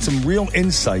 You'll find some real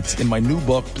insights in my new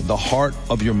book, The Heart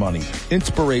of Your Money,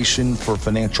 Inspiration for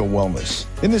Financial Wellness.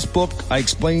 In this book, I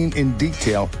explain in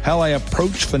detail how I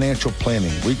approach financial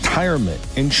planning, retirement,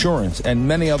 insurance, and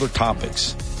many other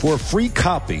topics. For a free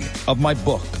copy of my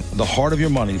book, The Heart of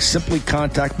Your Money, simply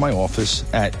contact my office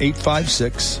at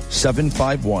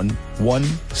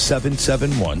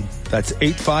 856-751-1771. That's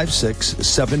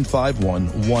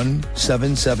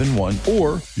 856-751-1771.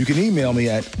 Or you can email me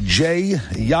at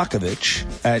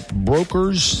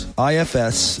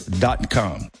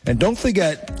jyakovich@brokersifs.com. And don't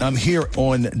forget, I'm here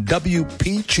on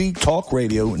WPG Talk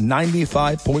Radio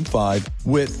 95.5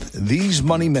 with these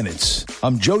Money Minutes.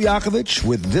 I'm Joe Yakovich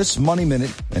with this Money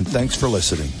Minute, and thanks for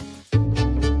listening.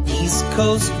 East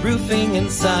Coast Roofing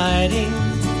and Siding,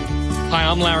 Hi,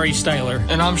 I'm Larry Styler.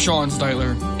 And I'm Sean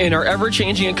Styler. In our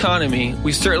ever-changing economy,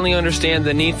 we certainly understand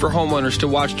the need for homeowners to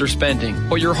watch their spending.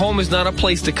 But your home is not a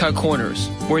place to cut corners.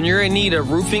 When you're in need of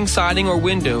roofing, siding, or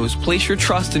windows, place your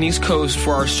trust in East Coast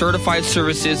for our certified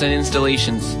services and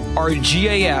installations. Our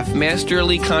GAF Master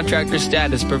Elite Contractor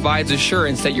status provides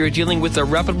assurance that you're dealing with a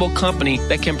reputable company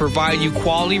that can provide you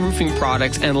quality roofing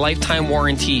products and lifetime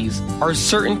warranties. Our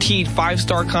CertainTeed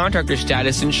 5-star contractor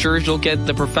status ensures you'll get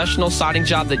the professional siding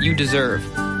job that you deserve.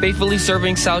 Faithfully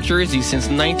serving South Jersey since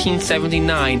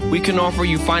 1979, we can offer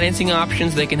you financing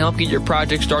options that can help get your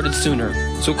project started sooner.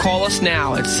 So call us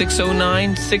now at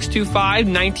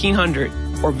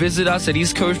 609-625-1900 or visit us at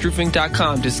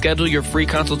eastcoastroofing.com to schedule your free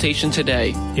consultation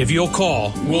today. If you'll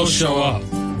call, we'll show up.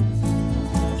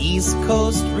 East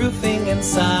Coast Roofing and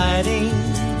Siding.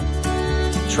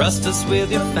 Trust us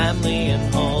with your family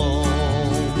and home.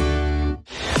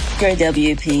 For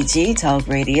WPG Talk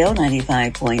Radio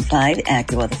 95.5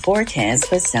 AccuWeather forecast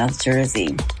for South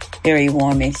Jersey. Very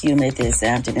warm and humid this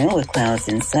afternoon with clouds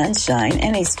and sunshine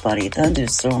and a spotty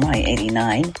thunderstorm, high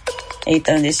 89. A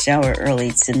thunder shower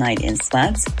early tonight in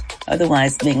spots.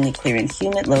 Otherwise mainly clear and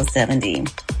humid, low 70.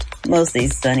 Mostly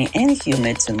sunny and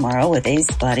humid tomorrow with a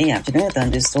spotty afternoon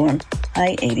thunderstorm,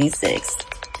 high 86.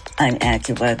 I'm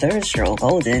AccuWeather Cheryl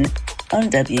Golden on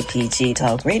WPG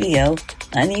Talk Radio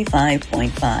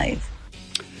 95.5.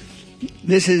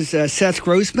 This is Seth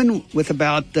Grossman with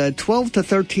about 12 to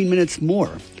 13 minutes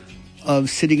more of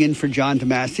sitting in for John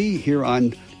DeMasi here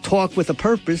on Talk with a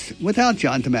Purpose without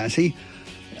John DeMasi.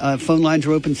 Phone lines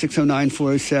are open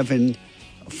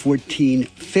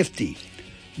 609-407-1450.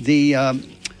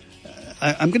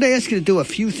 I'm going to ask you to do a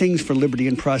few things for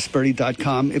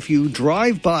libertyandprosperity.com. If you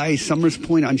drive by Summers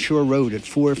Point on Shore Road at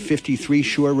 453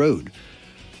 Shore Road,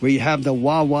 where you have the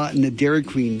Wawa and the Dairy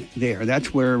Queen there.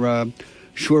 That's where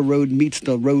Shore Road meets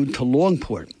the road to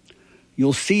Longport.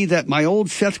 You'll see that my old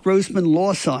Seth Grossman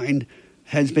law sign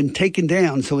has been taken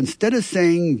down. So instead of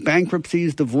saying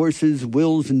bankruptcies, divorces,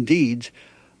 wills, and deeds,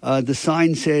 the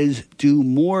sign says do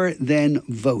more than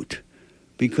vote,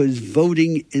 because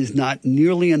voting is not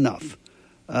nearly enough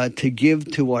to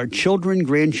give to our children,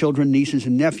 grandchildren, nieces,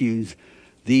 and nephews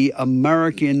the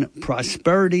American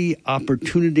prosperity,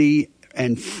 opportunity,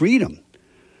 and freedom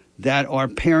that our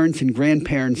parents and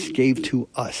grandparents gave to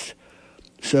us.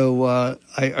 So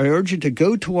I urge you to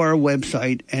go to our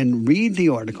website and read the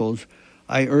articles.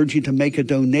 I urge you to make a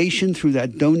donation through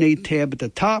that donate tab at the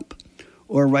top,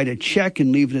 or write a check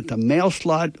and leave it at the mail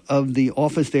slot of the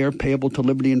office there, payable to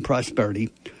Liberty and Prosperity.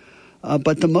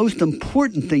 But the most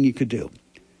important thing you could do,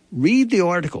 read the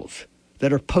articles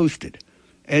that are posted.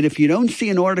 And if you don't see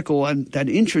an article that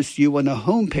interests you on the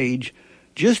homepage,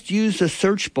 just use the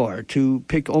search bar to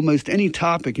pick almost any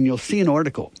topic and you'll see an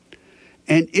article.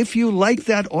 And if you like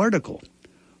that article,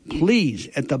 please,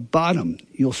 at the bottom,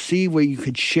 you'll see where you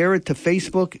could share it to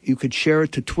Facebook, you could share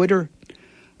it to Twitter.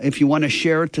 If you want to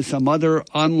share it to some other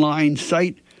online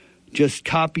site, just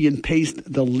copy and paste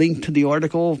the link to the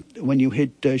article. When you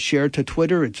hit share to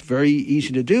Twitter, it's very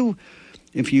easy to do.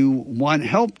 If you want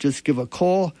help, just give a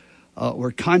call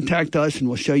or contact us and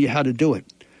we'll show you how to do it.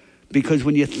 Because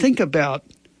when you think about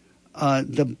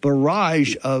the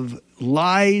barrage of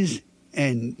lies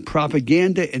and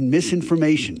propaganda and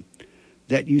misinformation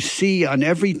that you see on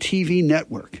every TV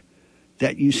network,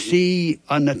 that you see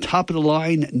on the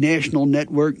top-of-the-line national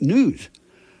network news,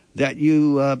 that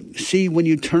you see when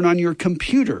you turn on your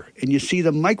computer and you see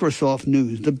the Microsoft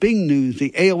news, the Bing news,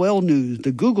 the AOL news,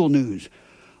 the Google news,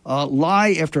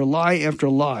 lie after lie after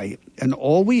lie. And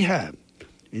all we have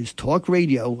is talk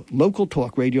radio, local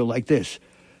talk radio like this,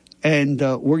 and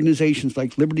organizations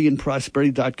like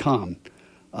libertyandprosperity.com.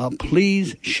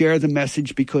 Please share the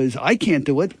message, because I can't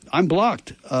do it. I'm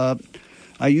blocked.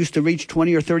 I used to reach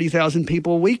 20 or 30,000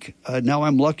 people a week. Now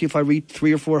I'm lucky if I reach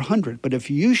 300 or 400. But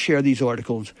if you share these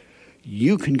articles,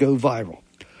 you can go viral.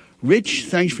 Rich,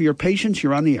 thanks for your patience.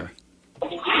 You're on the air.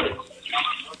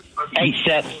 Hey,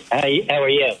 Seth. How are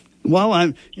you?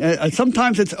 Well,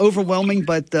 sometimes it's overwhelming,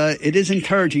 but it is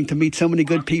encouraging to meet so many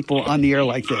good people on the air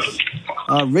like this.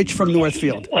 Rich from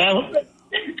Northfield. Well,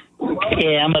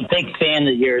 yeah, I'm a big fan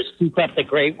of yours. Keep up the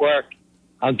great work.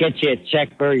 I'll get you a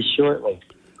check very shortly.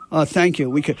 Thank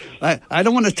you. We could. I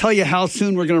don't want to tell you how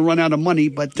soon we're going to run out of money,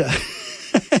 but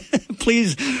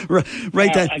please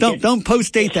write that. Don't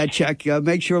post date that check.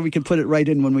 Make sure we can put it right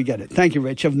in when we get it. Thank you,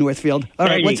 Rich of Northfield. All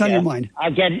right, what's on your mind?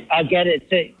 I'll get it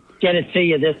to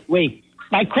you this week.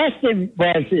 My question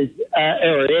is,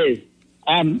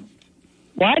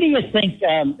 why do you think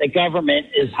the government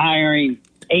is hiring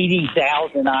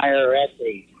 80,000 IRS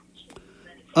agents?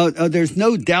 There's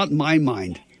no doubt in my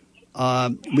mind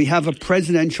we have a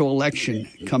presidential election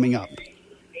coming up.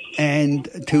 And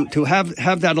to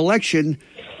have that election,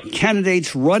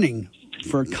 candidates running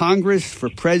for Congress, for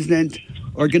president,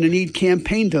 are going to need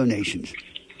campaign donations.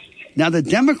 Now, the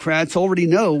Democrats already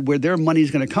know where their money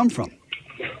is going to come from.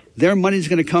 Their money is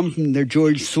going to come from their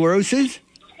George Soroses.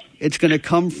 It's going to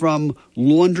come from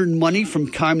laundered money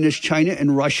from communist China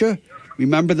and Russia.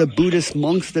 Remember the Buddhist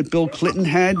monks that Bill Clinton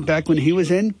had back when he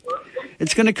was in?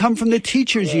 It's going to come from the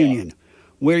teachers union,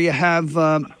 where you have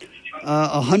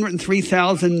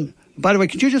 103,000. By the way,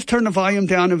 could you just turn the volume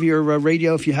down of your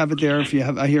radio if you have it there?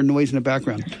 I hear noise in the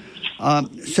background.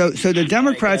 So the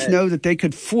Democrats know that they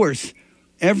could force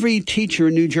every teacher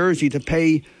in New Jersey to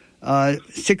pay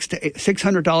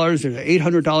 $600 or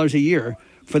 $800 a year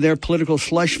for their political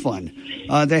slush fund.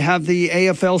 They have the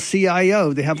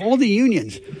AFL-CIO. They have all the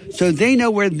unions. So they know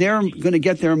where they're going to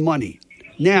get their money.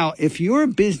 Now, if you're a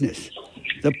business,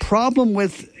 the problem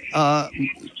with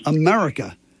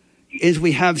America is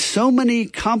we have so many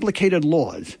complicated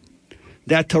laws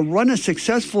that to run a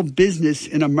successful business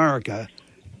in America,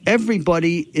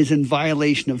 everybody is in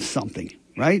violation of something,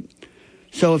 right?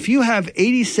 So if you have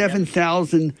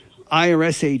 87,000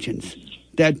 IRS agents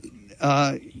that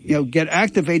get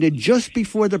activated just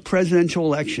before the presidential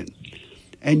election,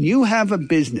 and you have a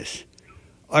business,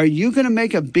 are you going to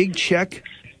make a big check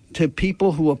to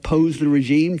people who oppose the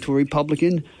regime, to a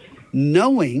Republican,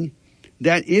 knowing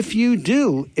that if you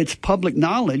do, it's public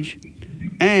knowledge,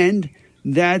 and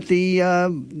that the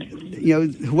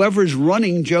whoever's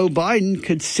running Joe Biden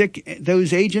could sick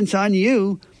those agents on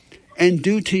you and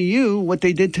do to you what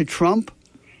they did to Trump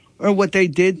or what they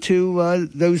did to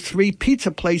those 3 pizza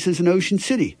places in Ocean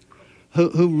City,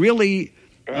 who really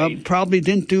probably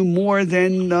didn't do more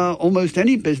than almost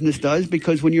any business does,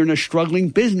 because when you're in a struggling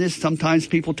business, sometimes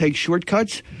people take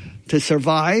shortcuts to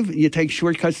survive. You take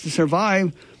shortcuts to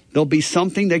survive. There'll be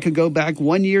something. They could go back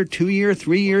 1 year, 2 year,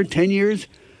 3 year, 10 years.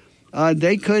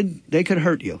 They could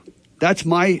hurt you. That's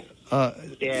my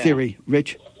theory.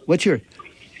 Rich, what's your?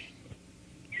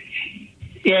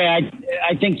 Yeah,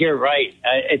 I think you're right.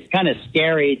 It's kind of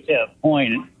scary to a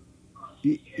point.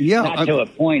 Yeah, not to a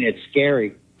point. It's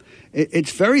scary.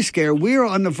 It's very scary. We're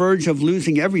on the verge of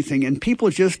losing everything, and people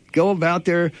just go about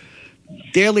their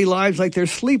daily lives like they're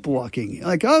sleepwalking.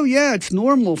 Like, oh yeah, it's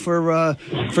normal for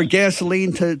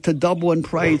gasoline to double in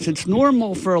price. It's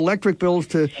normal for electric bills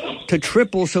to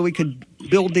triple so we could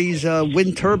build these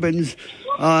wind turbines,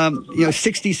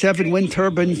 67 wind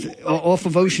turbines off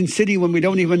of Ocean City when we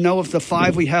don't even know if the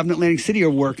 5 we have in Atlantic City are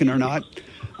working or not.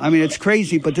 I mean, it's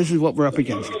crazy, but this is what we're up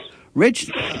against.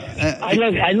 Rich,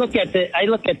 I look at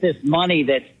this money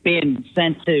that's being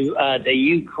sent to the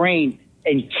Ukraine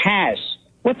in cash.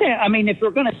 If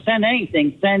we're going to send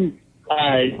anything, send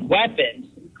weapons.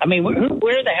 I mean,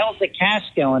 where the hell's the cash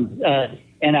going?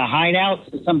 In a hideout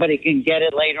so somebody can get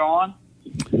it later on?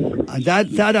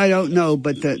 That I don't know,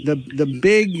 but the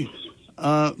big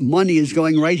money is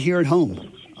going right here at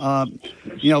home. Like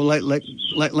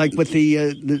with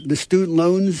the student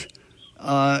loans,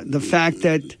 the fact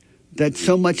that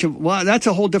so much of, well, that's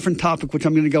a whole different topic, which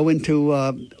I'm going to go into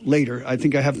later. I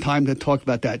think I have time to talk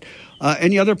about that.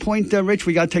 Any other point, Rich?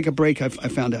 We got to take a break, I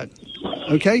found out.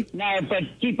 Okay? No, but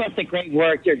keep up the great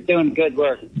work. You're doing good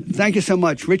work. Thank you so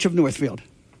much. Rich of Northfield.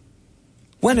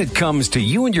 When it comes to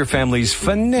you and your family's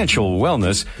financial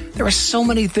wellness, there are so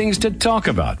many things to talk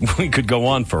about. We could go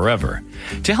on forever.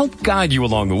 To help guide you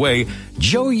along the way,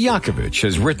 Joe Yakovich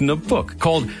has written a book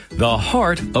called The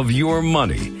Heart of Your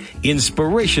Money,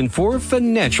 Inspiration for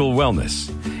Financial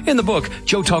Wellness. In the book,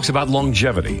 Joe talks about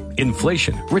longevity,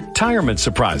 inflation, retirement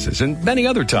surprises, and many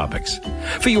other topics.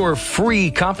 For your free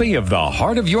copy of The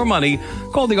Heart of Your Money,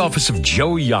 call the office of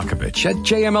Joe Yakovich at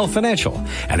JML Financial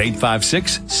at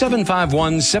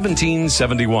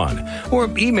 856-751-1771 or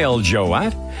email Joe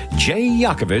at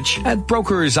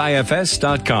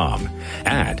jyakovich@brokersifs.com.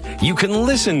 And you can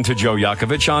listen to Joe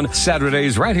Yakovich on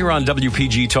Saturdays right here on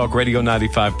WPG Talk Radio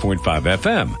 95.5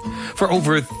 FM. For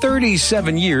over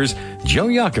 37 years, Joe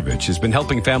Yakovich has been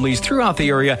helping families throughout the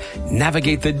area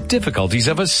navigate the difficulties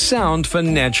of a sound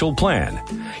financial plan.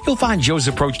 You'll find Joe's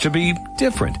approach to be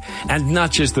different and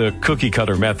not just the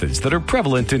cookie-cutter methods that are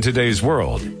prevalent in today's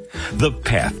world. The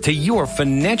path to your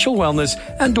financial wellness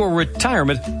and or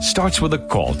retirement starts with a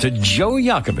call to Joe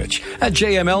Yakovich at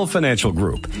JML Financial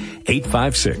Group.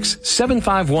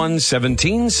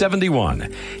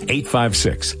 856-751-1771.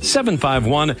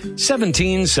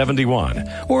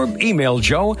 856-751-1771. Or email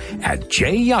Joe at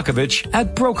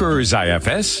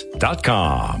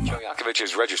jyakovich@brokersifs.com. Joe Yakovich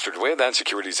is registered with and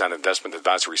securities and investment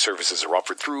advisory services are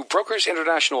offered through Brokers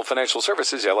International Financial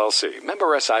Services, LLC.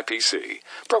 Member SIPC.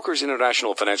 Brokers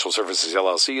International Financial Financial Services,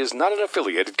 LLC is not an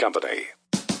affiliated company.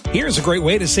 Here's a great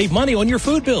way to save money on your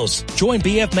food bills. Join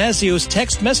BF Mazzio's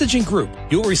text messaging group.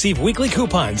 You'll receive weekly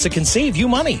coupons that can save you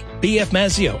money. BF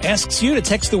Mazzio asks you to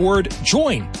text the word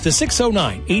JOIN to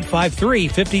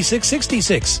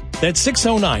 609-853-5666. That's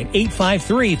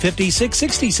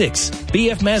 609-853-5666.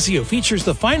 BF Mazzio features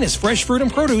the finest fresh fruit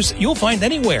and produce you'll find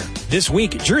anywhere. This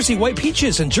week, Jersey white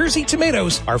peaches and Jersey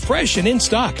tomatoes are fresh and in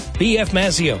stock. BF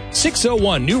Mazzio,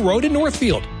 601 New Road in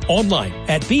Northfield. Online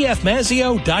at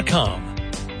bfmazzio.com.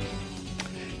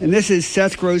 And this is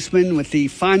Seth Grossman with the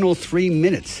final 3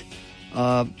 minutes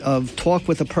of Talk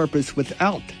with a Purpose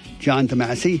without John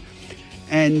DeMasi.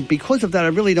 And because of that, I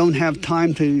really don't have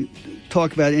time to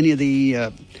talk about any of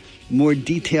the more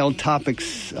detailed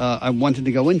topics I wanted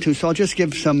to go into. So I'll just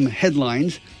give some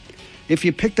headlines. If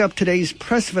you picked up today's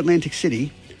Press of Atlantic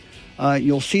City,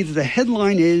 you'll see that the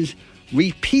headline is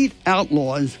Repeat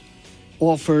Outlaws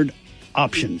Offered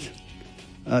Options.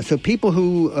 So people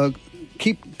who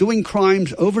keep doing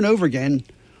crimes over and over again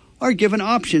are given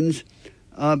options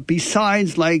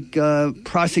besides like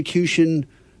prosecution,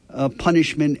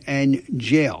 punishment, and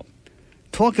jail.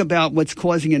 Talk about what's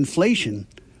causing inflation.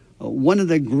 One of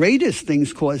the greatest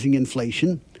things causing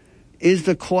inflation is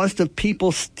the cost of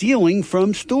people stealing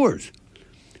from stores.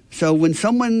 So when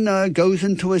someone goes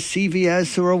into a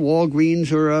CVS or a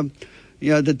Walgreens or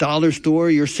the dollar store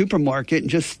or your supermarket and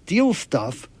just steals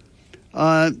stuff,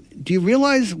 do you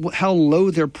realize how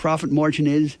low their profit margin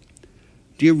is?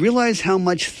 Do you realize how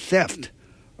much theft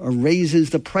raises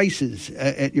the prices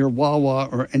at your Wawa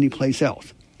or any place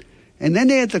else? And then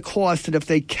they add the cost that if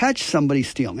they catch somebody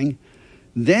stealing,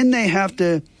 then they have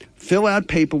to fill out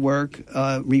paperwork,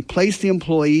 replace the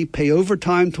employee, pay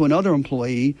overtime to another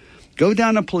employee, go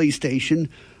down to a police station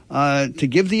to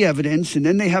give the evidence, and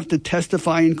then they have to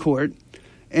testify in court.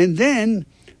 And then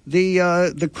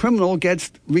the criminal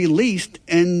gets released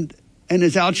and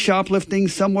is out shoplifting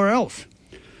somewhere else.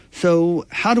 So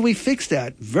how do we fix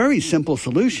that? Very simple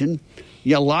solution.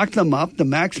 You lock them up. The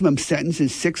maximum sentence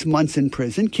is 6 months in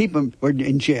prison. Keep them or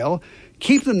in jail.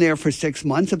 Keep them there for 6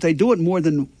 months. If they do it more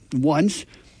than once,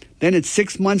 then it's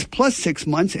 6 months plus 6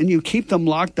 months, and you keep them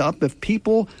locked up. If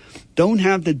people don't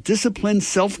have the discipline,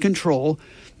 self-control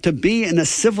to be in a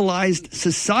civilized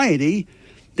society,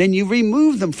 then you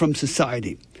remove them from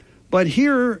society. But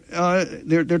here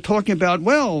they're talking about,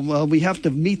 well, we have to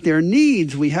meet their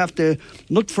needs. We have to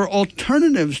look for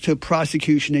alternatives to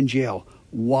prosecution and jail.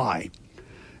 Why?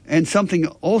 And something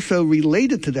also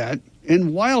related to that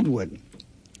in Wildwood.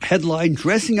 Headline,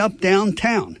 dressing up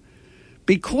downtown.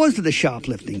 Because of the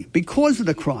shoplifting, because of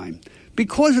the crime,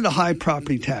 because of the high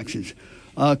property taxes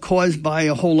caused by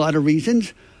a whole lot of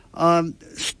reasons,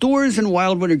 stores in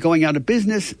Wildwood are going out of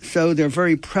business, so they're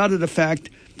very proud of the fact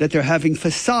that they're having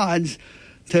facades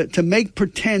to make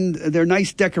pretend they're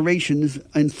nice decorations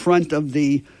in front of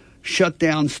the shut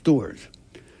down stores.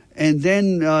 And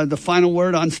then the final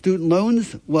word on student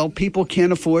loans, well, people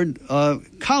can't afford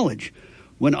college.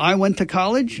 When I went to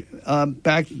college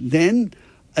back then,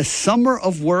 a summer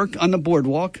of work on the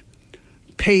boardwalk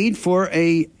paid for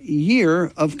a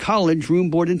year of college room,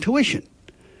 board, and tuition.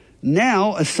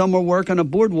 Now, a summer work on a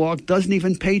boardwalk doesn't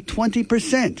even pay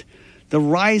 20%. The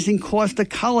rising cost of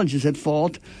college is at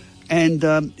fault, and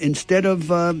instead of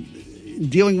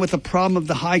dealing with the problem of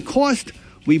the high cost,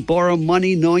 we borrow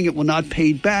money knowing it will not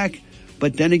pay back.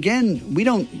 But then again, we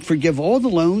don't forgive all the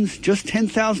loans, just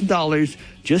 $10,000,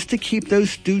 just to keep those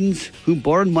students who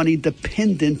borrowed money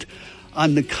dependent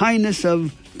on the kindness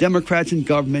of Democrats in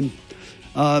government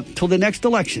till the next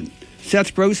election.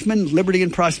 Seth Grossman,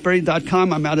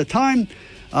 libertyandprosperity.com. I'm out of time.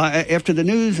 After the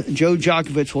news, Joe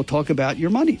Djokovic will talk about your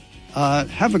money.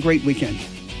 Have a great weekend.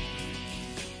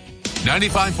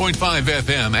 95.5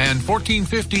 FM and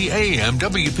 1450 AM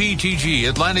WPTG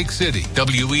Atlantic City.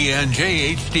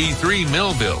 WENJ HD3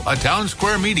 Millville, a Town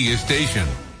Square media station.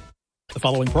 The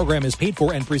following program is paid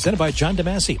for and presented by John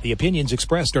DeMasi. The opinions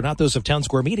expressed are not those of Town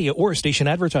Square Media or station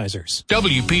advertisers.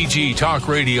 WPG Talk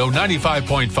Radio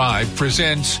 95.5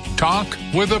 presents Talk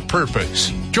with a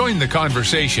Purpose. Join the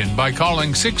conversation by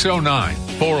calling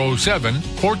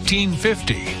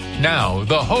 609-407-1450. Now,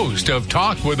 the host of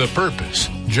Talk with a Purpose,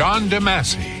 John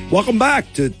DeMasi. Welcome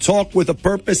back to Talk with a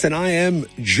Purpose, and I am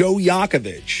Joe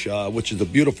Yakovich, which is a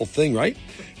beautiful thing, right?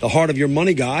 The heart of your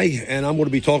money guy, and I'm going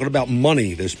to be talking about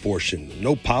money this portion.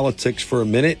 No politics for a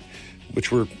minute, which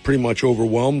we're pretty much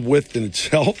overwhelmed with in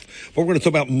itself. But we're going to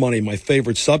talk about money, my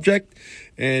favorite subject.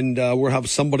 And we'll have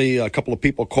a couple of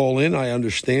people call in. I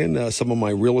understand some of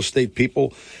my real estate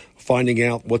people finding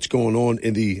out what's going on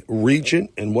in the region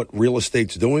and what real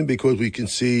estate's doing, because we can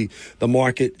see the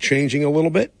market changing a little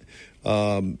bit.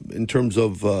 in terms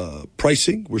of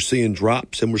pricing. We're seeing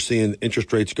drops and we're seeing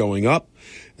interest rates going up.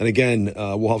 And again,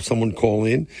 we'll have someone call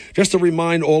in. Just to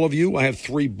remind all of you, I have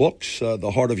 3 books.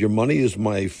 The Heart of Your Money is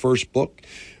my first book.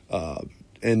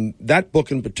 And that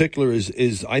book in particular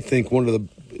is I think, one of the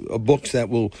books that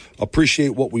will appreciate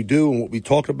what we do and what we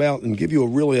talk about and give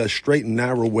you a straight and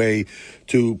narrow way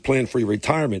to plan for your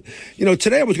retirement.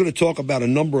 Today I was going to talk about a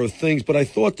number of things, but I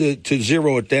thought to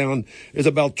zero it down is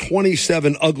about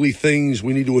 27 ugly things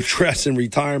we need to address in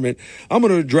retirement. I'm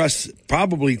going to address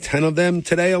probably 10 of them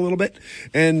today a little bit,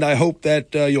 and I hope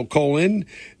that you'll call in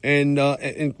and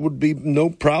it would be no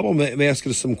problem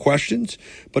asking us some questions,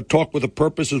 but talk with a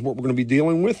purpose is what we're going to be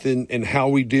dealing with and how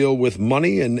we deal with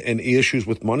money and issues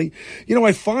with money.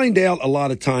 I find out a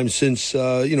lot of times since,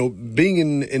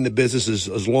 being in the business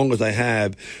as long as I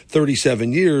have,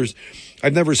 37 years,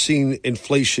 I've never seen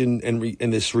inflation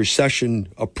and this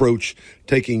recession approach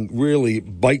taking really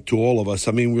bite to all of us.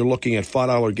 I mean, we're looking at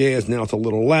 $5 gas. Now it's a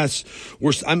little less.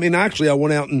 Actually, I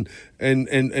went out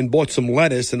and bought some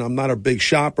lettuce, and I'm not a big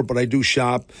shopper, but I do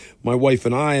shop, my wife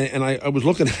and I was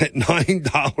looking at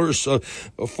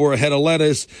 $9 for a head of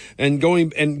lettuce, and going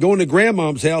to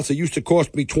grandmom's house, it used to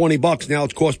cost me $20. Now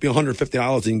it's cost me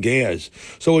 $150 in gas.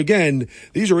 So again,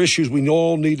 these are issues we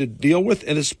all need to deal with,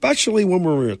 and especially when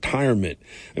we're in retirement.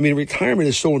 I mean, retirement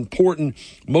is so important.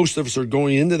 Most of us are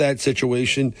going into that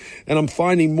situation, and I'm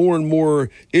finding more and more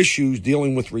issues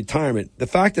dealing with retirement. The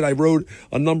fact that I wrote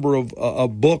a number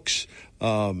of books,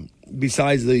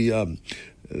 besides the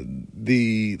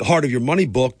Heart of Your Money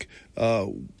book,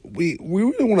 we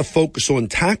really want to focus on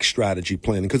tax strategy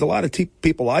planning, because a lot of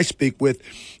people I speak with,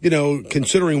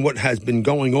 considering what has been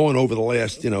going on over the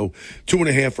last,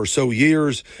 2.5 or so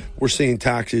years, we're seeing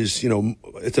taxes,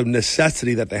 it's a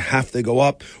necessity that they have to go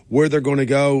up. Where they're going to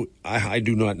go, I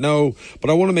do not know, but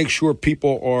I want to make sure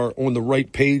people are on the right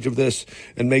page of this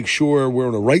and make sure we're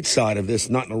on the right side of this,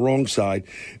 not on the wrong side.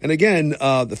 And again,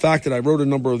 the fact that I wrote a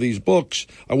number of these books,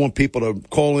 I want people to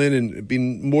call in and be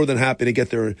more than happy to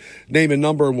get their name and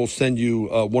number, and we'll send you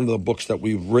one of the books that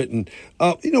we've written.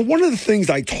 One of the things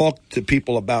I talk to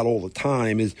people about all the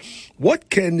time is what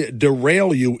can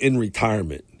derail you in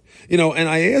retirement. And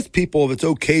I ask people if it's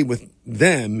okay with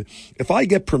them if I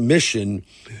get permission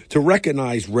to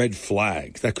recognize red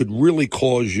flags that could really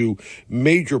cause you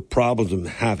major problems and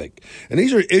havoc. And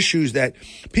these are issues that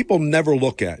people never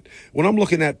look at. When I'm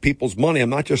looking at people's money,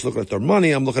 I'm not just looking at their money,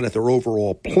 I'm looking at their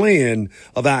overall plan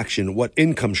of action, what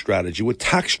income strategy, what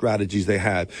tax strategies they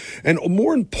have. And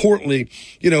more importantly,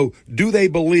 do they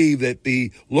believe that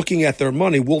looking at their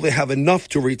money, will they have enough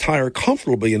to retire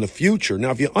comfortably in the future?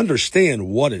 Now, if you understand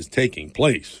what is taking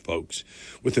place, folks,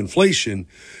 with inflation,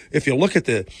 if you look at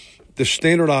the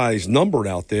standardized number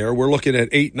out there, we're looking at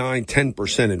 8, 9,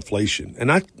 10% inflation,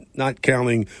 and not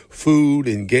counting food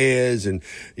and gas and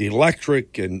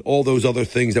electric and all those other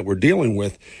things that we're dealing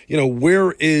with.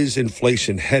 Where is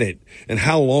inflation headed, and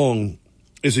how long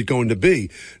is it going to be?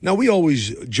 Now, we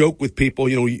always joke with people,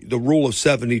 the rule of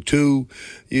 72,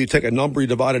 you take a number, you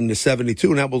divide it into 72,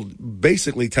 and that will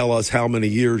basically tell us how many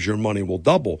years your money will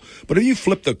double. But if you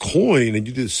flip the coin and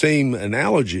you do the same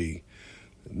analogy,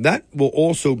 that will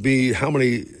also be how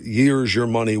many years your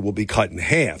money will be cut in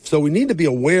half. So we need to be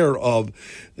aware of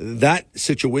that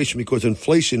situation, because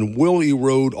inflation will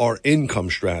erode our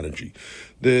income strategy.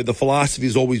 The philosophy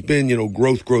has always been,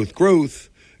 growth, growth,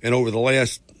 growth. And over the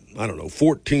last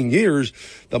 14 years,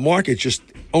 the market's just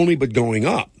only but going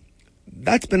up.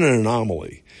 That's been an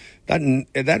anomaly.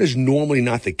 That is normally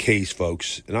not the case,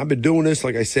 folks. And I've been doing this,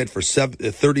 like I said, for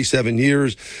 37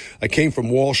 years. I came from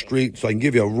Wall Street, so I can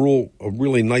give you a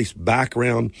really nice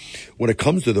background when it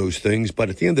comes to those things. But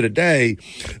at the end of the day,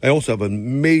 I also have a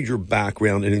major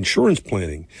background in insurance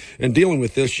planning. And dealing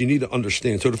with this, you need to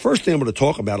understand. So the first thing I'm going to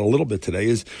talk about a little bit today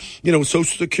is, Social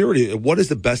Security. What is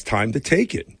the best time to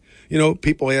take it?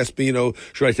 People ask me,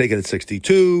 should I take it at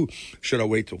 62? Should I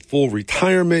wait till full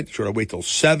retirement? Should I wait till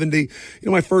 70?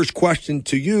 My first question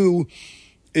to you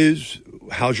is,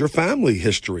 how's your family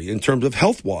history in terms of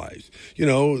health-wise?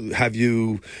 Have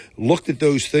you looked at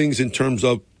those things in terms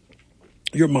of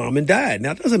your mom and dad?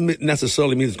 Now, it doesn't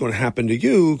necessarily mean it's going to happen to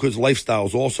you, because lifestyle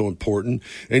is also important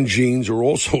and genes are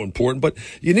also important. But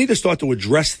you need to start to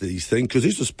address these things, because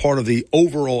this is part of the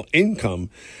overall income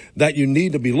that you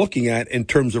need to be looking at in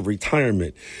terms of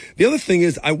retirement. The other thing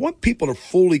is, I want people to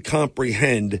fully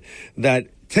comprehend that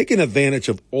taking advantage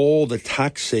of all the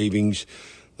tax savings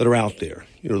that are out there,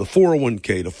 the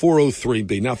 401k, the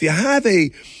 403b. Now, if you have a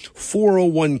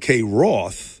 401k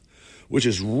Roth, which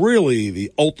is really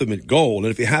the ultimate goal. And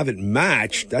if you have it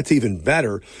matched, that's even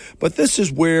better. But this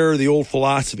is where the old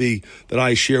philosophy that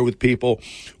I share with people,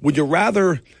 would you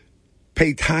rather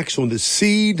pay tax on the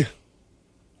seed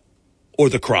or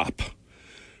the crop?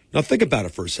 Now think about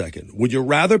it for a second. Would you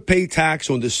rather pay tax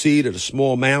on the seed at a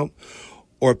small amount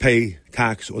or pay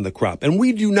tax on the crop? And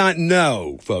we do not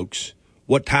know, folks,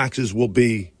 what taxes will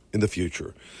be in the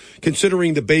future.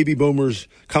 Considering the baby boomers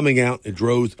coming out in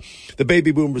droves, the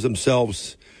baby boomers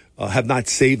themselves have not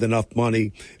saved enough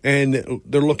money, and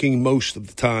they're looking most of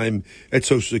the time at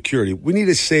Social Security. We need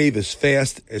to save as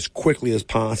fast, as quickly as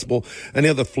possible. And the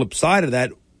other flip side of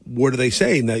that, what do they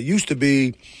say? Now, it used to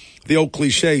be the old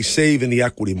cliche, save in the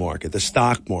equity market, the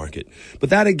stock market. But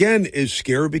that, again, is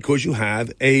scary because you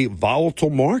have a volatile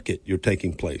market you're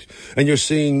taking place. And you're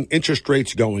seeing interest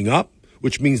rates going up,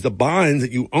 which means the bonds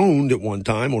that you owned at one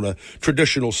time on a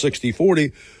traditional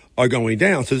 60-40 are going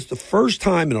down. So it's the first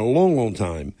time in a long, long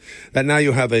time that now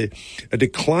you have a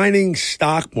declining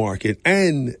stock market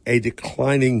and a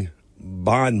declining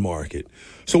bond market.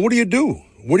 So what do you do?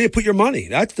 Where do you put your money?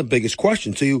 That's the biggest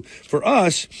question. So for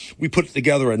us, we put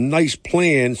together a nice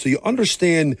plan so you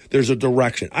understand there's a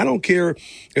direction. I don't care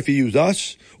if you use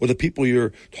us or the people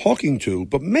you're talking to,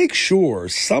 but make sure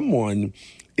someone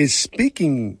is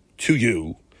speaking to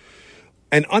you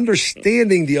and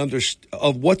understanding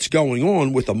of what's going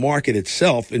on with the market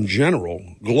itself in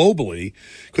general, globally,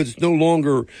 because it's no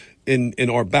longer in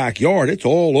our backyard. It's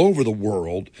all over the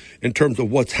world in terms of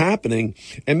what's happening,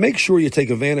 and make sure you take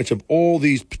advantage of all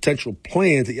these potential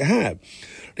plans that you have.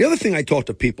 The other thing I talk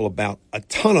to people about, a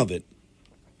ton of it,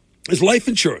 is life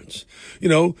insurance. You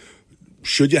know,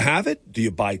 should you have it? Do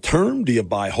you buy term? Do you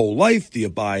buy whole life? Do you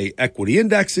buy equity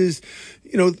indexes?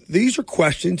 You know, these are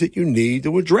questions that you need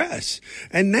to address.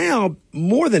 And now,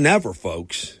 more than ever,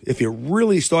 folks, if you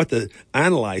really start to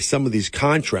analyze some of these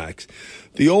contracts,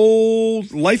 the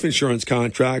old life insurance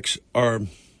contracts are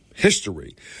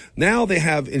history. Now they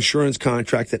have insurance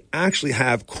contracts that actually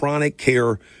have chronic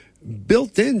care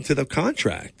built into the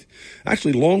contract.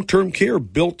 Actually, long-term care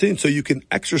built in so you can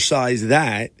exercise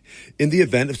that in the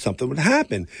event of something would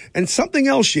happen. And something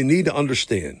else you need to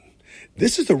understand.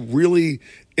 This is a really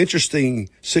interesting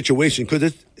situation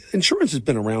because insurance has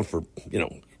been around for,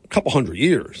 a couple hundred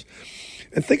years.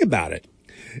 And think about it.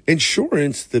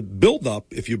 Insurance, the buildup,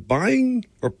 if you're buying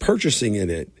or purchasing in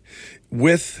it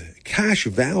with cash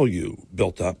value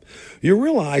built up, you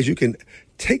realize you can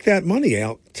take that money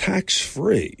out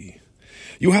tax-free.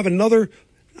 You have another,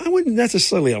 I wouldn't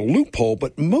necessarily a loophole,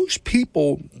 but most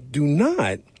people do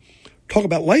not talk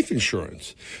about life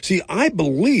insurance. See, I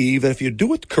believe that if you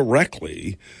do it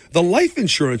correctly, the life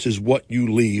insurance is what you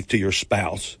leave to your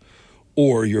spouse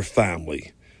or your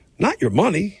family, not your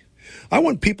money. I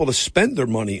want people to spend their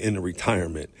money in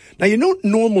retirement. Now, you don't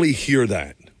normally hear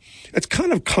that. It's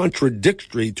kind of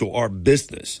contradictory to our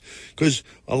business because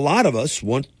a lot of us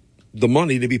want the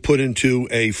money to be put into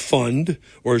a fund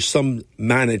or some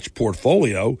managed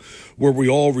portfolio where we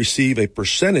all receive a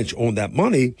percentage on that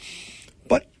money.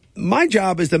 But my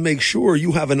job is to make sure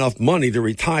you have enough money to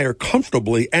retire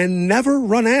comfortably and never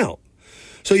run out.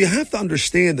 So you have to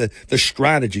understand the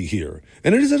strategy here.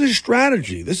 And it isn't a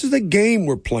strategy. This is a game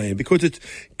we're playing because it's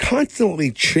constantly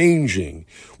changing.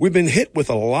 We've been hit with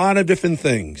a lot of different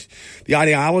things. The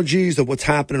ideologies of what's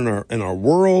happening in our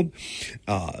world,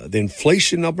 the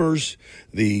inflation numbers,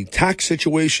 the tax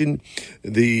situation,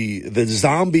 the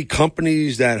zombie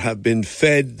companies that have been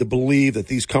fed to believe that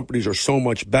these companies are so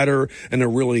much better and they're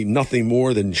really nothing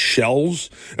more than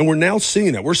shells. And we're now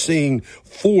seeing that. We're seeing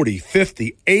 40,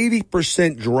 50,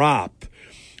 80% drop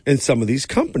in some of these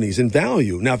companies in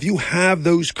value. Now, if you have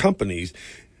those companies,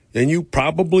 and you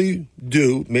probably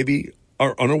do, maybe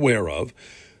are unaware of,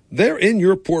 they're in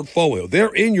your portfolio.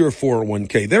 They're in your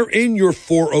 401k. They're in your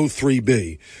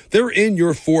 403b. They're in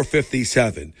your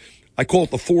 457. I call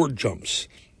it the 4 jumps.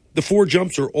 The 4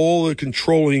 jumps are all the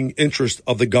controlling interest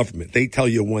of the government. They tell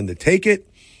you when to take it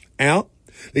out.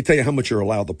 They tell you how much you're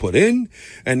allowed to put in.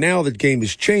 And now the game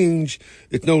has changed.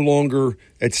 It's no longer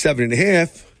at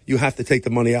 7.5. You have to take the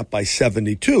money out by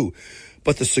 72.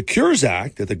 But the Secures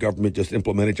Act that the government just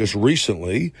implemented just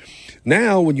recently,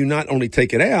 now when you not only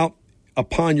take it out,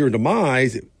 upon your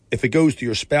demise, if it goes to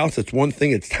your spouse, that's one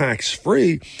thing, it's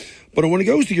tax-free. But when it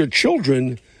goes to your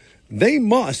children, they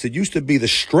must, it used to be the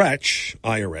stretch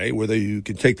IRA, where you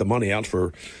can take the money out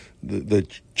for the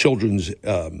children's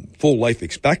full life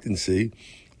expectancy.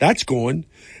 That's gone.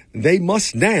 They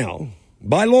must now,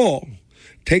 by law,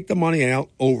 take the money out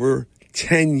over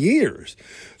 10 years.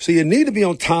 So you need to be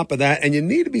on top of that, and you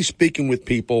need to be speaking with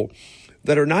people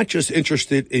that are not just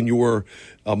interested in your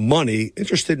money,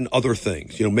 interested in other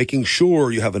things, making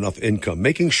sure you have enough income,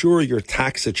 making sure your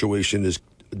tax situation is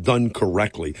done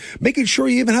correctly, making sure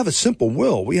you even have a simple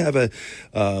will. We have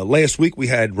last week we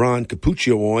had Ron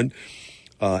Capuccio on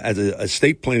as a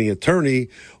estate planning attorney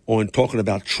on talking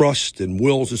about trust and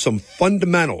wills and some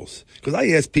fundamentals. Because I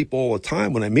ask people all the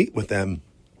time when I meet with them,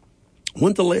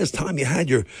 when's the last time you had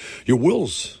your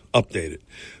wills updated?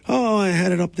 Oh, I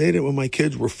had it updated when my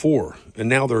kids were 4, and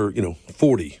now they're,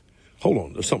 40. Hold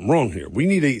on, there's something wrong here. We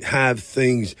need to have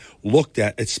things looked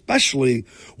at, especially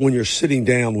when you're sitting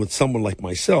down with someone like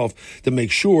myself, to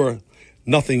make sure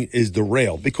nothing is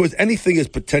derailed, because anything is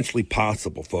potentially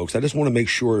possible, folks. I just want to make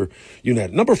sure you know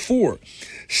that. Number 4,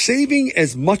 saving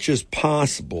as much as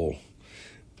possible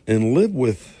and live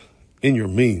within your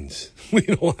means. We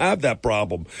don't have that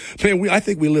problem. Man, I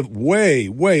think we live way,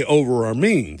 way over our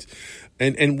means.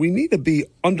 And we need to be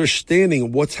understanding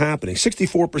of what's happening.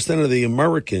 64% of the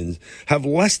Americans have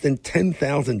less than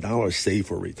 $10,000 saved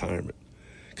for retirement.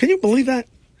 Can you believe that?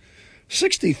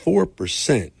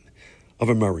 64% of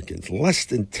Americans, less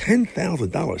than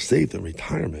 $10,000 saved in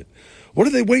retirement. What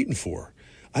are they waiting for?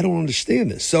 I don't understand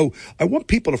this. So I want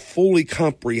people to fully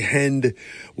comprehend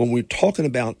when we're talking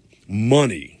about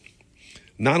money.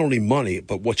 Not only money,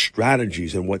 but what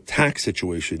strategies and what tax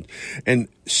situations, and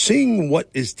seeing what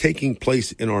is taking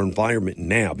place in our environment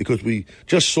now. Because we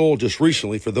just saw just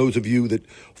recently, for those of you that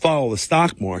follow the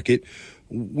stock market,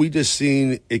 we just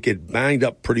seen it get banged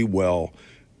up pretty well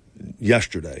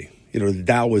yesterday. The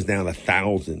Dow was down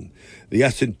 1,000. The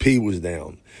S&P was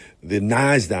down. The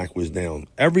NASDAQ was down.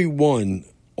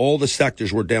 All the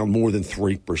sectors were down more than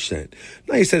 3%.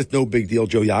 Now, you said it's no big deal,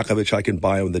 Joe Yakovich, I can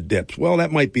buy on the dips. Well,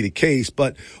 that might be the case,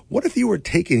 but what if you were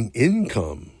taking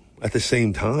income at the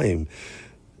same time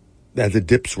that the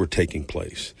dips were taking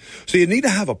place? So you need to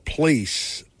have a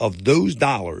place of those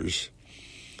dollars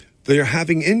that are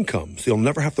having income, so you'll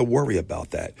never have to worry about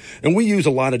that. And we use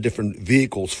a lot of different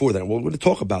vehicles for that. We're going to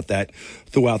talk about that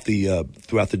throughout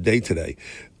the day today.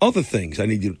 Other things I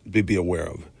need you to be aware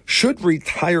of. Should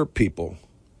retired people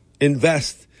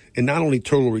invest in not only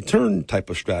total return type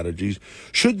of strategies?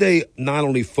 Should they not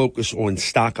only focus on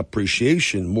stock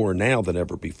appreciation more now than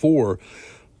ever before,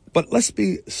 but let's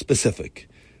be specific,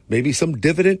 maybe some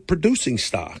dividend producing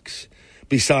stocks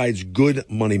besides good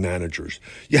money managers?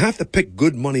 You have to pick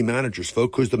good money managers,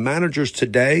 folks, because the managers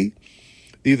today,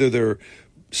 either they're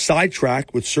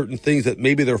sidetracked with certain things that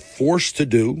maybe they're forced to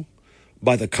do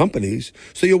by the companies.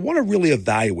 So you want to really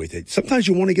evaluate it. Sometimes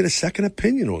you want to get a second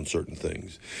opinion on certain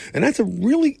things. And that's a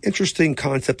really interesting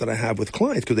concept that I have with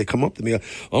clients, because they come up to me,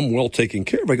 I'm well taken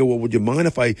care of. I go, well, would you mind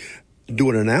if I do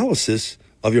an analysis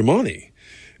of your money?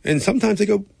 And sometimes they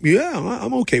go, yeah,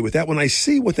 I'm okay with that. When I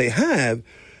see what they have,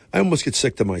 I almost get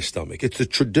sick to my stomach. It's the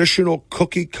traditional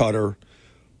cookie cutter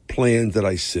plans that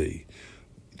I see.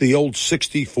 The old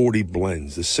 60-40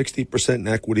 blends, the 60% in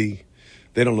equity,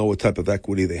 they don't know what type of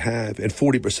equity they have, and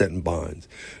 40% in bonds.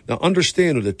 Now,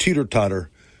 understand the teeter-totter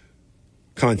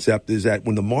concept is that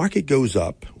when the market goes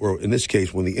up, or in this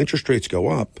case, when the interest rates go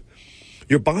up,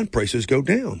 your bond prices go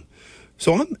down.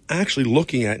 So I'm actually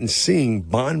looking at and seeing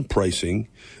bond pricing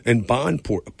and bond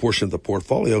portion of the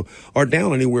portfolio are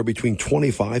down anywhere between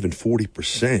 25 and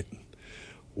 40%.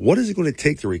 What is it going to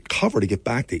take to recover to get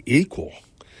back to equal?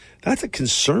 That's a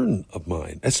concern of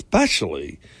mine,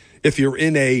 especially if you're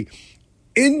in a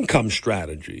income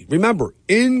strategy. Remember,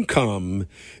 income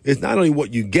is not only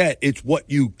what you get, it's what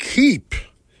you keep.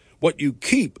 What you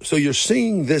keep. So you're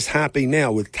seeing this happening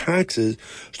now with taxes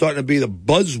starting to be the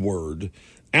buzzword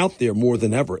out there more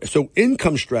than ever. So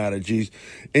income strategies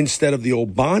instead of the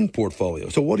old bond portfolio.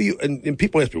 So what do you, and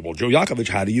people ask me, well, Joe Yakovich,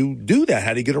 how do you do that?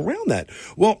 How do you get around that?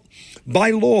 Well,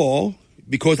 by law,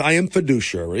 because I am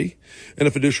fiduciary, and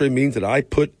a fiduciary means that I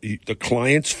put the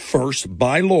clients first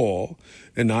by law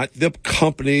and not the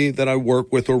company that I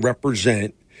work with or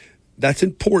represent. That's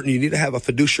important. You need to have a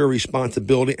fiduciary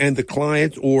responsibility, and the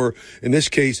clients, or in this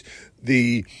case,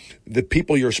 the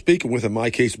people you're speaking with, in my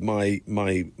case, my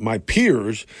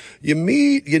peers, you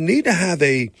need to have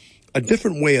a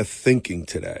different way of thinking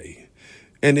today.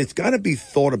 And it's got to be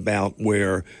thought about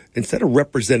where instead of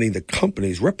representing the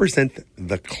companies, represent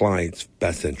the client's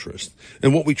best interest.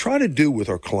 And what we try to do with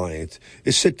our clients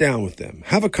is sit down with them,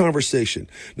 have a conversation.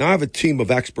 Now, I have a team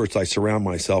of experts I surround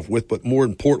myself with, but more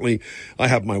importantly, I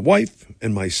have my wife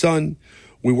and my son.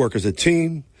 We work as a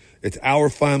team. It's our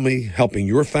family helping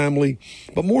your family.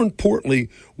 But more importantly,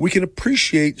 we can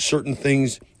appreciate certain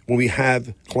things when we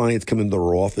have clients come into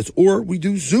our office, or we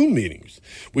do Zoom meetings.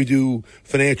 We do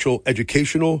financial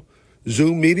educational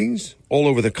Zoom meetings all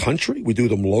over the country. We do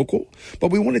them local,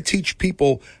 but we want to teach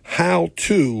people how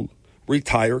to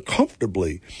retire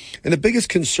comfortably. And the biggest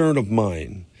concern of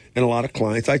mine and a lot of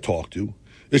clients I talk to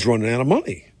is running out of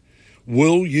money.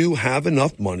 Will you have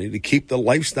enough money to keep the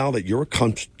lifestyle that you're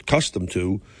accustomed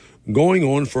to going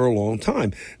on for a long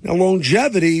time? Now,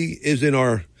 longevity is in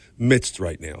our midst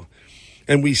right now,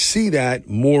 and we see that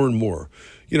more and more.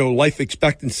 You know, life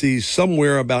expectancy is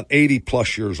somewhere about 80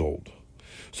 plus years old.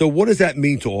 So what does that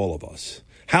mean to all of us?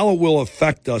 How it will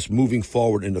affect us moving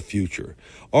forward in the future?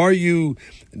 Are you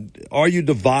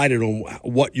divided on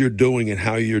what you're doing and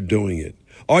how you're doing it?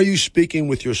 Are you speaking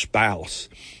with your spouse?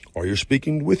 Are you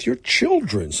speaking with your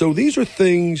children? So these are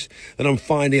things that I'm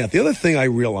finding out. The other thing I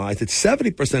realized that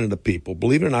 70% of the people,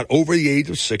 believe it or not, over the age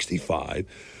of 65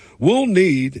 will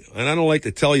need, and I don't like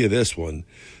to tell you this one,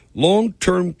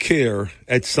 long-term care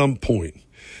at some point.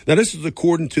 Now, this is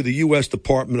according to the U.S.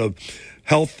 Department of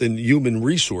Health and Human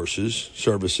Resources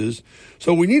Services.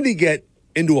 So we need to get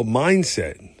into a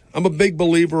mindset. I'm a big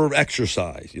believer of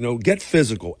exercise. You know, get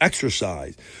physical,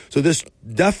 exercise. So this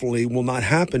definitely will not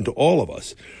happen to all of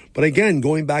us. But again,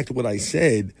 going back to what I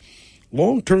said,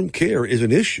 long-term care is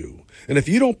an issue. And if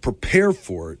you don't prepare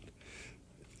for it,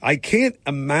 I can't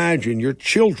imagine your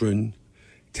children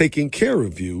taking care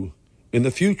of you in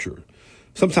the future.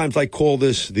 Sometimes I call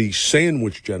this the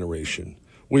sandwich generation.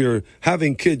 We are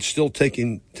having kids still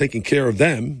taking care of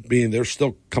them, being they're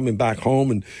still coming back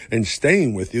home and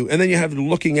staying with you. And then you have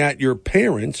looking at your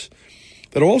parents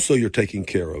that also you're taking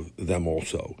care of them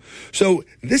also. So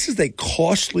this is a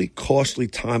costly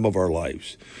time of our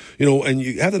lives. You know, and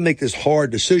you have to make this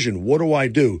hard decision. What do I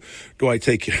do? Do I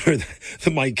take care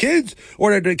of my kids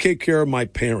or do I take care of my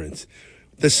parents?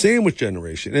 The sandwich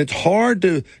generation. And it's hard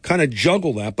to kind of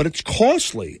juggle that, but it's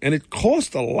costly and it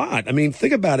costs a lot. I mean,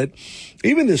 think about it.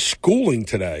 Even this schooling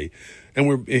today, and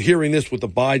we're hearing this with the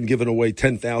Biden giving away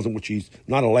 $10,000, which he's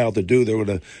not allowed to do. They're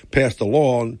going to pass the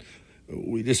law, and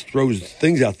we just throws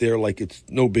things out there like it's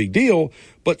no big deal.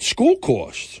 But school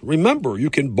costs, remember,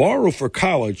 you can borrow for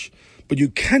college, but you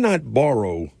cannot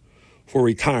borrow for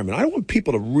retirement. I don't want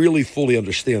people to really fully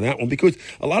understand that one, because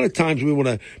a lot of times we want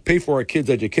to pay for our kids'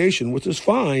 education, which is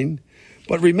fine.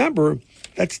 But remember,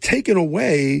 that's taken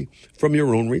away from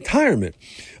your own retirement.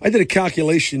 I did a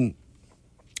calculation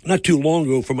not too long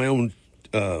ago for my own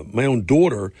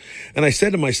daughter, and I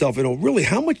said to myself, you know, really,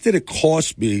 how much did it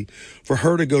cost me for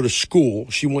her to go to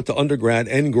school? She went to undergrad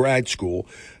and grad school.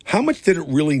 How much did it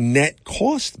really net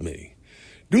cost me?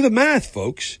 Do the math,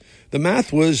 folks. The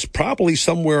math was probably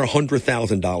somewhere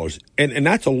 $100,000, and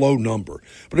that's a low number.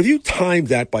 But if you times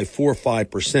that by 4 or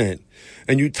 5%,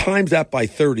 and you times that by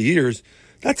 30 years,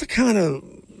 that's a kind of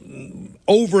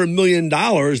over $1 million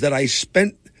that I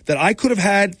spent, that I could have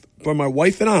had for my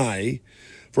wife and I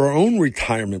for our own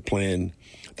retirement plan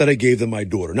that I gave to my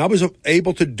daughter. And I was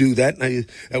able to do that, and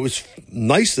that was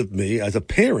nice of me as a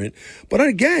parent. But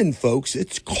again, folks,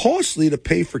 it's costly to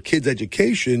pay for kids'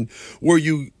 education where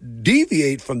you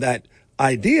deviate from that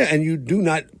idea and you do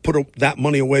not put that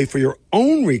money away for your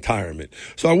own retirement.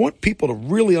 So I want people to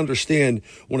really understand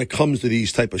when it comes to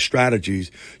these type of strategies,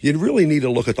 you really need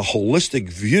to look at the holistic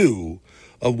view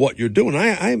of what you're doing.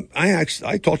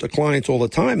 I talk to clients all the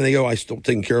time, and they go, I'm still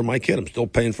taking care of my kid. I'm still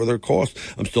paying for their costs.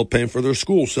 I'm still paying for their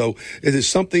school. So it is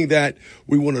something that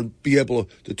we want to be able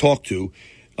to talk to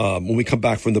when we come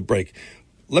back from the break.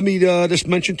 Let me just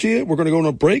mention to you, we're going to go on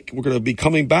a break. We're going to be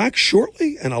coming back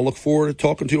shortly, and I look forward to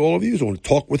talking to all of you. So I want to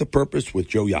talk with a purpose with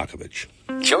Joe Yakovich.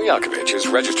 Joe Yakovich is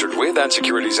registered with, and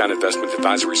securities and investment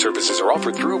advisory services are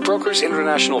offered through Brokers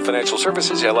International Financial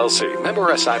Services, LLC, member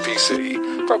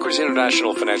SIPC. Brokers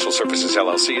International Financial Services,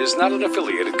 LLC is not an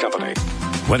affiliated company.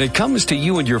 When it comes to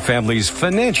you and your family's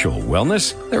financial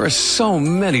wellness, there are so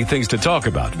many things to talk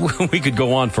about. We could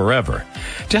go on forever.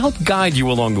 To help guide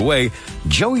you along the way,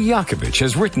 Joe Yakovich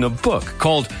has written a book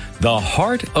called The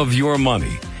Heart of Your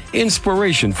Money,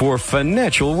 Inspiration for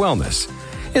Financial Wellness.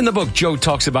 In the book, Joe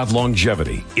talks about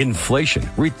longevity, inflation,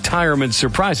 retirement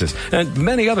surprises, and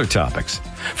many other topics.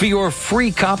 For your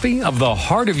free copy of The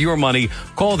Heart of Your Money,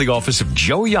 call the office of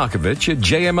Joe Yakovich at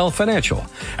JML Financial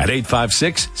at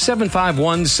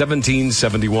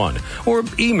 856-751-1771 or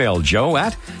email Joe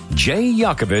at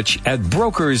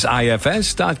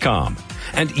jyakovich@brokersifs.com.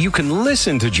 And you can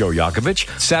listen to Joe Yakovich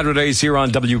Saturdays here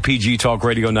on WPG Talk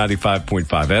Radio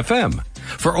 95.5 FM.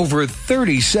 For over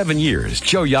 37 years,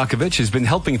 Joe Yakovich has been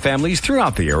helping families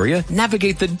throughout the area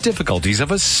navigate the difficulties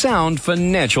of a sound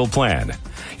financial plan.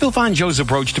 You'll find Joe's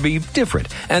approach to be different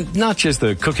and not just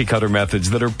the cookie-cutter methods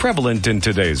that are prevalent in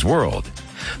today's world.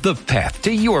 The path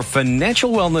to your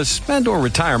financial wellness and or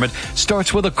retirement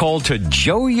starts with a call to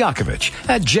Joe Yakovich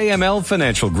at JML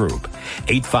Financial Group.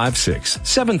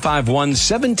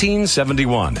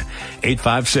 856-751-1771.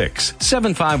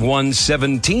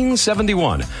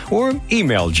 856-751-1771. Or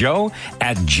email Joe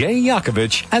at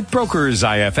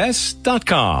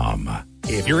jyakovich@brokersifs.com.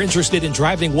 If you're interested in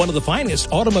driving one of the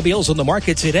finest automobiles on the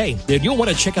market today, then you'll want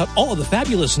to check out all of the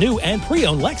fabulous new and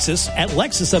pre-owned Lexus at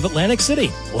Lexus of Atlantic City.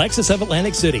 Lexus of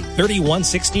Atlantic City,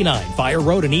 3169 Fire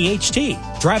Road in EHT.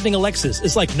 Driving a Lexus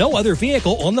is like no other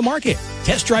vehicle on the market.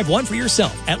 Test drive one for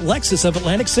yourself at Lexus of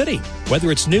Atlantic City. Whether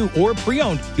it's new or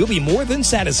pre-owned, you'll be more than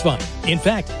satisfied. In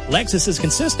fact, Lexus is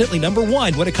consistently number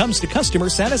one when it comes to customer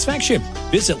satisfaction.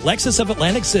 Visit Lexus of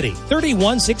Atlantic City,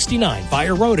 3169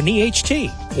 Fire Road in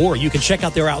EHT. Or you can check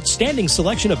out their outstanding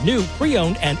selection of new,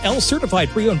 pre-owned, and L-certified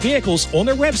pre-owned vehicles on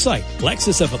their website,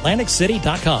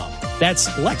 LexusOfAtlanticCity.com. That's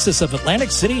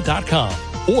LexusOfAtlanticCity.com.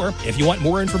 Or, if you want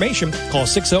more information, call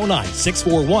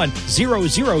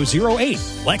 609-641-0008.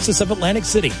 Lexus of Atlantic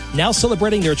City, now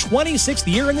celebrating their 26th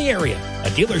year in the area. A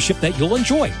dealership that you'll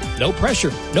enjoy. No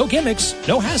pressure, no gimmicks,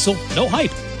 no hassle, no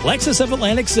hype. Lexus of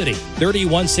Atlantic City,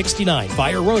 3169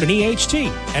 Fire Road in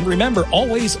EHT. And remember,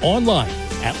 always online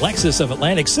at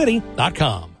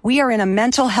LexusOfAtlanticCity.com. We are in a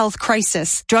mental health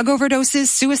crisis. Drug overdoses,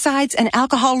 suicides, and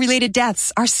alcohol-related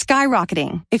deaths are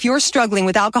skyrocketing. If you're struggling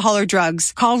with alcohol or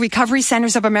drugs, call Recovery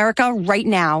Centers of America right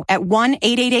now at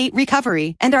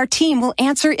 1-888-RECOVERY, and our team will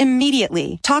answer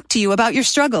immediately, talk to you about your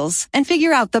struggles, and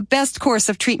figure out the best course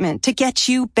of treatment to get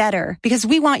you better, because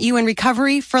we want you in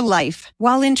recovery for life.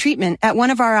 While in treatment at one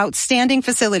of our outstanding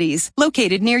facilities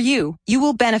located near you, you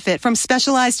will benefit from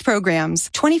specialized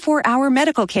programs, 24-hour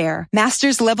medical care,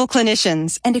 master's level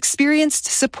clinicians, and experienced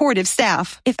supportive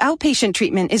staff. If outpatient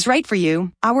treatment is right for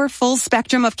you, our full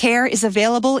spectrum of care is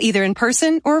available either in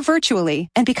person or virtually.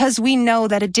 And because we know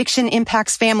that addiction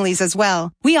impacts families as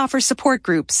well, we offer support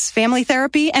groups, family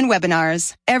therapy, and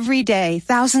webinars. Every day,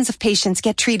 thousands of patients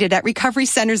get treated at Recovery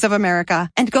Centers of America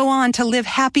and go on to live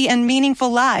happy and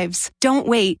meaningful lives. Don't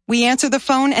wait. We answer the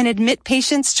phone and admit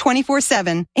patients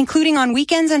 24/7, including on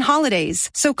weekends and holidays.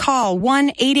 So call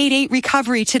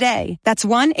 1-888-RECOVERY today. That's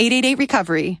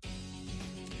 1-888-RECOVERY.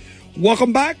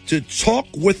 Welcome back to Talk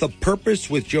with a Purpose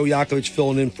with Joe Yakovich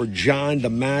filling in for John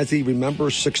DeMazzi. Remember,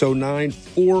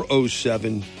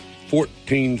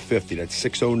 609-407-1450. That's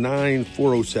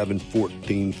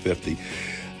 609-407-1450.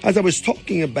 As I was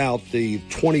talking about the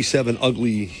 27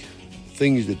 ugly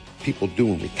things that people do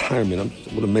in retirement, I'm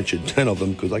going to mention 10 of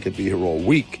them because I could be here all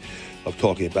week of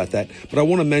talking about that. But I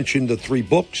want to mention the 3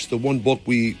 books. The one book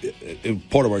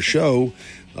part of our show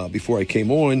before I came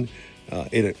on,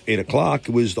 8 o'clock,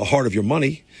 was The Heart of Your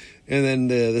Money. And then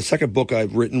the second book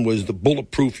I've written was The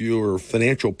Bulletproof Your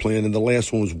Financial Plan. And the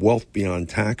last one was Wealth Beyond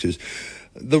Taxes.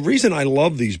 The reason I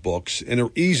love these books, and they're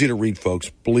easy to read, folks,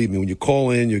 believe me, when you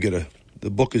call in, the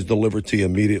book is delivered to you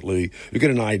immediately. You get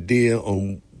an idea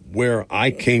on where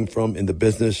I came from in the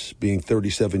business, being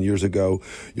 37 years ago.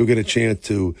 You'll get a chance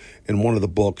to, in one of the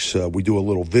books, we do a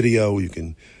little video. You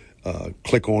can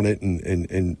click on it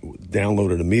and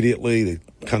download it immediately. They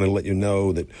kind of let you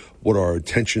know that what our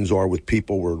intentions are with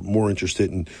people. We're more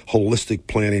interested in holistic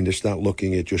planning, just not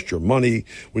looking at just your money.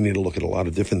 We need to look at a lot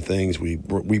of different things. We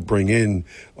bring in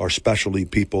our specialty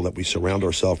people that we surround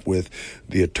ourselves with,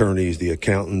 the attorneys, the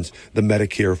accountants, the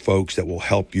Medicare folks that will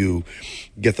help you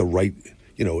get the right,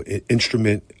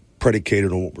 instrument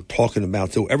predicated on what we're talking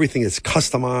about. So everything is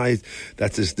customized.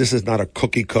 This is not a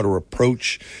cookie cutter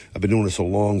approach. I've been doing this a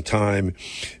long time.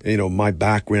 My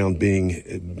background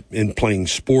being in playing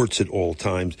sports at all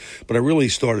times, but I really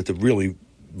started to really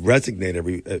resonate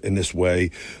in this way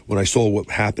when I saw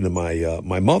what happened to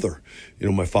my mother.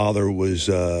 My father was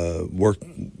worked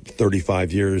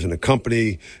 35 years in a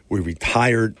company. We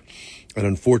retired, and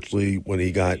unfortunately, when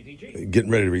he got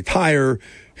getting ready to retire,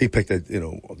 he picked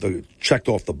checked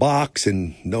off the box,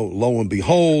 and lo and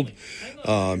behold,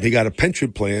 he got a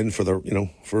pension plan for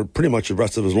pretty much the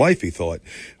rest of his life, he thought.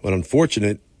 But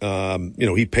unfortunate,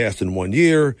 he passed in 1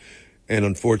 year, and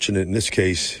unfortunate in this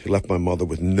case, he left my mother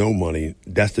with no money,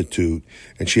 destitute,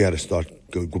 and she had to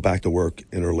go back to work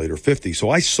in her later 50s. So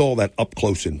I saw that up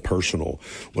close and personal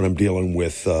when I'm dealing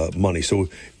with money. So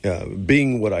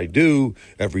being what I do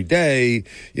every day,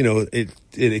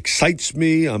 it excites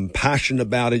me. I'm passionate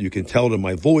about it. You can tell it in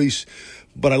my voice.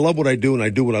 But I love what I do, and I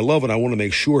do what I love, and I want to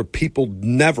make sure people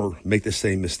never make the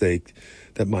same mistake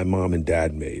that my mom and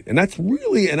dad made. And that's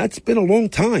been a long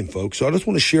time, folks. So I just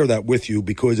want to share that with you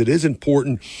because it is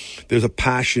important. There's a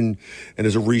passion and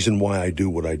there's a reason why I do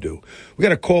what I do. We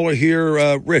got a caller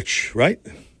here, Rich, right?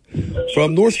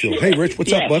 From Northfield. Hey, Rich,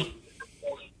 what's up, bud?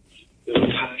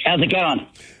 How's it going?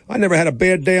 I never had a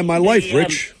bad day in my life,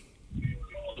 Rich.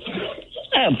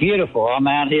 Oh, beautiful. I'm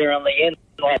out here on the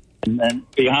inlet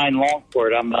and behind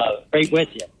Longport. I'm right with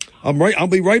you. I'll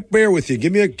be right there with you.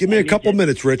 Give me a couple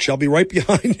minutes, Rich. I'll be right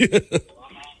behind you.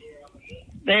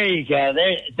 There you go.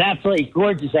 It's absolutely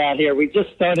gorgeous out here. We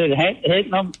just started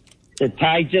hitting them. The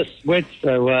tide just switched,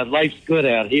 so life's good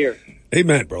out here.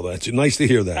 Amen, brother. It's nice to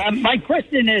hear that. My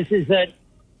question is that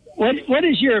what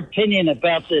is your opinion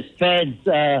about this Fed's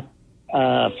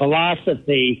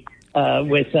philosophy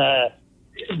with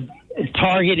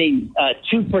targeting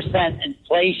 2%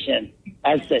 inflation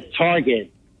as the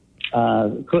target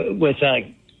with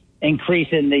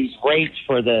increasing these rates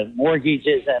for the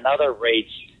mortgages and other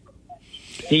rates?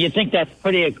 Do you think that's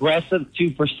pretty aggressive,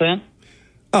 2%?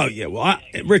 Oh, yeah. Well,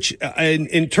 Rich,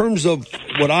 in terms of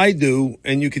what I do,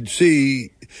 and you can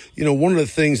see, one of the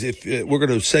things, if we're going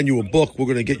to send you a book, we're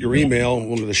going to get your email, and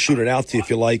we're going to shoot it out to you if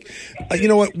you like. You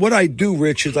know what I do,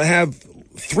 Rich, is I have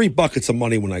 3 buckets of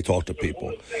money when I talk to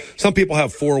people. Some people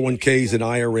have 401ks and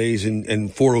IRAs and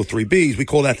 403bs. We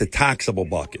call that the taxable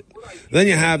bucket. Then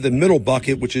you have the middle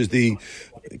bucket, which is the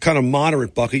kind of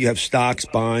moderate bucket. You have stocks,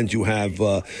 bonds, you have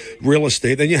real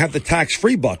estate. Then you have the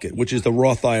tax-free bucket, which is the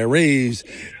Roth IRAs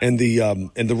and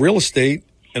the real estate,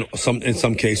 and in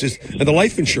some cases, and the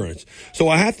life insurance. So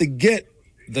I have to get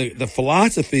the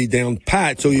philosophy down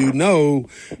pat, so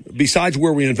besides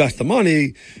where we invest the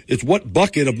money, it's what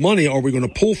bucket of money are we going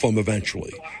to pull from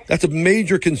eventually. That's a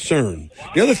major concern.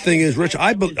 The other thing is, Rich,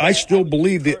 I still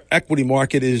believe the equity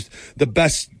market is the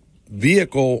best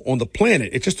vehicle on the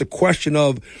planet. It's just a question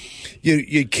of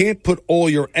you can't put all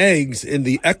your eggs in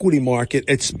the equity market,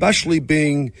 especially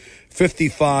being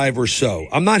 55 or so.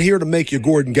 I'm not here to make you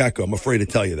Gordon Gekko. I'm afraid to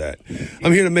tell you that.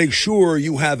 I'm here to make sure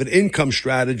you have an income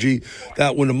strategy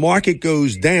that when the market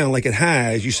goes down like it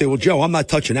has, you say, well, Joe, I'm not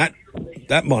touching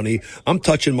that money. I'm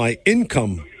touching my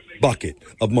income bucket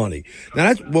of money.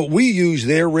 Now, that's what we use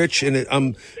there, Rich, and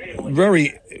I'm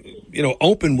very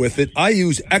open with it. I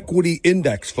use equity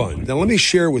index fund. Now, let me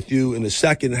share with you in a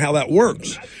second how that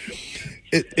works.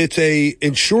 It's a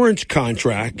insurance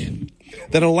contract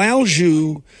that allows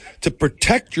you to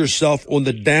protect yourself on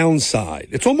the downside.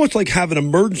 It's almost like having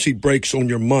emergency brakes on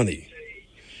your money.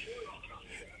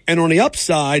 And on the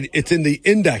upside, it's in the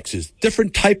indexes,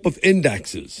 different type of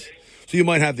indexes. So you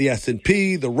might have the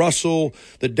S&P, the Russell,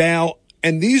 the Dow,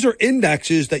 and these are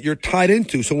indexes that you're tied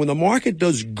into. So when the market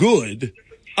does good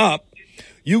up,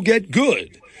 you get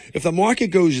good. If the market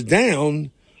goes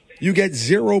down, you get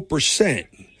 0%.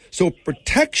 So it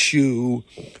protects you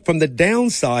from the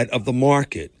downside of the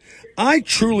market. I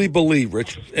truly believe,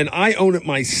 Rich, and I own it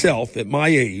myself at my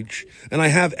age, and I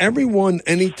have everyone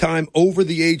anytime over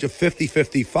the age of 50,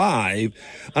 55,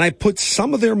 and I put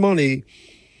some of their money,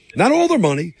 not all their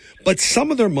money, but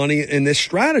some of their money in this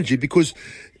strategy, because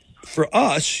for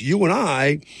us, you and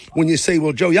I, when you say,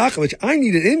 well, Joe Yakovich, I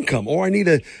need an income, or I need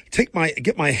to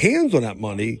get my hands on that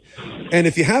money. And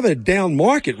if you have a down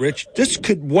market, Rich, this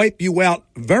could wipe you out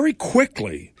very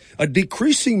quickly. A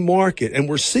decreasing market. And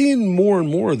we're seeing more and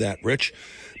more of that, Rich,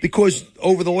 because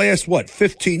over the last,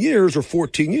 15 years or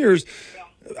 14 years,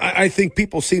 I think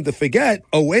people seem to forget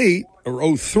 08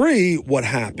 or 03, what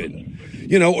happened.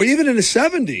 Or even in the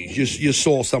 70s, you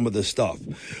saw some of this stuff.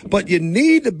 But you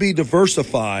need to be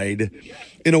diversified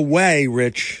in a way,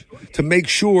 Rich, to make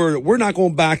sure that we're not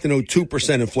going back to no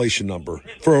 2% inflation number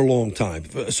for a long time.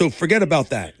 So forget about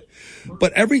that.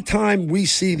 But every time we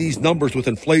see these numbers with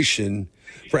inflation,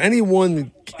 for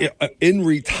anyone in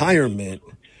retirement,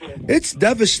 it's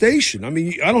devastation. I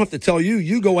mean, I don't have to tell you,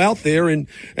 you go out there and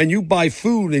you buy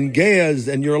food and gas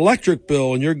and your electric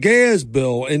bill and your gas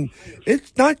bill, and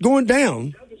it's not going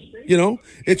down,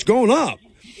 it's going up.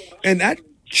 And that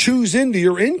chews into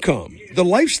your income, the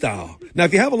lifestyle. Now,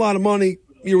 if you have a lot of money,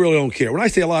 you really don't care. When I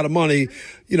say a lot of money,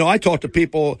 I talk to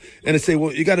people and they say,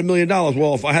 well, you got $1 million.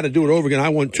 Well, if I had to do it over again, I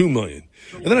want $2 million.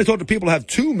 And then I talk to people who have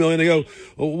 $2 million. They go,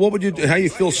 well, what would you do? How you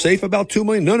feel safe about $2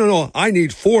 million? No. I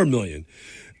need $4 million.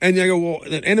 And you go,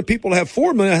 well, and the people that have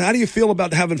 $4 million, how do you feel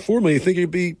about having $4 million? You think you'd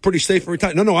be pretty safe and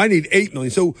retired? No, I need $8 million.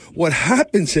 So what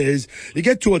happens is you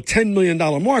get to a $10 million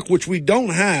mark, which we don't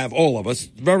have, all of us.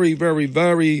 Very, very,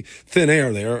 very thin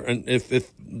air there. And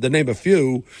if the name a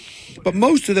few, but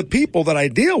most of the people that I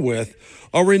deal with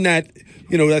are in that,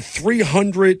 that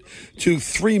 $300 to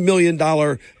 $3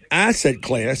 million asset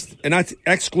class, and that's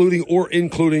excluding or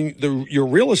including your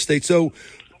real estate. So,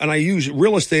 and I use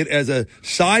real estate as a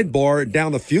sidebar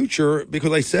down the future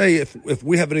because I say if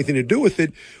we have anything to do with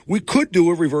it, we could do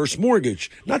a reverse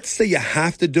mortgage. Not to say you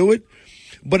have to do it,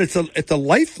 but it's a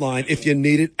lifeline if you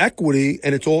needed equity,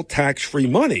 and it's all tax-free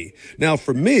money. Now,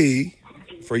 for me,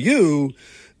 for you,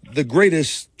 the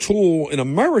greatest tool in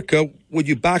America when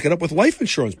you back it up with life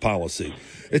insurance policy.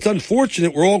 It's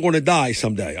unfortunate we're all going to die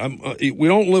someday. We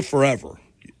don't live forever.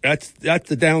 That's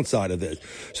the downside of this.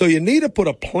 So you need to put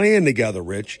a plan together,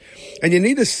 Rich, and you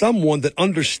need someone that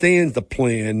understands the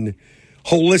plan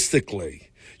holistically.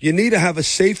 You need to have a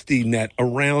safety net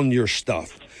around your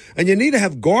stuff, and you need to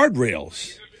have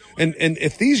guardrails. And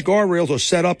if these guardrails are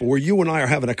set up where you and I are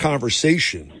having a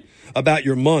conversation about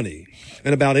your money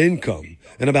and about income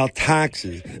and about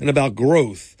taxes and about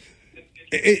growth,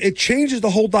 it changes the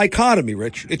whole dichotomy,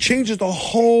 Rich. It changes the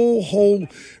whole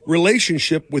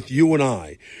relationship with you and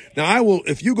I. Now,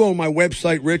 if you go on my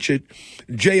website, Rich, at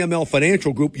JML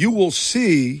Financial Group, you will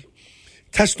see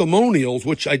testimonials,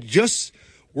 which I just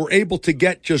were able to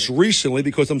get just recently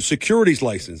because I'm securities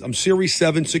licensed. I'm Series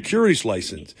 7 securities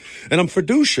licensed, and I'm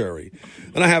fiduciary.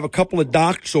 And I have a couple of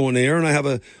docs on there, and I have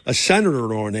a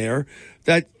senator on there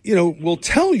that, will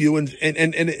tell you,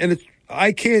 and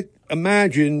I can't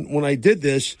imagine when I did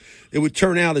this, it would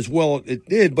turn out as well as it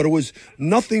did, but it was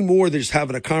nothing more than just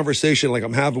having a conversation like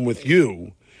I'm having with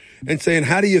you and saying,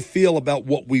 how do you feel about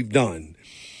what we've done?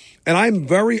 And I'm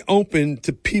very open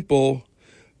to people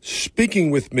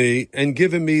speaking with me and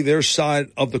giving me their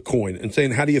side of the coin and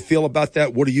saying, how do you feel about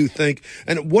that? What do you think?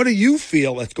 And what do you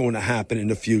feel that's going to happen in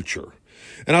the future?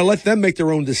 And I let them make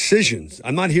their own decisions.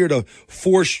 I'm not here to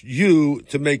force you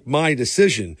to make my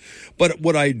decision. But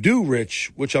what I do,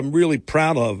 Rich, which I'm really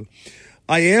proud of,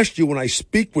 I asked you when I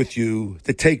speak with you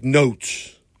to take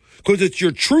notes because it's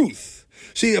your truth.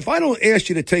 See, if I don't ask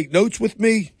you to take notes with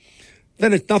me,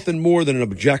 then it's nothing more than an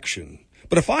objection.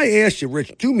 But if I ask you,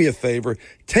 Rich, do me a favor,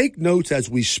 take notes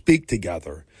as we speak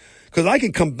together. Because I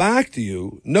can come back to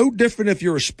you, no different if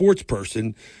you're a sports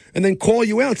person, and then call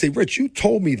you out and say, Rich, you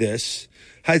told me this.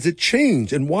 Has it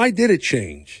changed? And why did it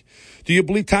change? Do you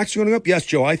believe taxes are going to go up? Yes,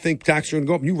 Joe, I think taxes are going to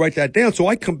go up. And you write that down. So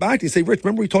I come back to you and say, Rich,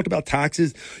 remember we talked about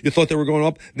taxes? You thought they were going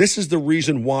up? This is the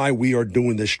reason why we are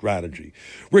doing this strategy.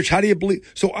 Rich, how do you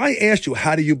believe? So I asked you,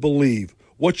 how do you believe?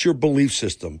 What's your belief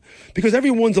system? Because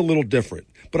everyone's a little different.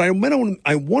 But I want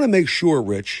to make sure,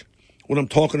 Rich, when I'm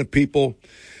talking to people,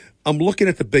 I'm looking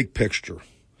at the big picture.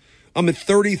 I'm at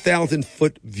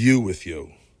 30,000-foot view with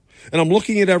you. And I'm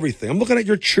looking at everything. I'm looking at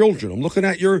your children. I'm looking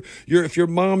at your if your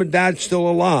mom and dad's still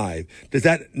alive. Does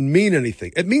that mean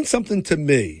anything? It means something to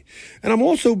me. And I'm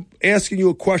also asking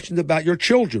you a question about your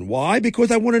children. Why?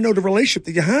 Because I want to know the relationship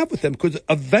that you have with them. Because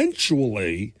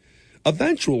eventually,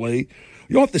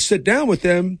 you'll have to sit down with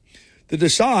them to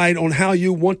decide on how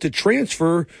you want to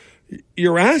transfer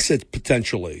your assets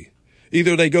potentially.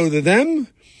 Either they go to them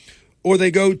or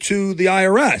they go to the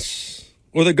IRS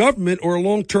or the government or a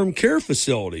long-term care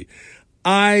facility.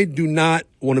 I do not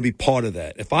want to be part of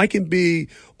that. If I can be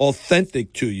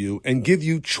authentic to you and give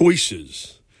you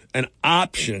choices and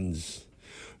options,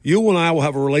 you and I will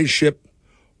have a relationship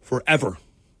forever.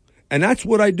 And that's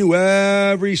what I do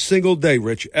every single day,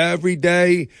 Rich. Every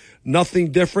day,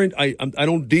 nothing different. I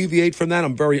don't deviate from that.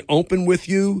 I'm very open with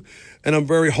you, and I'm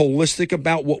very holistic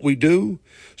about what we do.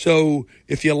 So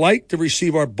if you like to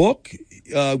receive our book,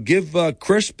 give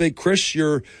Big Chris,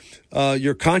 your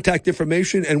contact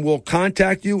information, and we'll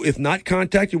contact you. If not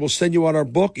contact you, we'll send you out our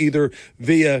book either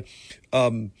via,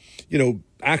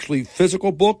 actually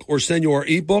physical book or send you our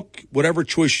ebook, whatever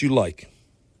choice you like.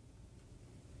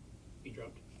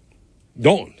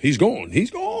 He's gone.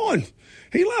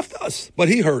 He left us, but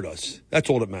he heard us. That's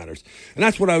all that matters. And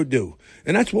that's what I would do.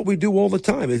 And that's what we do all the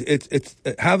time. It's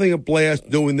having a blast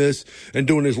doing this and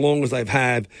doing it as long as I've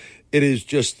had. It is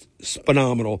just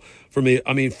phenomenal for me.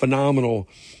 I mean, phenomenal.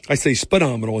 I say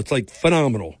phenomenal. It's like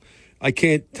phenomenal. I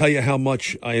can't tell you how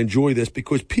much I enjoy this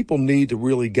because people need to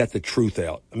really get the truth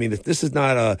out. I mean, this is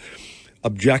not a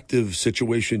objective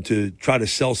situation to try to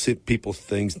sell people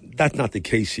things. That's not the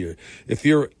case here. If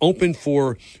you're open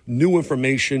for new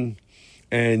information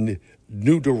and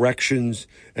new directions,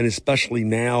 and especially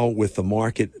now with the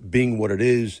market being what it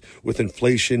is, with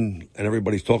inflation, and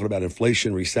everybody's talking about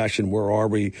inflation, recession, where are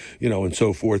we, and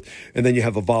so forth. And then you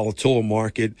have a volatile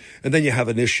market, and then you have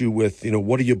an issue with,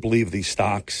 what do you believe of these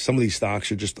stocks? Some of these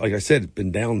stocks are just, like I said,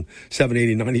 been down 70,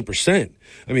 80, 90%.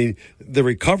 I mean, the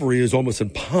recovery is almost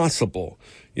impossible,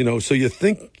 so you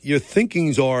think your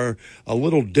thinkings are a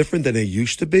little different than they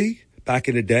used to be back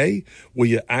in the day where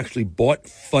you actually bought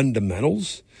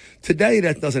fundamentals. Today,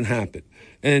 that doesn't happen.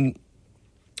 And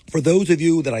for those of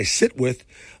you that I sit with,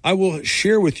 I will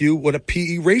share with you what a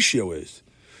PE ratio is.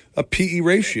 A PE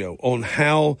ratio on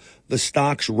how the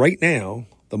stocks right now,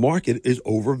 the market is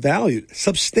overvalued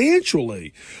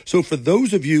substantially. So for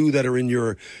those of you that are in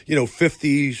your,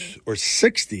 50s or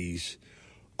 60s,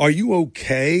 are you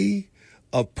okay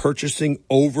of purchasing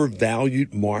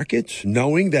overvalued markets,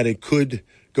 knowing that it could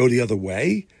go the other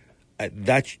way.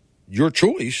 That's your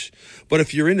choice. But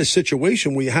if you're in a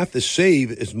situation where you have to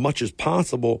save as much as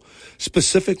possible,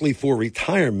 specifically for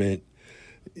retirement,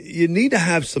 you need to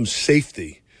have some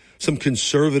safety, some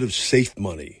conservative safe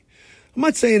money. I'm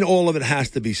not saying all of it has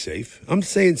to be safe. I'm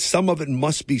saying some of it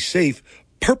must be safe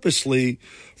purposely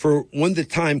for when the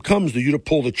time comes for you to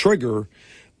pull the trigger,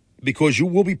 because you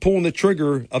will be pulling the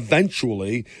trigger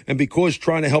eventually, and because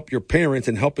trying to help your parents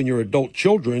and helping your adult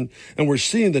children, and we're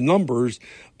seeing the numbers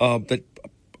that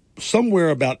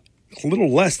somewhere about a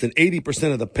little less than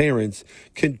 80% of the parents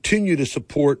continue to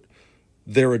support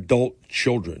their adult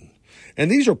children.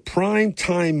 And these are prime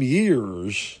time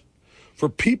years for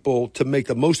people to make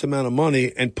the most amount of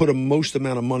money and put the most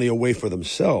amount of money away for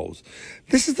themselves.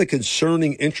 This is the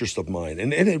concerning interest of mine.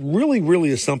 And it really, really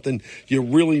is something you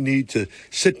really need to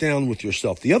sit down with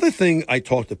yourself. The other thing I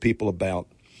talk to people about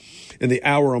in the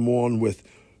hour I'm on with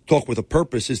Talk with a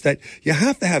Purpose is that you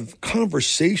have to have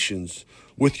conversations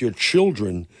with your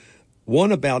children,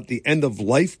 one about the end of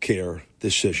life care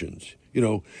decisions,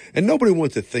 and nobody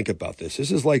wants to think about this.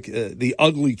 This is like the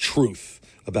ugly truth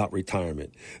about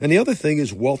retirement. And the other thing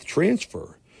is wealth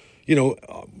transfer.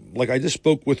 Like I just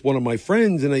spoke with one of my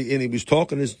friends, and he was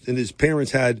talking, and his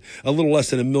parents had a little less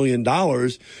than $1 million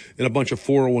in a bunch of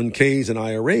 401ks and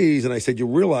IRAs. And I said, you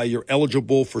realize you're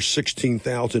eligible for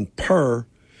 $16,000 per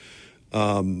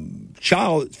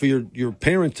child for your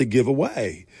parents to give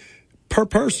away per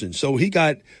person. So he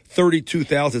got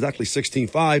 $32,000. It's actually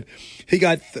 $16,500. He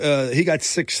got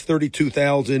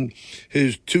 $32,000.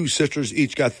 His two sisters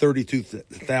each got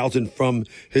 $32,000 from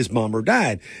his mom or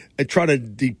dad, and try to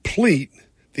deplete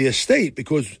the estate,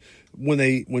 because when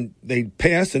they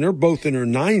pass, and they're both in their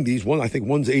 90s, I think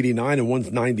one's 89 and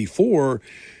one's 94,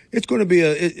 it's going to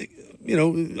be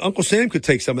Uncle Sam could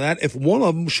take some of that if one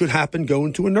of them should happen go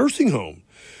into a nursing home.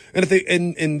 And if they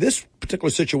in this particular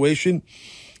situation,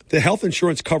 the health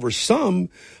insurance covers some,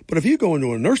 but if you go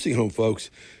into a nursing home,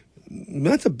 folks,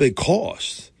 that's a big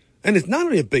cost. And it's not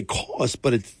only a big cost,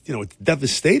 but it's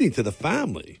devastating to the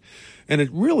family. And it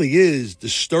really is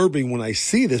disturbing when I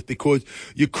see this, because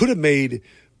you could have made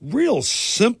real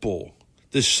simple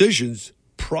decisions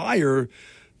prior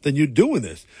than you doing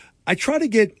this. I try to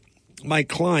get my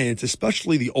clients,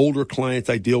 especially the older clients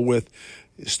I deal with,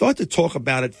 start to talk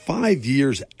about it 5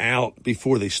 years out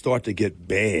before they start to get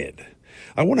bad.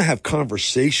 I want to have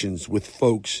conversations with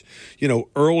folks,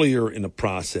 earlier in the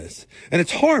process. And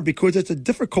it's hard because it's a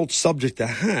difficult subject to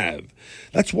have.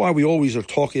 That's why we always are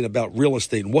talking about real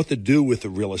estate and what to do with the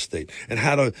real estate and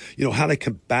how to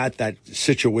combat that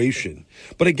situation.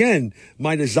 But again,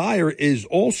 my desire is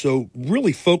also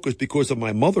really focused, because of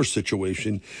my mother's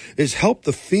situation, is help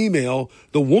the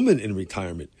woman in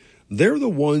retirement. They're the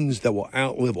ones that will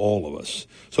outlive all of us.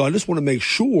 So I just want to make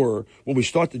sure when we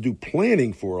start to do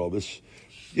planning for all this,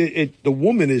 the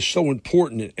woman is so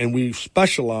important, and we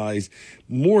specialize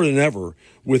more than ever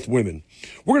with women.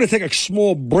 We're going to take a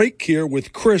small break here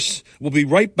with Chris. We'll be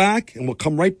right back, and we'll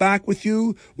come right back with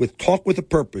you with Talk with a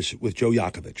Purpose with Joe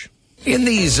Yakovich. In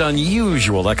these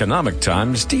unusual economic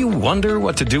times, do you wonder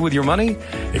what to do with your money?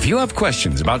 If you have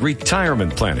questions about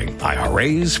retirement planning,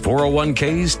 IRAs,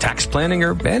 401ks, tax planning,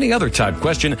 or any other type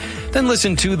question, then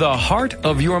listen to The Heart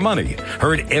of Your Money,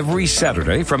 heard every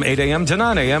Saturday from 8 a.m. to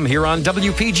 9 a.m. here on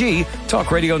WPG, Talk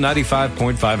Radio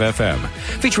 95.5 FM,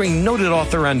 featuring noted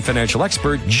author and financial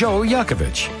expert Joe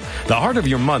Yakovich. The Heart of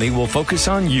Your Money will focus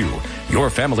on you, your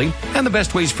family, and the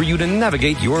best ways for you to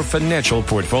navigate your financial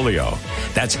portfolio.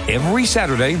 That's every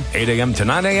Saturday, 8 a.m. to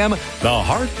 9 a.m., The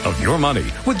Heart of Your Money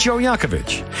with Joe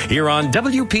Yakovich, here on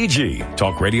WPG,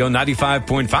 Talk Radio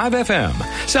 95.5 FM,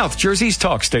 South Jersey's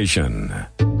talk station.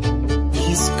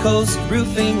 East Coast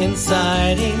Roofing and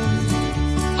Siding.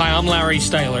 Hi, I'm Larry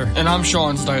Styler. And I'm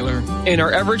Sean Styler. In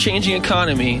our ever-changing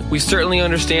economy, we certainly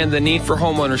understand the need for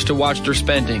homeowners to watch their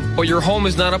spending. But your home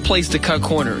is not a place to cut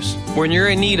corners. When you're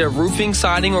in need of roofing,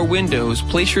 siding, or windows,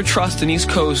 place your trust in East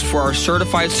Coast for our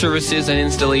certified services and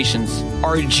installations.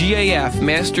 Our GAF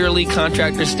Master Elite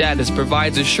Contractor status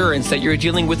provides assurance that you're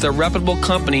dealing with a reputable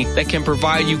company that can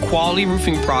provide you quality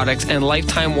roofing products and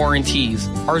lifetime warranties.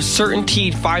 Our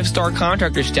CertainTeed 5-star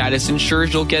contractor status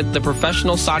ensures you'll get the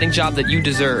professional siding job that you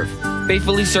deserve.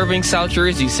 Faithfully serving South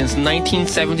Jersey since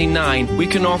 1979, we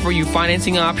can offer you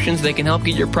financing options that can help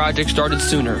get your project started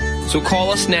sooner. So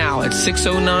call us now at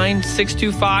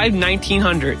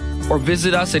 609-625-1900 or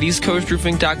visit us at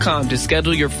eastcoastroofing.com to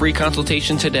schedule your free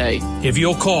consultation today. If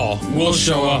you'll call, we'll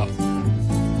show up.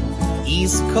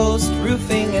 East Coast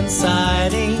Roofing and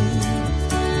Siding.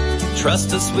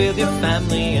 Trust us with your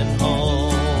family and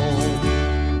home.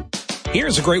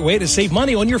 Here's a great way to save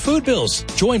money on your food bills.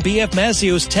 Join BF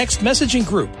Mazzio's text messaging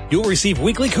group. You'll receive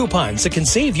weekly coupons that can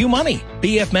save you money.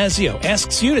 BF Mazzio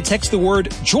asks you to text the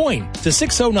word JOIN to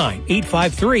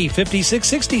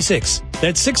 609-853-5666.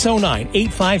 That's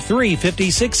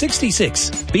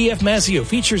 609-853-5666. BF Mazzio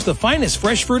features the finest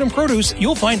fresh fruit and produce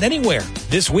you'll find anywhere.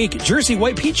 This week, Jersey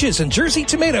white peaches and Jersey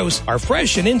tomatoes are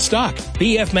fresh and in stock.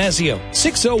 BF Mazzio,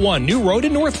 601 New Road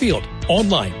in Northfield.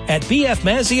 Online at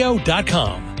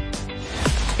bfmazzio.com.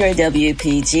 Your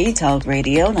WPG Talk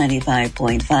Radio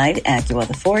 95.5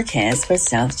 AccuWeather forecast for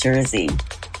South Jersey.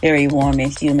 Very warm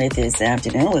and humid this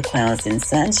afternoon with clouds and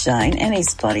sunshine and a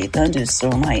spotty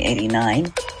thunderstorm, high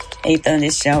 89. A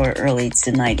thunder shower early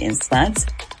tonight in spots,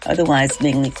 otherwise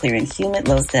mainly clear and humid,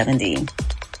 low 70.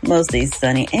 Mostly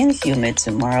sunny and humid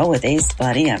tomorrow with a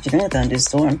spotty afternoon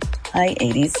thunderstorm, high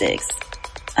 86.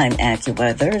 I'm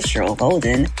AccuWeather Cheryl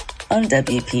Golden on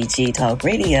WPG Talk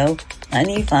Radio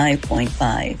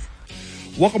 95.5.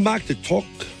 Welcome back to Talk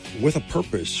with a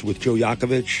Purpose with Joe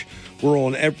Yakovich. We're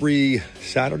on every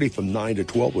Saturday from 9 to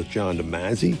 12 with John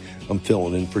DeMazzi. I'm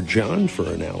filling in for John for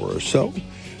an hour or so.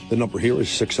 The number here is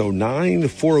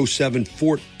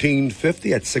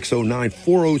 609-407-1450. That's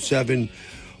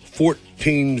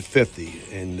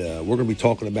 609-407-1450. And we're going to be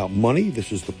talking about money.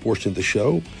 This is the portion of the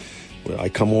show where I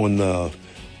come on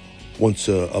once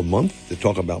a month to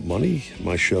talk about money.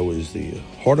 My show is the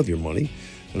Heart of Your Money,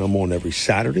 and I'm on every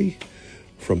Saturday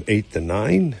from 8 to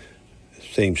 9,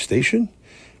 same station,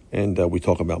 and we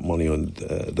talk about money on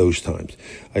those times.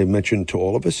 I mentioned to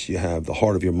all of us, you have the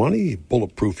Heart of Your Money,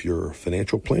 Bulletproof Your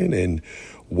Financial Plan, and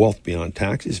Wealth Beyond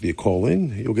Taxes. If you call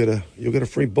in, you'll get a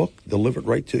free book delivered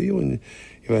right to you, and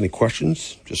if you have any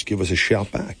questions, just give us a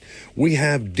shout back. We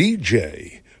have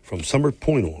DJ from Summit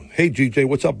Point on. Hey, DJ,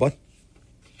 what's up, bud?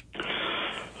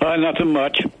 Nothing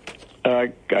much.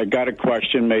 I got a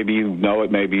question. Maybe you know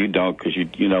it, maybe you don't, because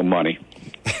you know money.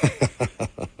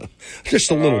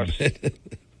 Just a little bit.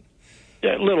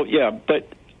 Yeah, a little, yeah. But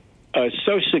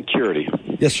Social Security.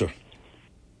 Yes, sir.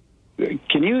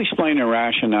 Can you explain the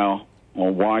rationale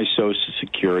on why Social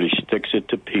Security sticks it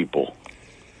to people?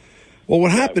 Well,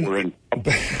 what happened,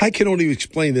 I can only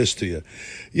explain this to you.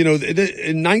 You know,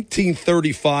 in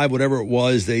 1935, whatever it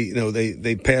was,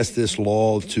 they passed this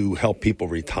law to help people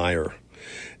retire.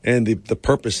 And the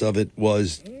purpose of it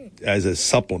was as a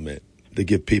supplement to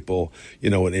give people,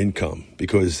 an income,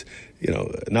 because,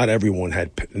 not everyone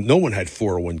no one had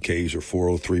 401ks or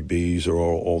 403bs or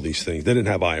all these things. They didn't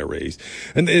have IRAs.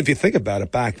 And if you think about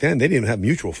it, back then, they didn't even have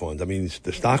mutual funds. I mean,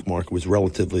 the stock market was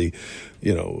relatively,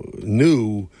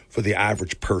 new for the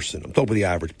average person. I'm talking about the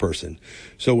average person.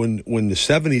 So when the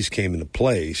 70s came into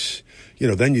place,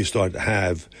 then you started to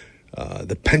have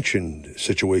the pension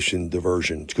situation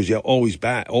diversion, because you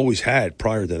always had,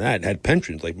 prior to that, had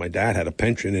pensions. Like my dad had a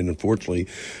pension, and unfortunately,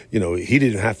 he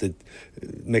didn't have to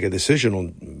make a decision on,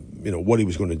 what he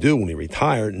was going to do when he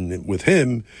retired. And with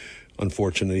him,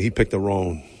 unfortunately, he checked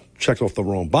off the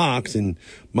wrong box, and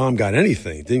mom got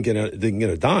anything, didn't get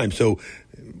a dime. So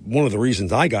one of the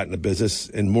reasons I got in the business,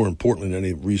 and more importantly than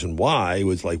any reason why,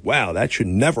 was like, wow, that should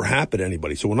never happen to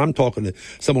anybody. So when I'm talking to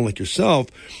someone like yourself,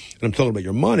 and I'm talking about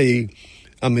your money,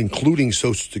 I'm including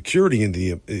Social Security in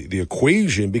the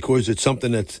equation, because it's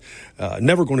something that's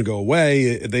never going to go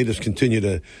away. They just continue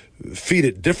to feed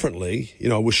it differently.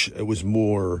 I wish it was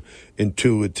more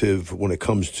intuitive when it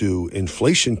comes to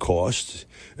inflation costs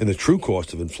and the true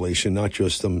cost of inflation, not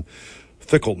just some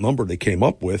fickle number they came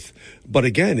up with. But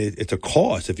again, it's a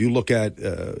cost. If you look at,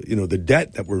 the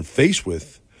debt that we're faced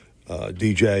with,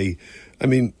 DJ, I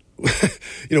mean,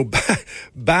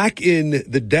 back in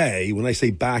the day, when I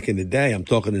say back in the day, I'm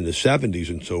talking in the 70s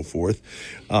and so forth,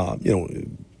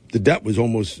 the debt was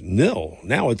almost nil.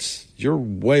 Now you're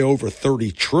way over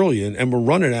 30 trillion, and we're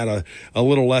running at a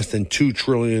little less than 2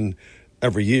 trillion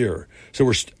every year. So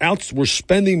we're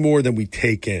spending more than we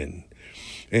take in.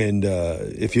 And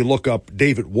if you look up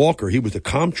David Walker, he was the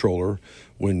comptroller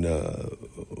when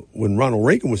Ronald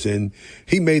Reagan was in.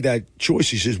 He made that choice.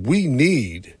 He says, we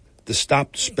need to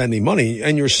stop spending money.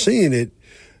 And you're seeing it,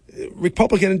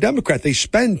 Republican and Democrat, they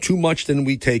spend too much than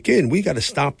we take in. We got to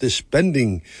stop this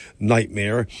spending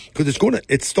nightmare, because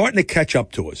it's starting to catch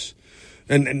up to us.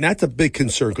 And that's a big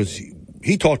concern, because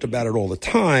he talked about it all the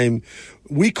time.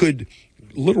 We could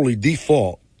literally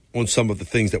default on some of the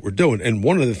things that we're doing. And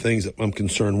one of the things that I'm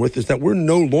concerned with is that we're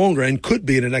no longer, and could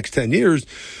be in the next 10 years,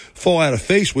 fall out of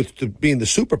face with being the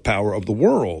superpower of the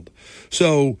world.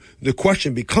 So the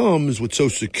question becomes, with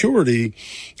Social Security,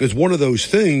 is one of those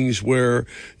things where,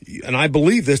 and I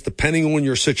believe this, depending on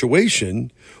your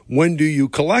situation, when do you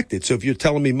collect it? So if you're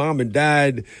telling me mom and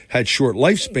dad had short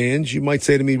lifespans, you might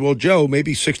say to me, well, Joe,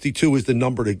 maybe 62 is the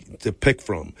number to pick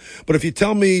from. But if you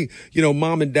tell me,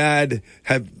 mom and dad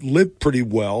have lived pretty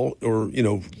well, or,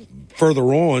 further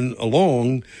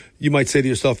along, you might say to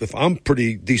yourself, if I'm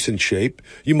pretty decent shape,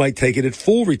 you might take it at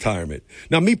full retirement.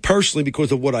 Now, me personally,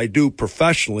 because of what I do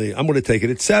professionally, I'm going to take it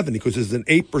at 70 because there's an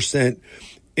 8%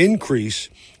 increase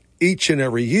each and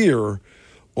every year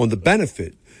on the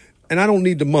benefit. And I don't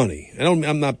need the money.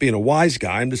 I'm not being a wise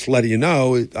guy. I'm just letting you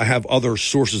know I have other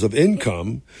sources of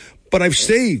income. But I've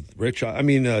saved, Rich. I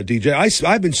mean, DJ,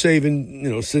 I've been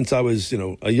saving, since I was,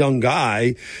 a young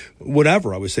guy,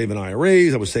 whatever. I was saving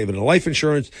IRAs. I was saving in life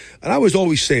insurance. And I was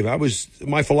always saving.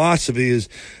 My philosophy is,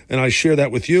 and I share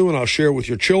that with you, and I'll share it with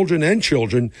your children and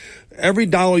children. Every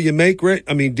dollar you make, Rich,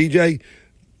 DJ,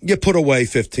 you put away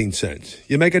 15 cents.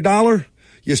 You make $1,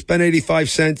 you spend 85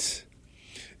 cents.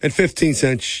 And 15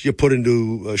 cents you put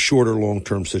into a shorter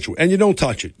long-term situation. And you don't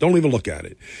touch it. Don't even look at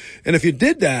it. And if you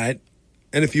did that,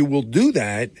 and if you will do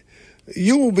that,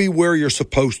 you will be where you're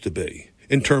supposed to be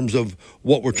in terms of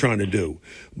what we're trying to do.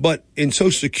 But in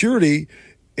Social Security,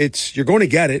 you're going to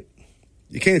get it.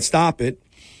 You can't stop it.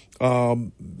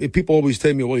 People always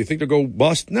tell me, well, you think they'll go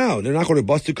bust? No, they're not going to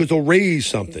bust it because they'll raise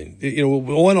something.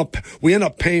 We end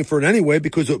up paying for it anyway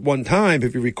because at one time,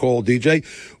 if you recall, DJ,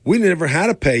 we never had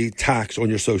to pay tax on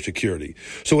your Social Security.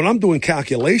 So when I'm doing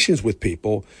calculations with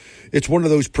people, it's one of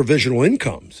those provisional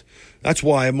incomes. That's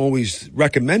why I'm always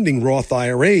recommending Roth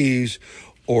IRAs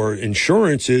or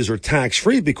insurances or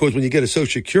tax-free, because when you get a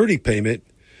Social Security payment,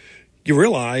 you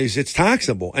realize it's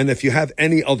taxable. And if you have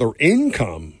any other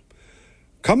income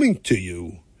coming to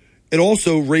you, it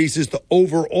also raises the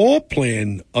overall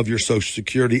plan of your Social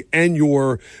Security and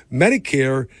your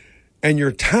Medicare and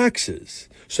your taxes.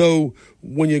 So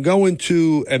when you go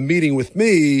into a meeting with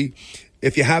me,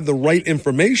 if you have the right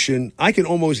information, I can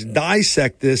almost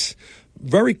dissect this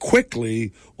very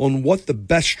quickly on what the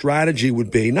best strategy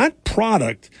would be. Not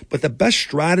product, but the best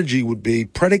strategy would be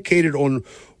predicated on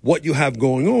what you have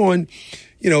going on,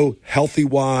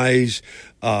 healthy-wise,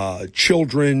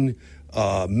 children,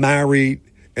 married,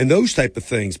 and those type of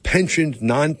things, pensions,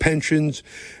 non-pensions.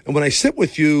 And when I sit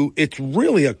with you, it's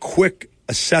really a quick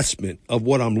assessment of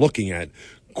what I'm looking at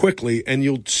quickly, and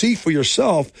you'll see for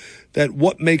yourself that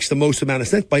what makes the most amount of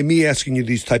sense by me asking you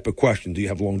these type of questions. Do you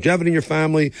have longevity in your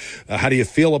family? How do you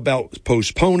feel about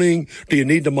postponing? Do you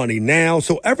need the money now?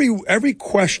 So every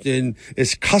question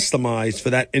is customized for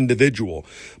that individual.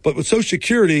 But with Social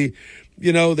Security,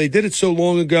 they did it so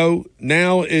long ago.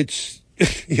 Now it's,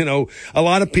 a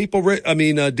lot of people,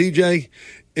 DJ,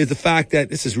 is the fact that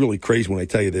this is really crazy when I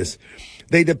tell you this.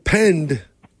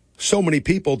 So many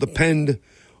people depend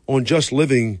on just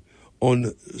living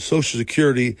on Social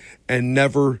Security and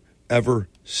never, ever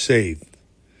save.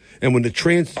 And when the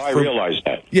transfer... I realize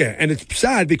that. Yeah, and it's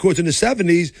sad because in the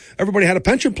 70s, everybody had a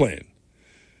pension plan.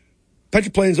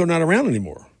 Pension plans are not around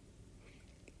anymore.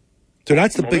 So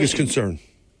that's the biggest concern.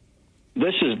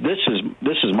 This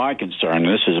is my concern.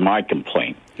 This is my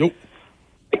complaint. Nope.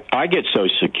 I get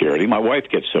Social Security. My wife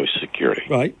gets Social Security.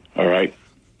 Right. All right.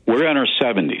 We're in our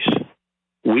 70s.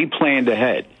 We planned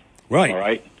ahead. Right. All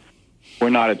right. We're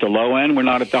not at the low end. We're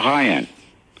not at the high end.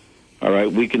 All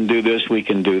right. We can do this. We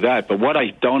can do that. But what I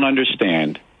don't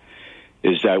understand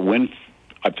is that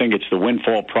I think it's the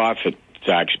windfall profit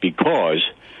tax, because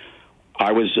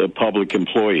I was a public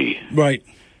employee. Right.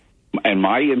 And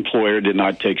my employer did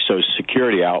not take Social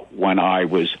Security out when I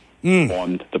was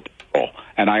on the payroll.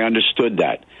 And I understood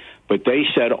that. But they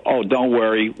said, oh, don't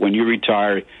worry. When you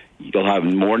retire, you'll have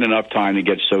more than enough time to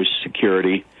get Social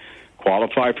Security,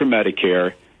 qualify for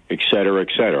Medicare, et cetera, et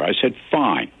cetera. I said,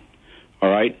 fine. All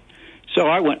right. So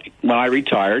when I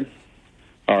retired,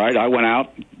 all right, I went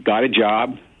out, got a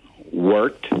job,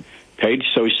 worked, paid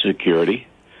Social Security,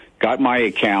 got my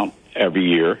account every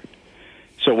year.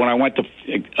 So when I went to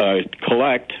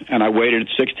collect, and I waited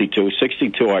at 62,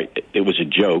 it was a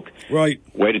joke. Right.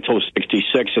 Waited till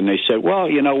 66, and they said, well,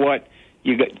 you know what?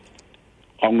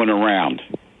 I'm going to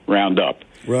round up.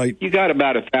 Right. You got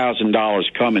about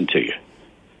 $1,000 coming to you.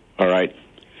 All right.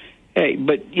 Hey,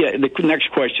 but yeah, the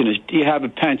next question is, do you have a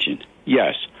pension?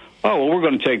 Yes. Oh, well, we're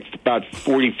going to take about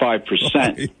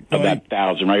 45% of that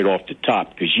 $1,000 right off the top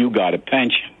because you got a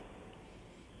pension.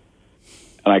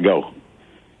 And I go,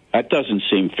 That doesn't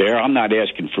seem fair. I'm not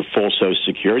asking for full Social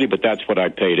Security, but that's what I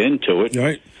paid into it.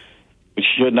 Right. But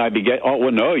shouldn't I be getting? Oh,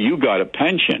 well, no, you got a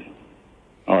pension.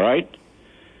 All right.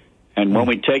 And when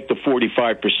we take the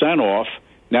 45% off,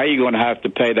 now you're going to have to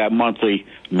pay that monthly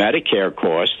Medicare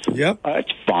cost. Yep.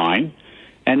 That's fine.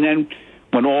 And then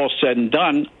when all's said and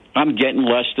done, I'm getting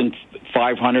less than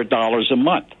 $500 a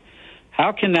month.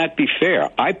 How can that be fair?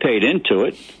 I paid into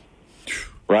it,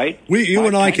 right? You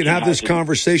and I can have this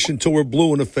conversation until we're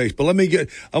blue in the face. But I'm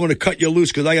going to cut you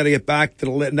loose because I got to get back to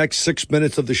the next 6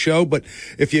 minutes of the show. But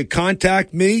if you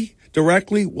contact me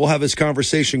directly, we'll have this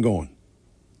conversation going.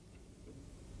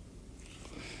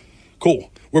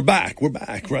 Cool. We're back,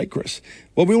 right, Chris?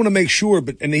 Well, we want to make sure,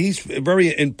 and he's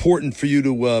very important for you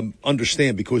to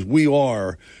understand because we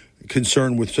are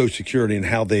concerned with Social Security and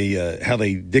how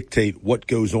they dictate what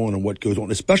goes on and what goes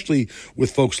on, especially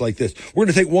with folks like this. We're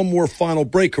going to take one more final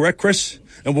break, correct, Chris?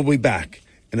 And we'll be back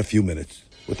in a few minutes.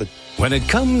 When it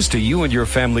comes to you and your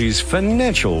family's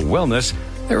financial wellness,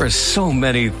 there are so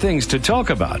many things to talk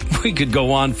about. We could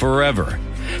go on forever.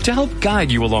 To help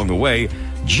guide you along the way,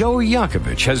 Joe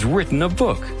Yakovich has written a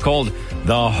book called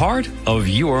The Heart of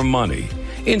Your Money,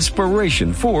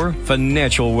 Inspiration for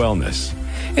Financial Wellness.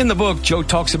 In the book, Joe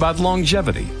talks about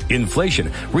longevity,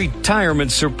 inflation,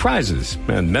 retirement surprises,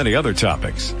 and many other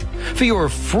topics. For your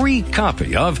free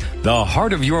copy of The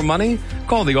Heart of Your Money,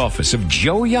 call the office of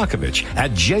Joe Yakovich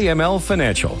at JML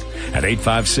Financial at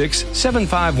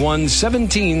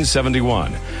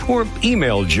 856-751-1771 or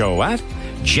email Joe at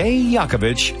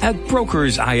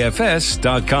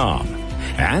jyakovich@brokersifs.com.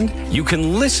 And you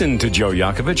can listen to Joe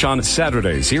Yakovich on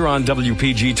Saturdays here on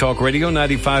WPG Talk Radio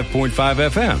 95.5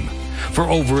 FM. For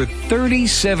over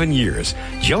 37 years,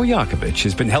 Joe Yakovich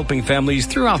has been helping families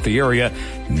throughout the area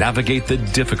navigate the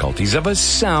difficulties of a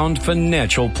sound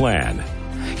financial plan.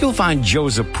 You'll find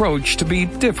Joe's approach to be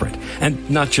different and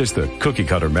not just the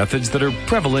cookie-cutter methods that are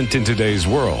prevalent in today's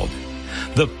world.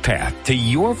 The path to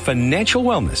your financial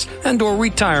wellness and or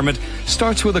retirement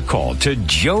starts with a call to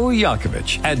Joe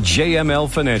Yakovich at JML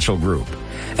Financial Group.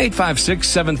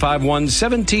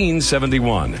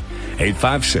 856-751-1771.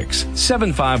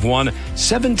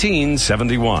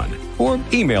 856-751-1771. Or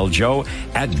email Joe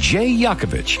at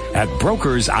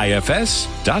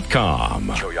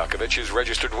jyakovich@brokersifs.com. Joe Yakovich is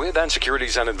registered with and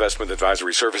securities and investment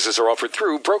advisory services are offered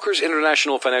through Brokers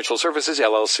International Financial Services,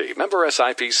 LLC. Member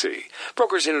SIPC.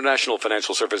 Brokers International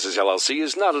Financial Services, LLC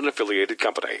is not an affiliated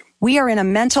company. We are in a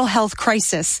mental health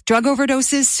crisis. Drug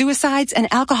overdoses, suicides, and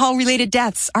alcohol-related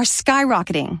deaths are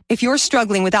skyrocketing. If you're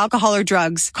struggling with alcohol or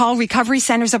drugs, call Recovery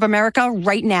Centers of America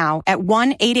right now at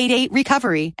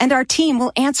 1-888-RECOVERY, and our team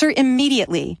will answer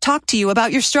immediately, talk to you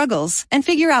about your struggles, and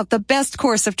figure out the best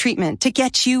course of treatment to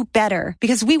get you better,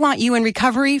 because we want you in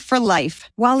recovery for life.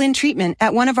 While in treatment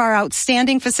at one of our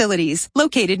outstanding facilities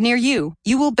located near you,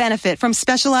 you will benefit from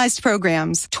specialized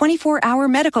programs, 24-hour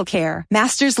medical care,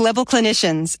 master's level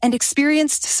clinicians, and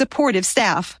experienced supportive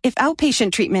staff. If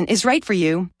outpatient treatment is right for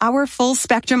you, our full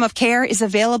spectrum of care is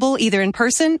available either in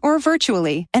person or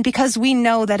virtually. And because we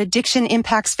know that addiction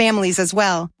impacts families as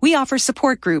well, we offer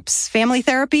support groups, family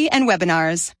therapy, and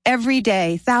webinars. Every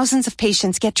day, thousands of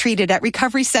patients get treated at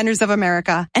Recovery Centers of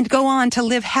America and go on to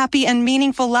live happy and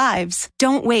meaningful lives.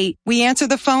 Don't wait. We answer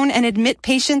the phone and admit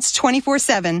patients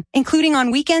 24/7, including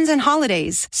on weekends and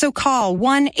holidays. So call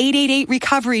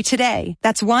 1-888-RECOVERY today.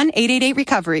 That's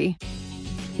 1-888-RECOVERY.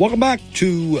 Welcome back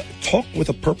to Talk with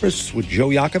a Purpose with Joe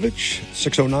Yakovich,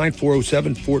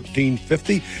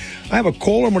 609-407-1450. I have a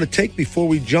caller I'm going to take before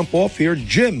we jump off here.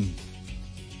 Jim?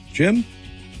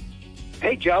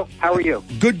 Hey, Joe. How are you?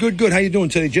 Good. How you doing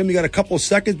today, Jim? You got a couple of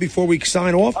seconds before we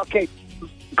sign off? Okay.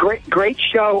 Great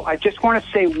show. I just want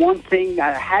to say one thing.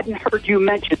 I hadn't heard you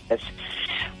mention this,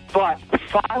 but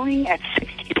filing at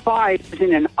 65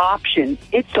 isn't an option.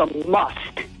 It's a must.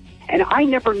 And I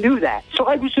never knew that. So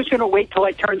I was just going to wait till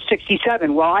I turned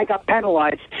 67. Well, I got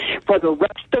penalized for the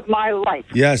rest of my life.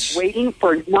 Yes. Waiting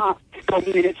for not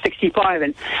going in at 65.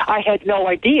 And I had no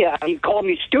idea. He called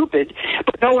me stupid,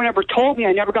 but no one ever told me.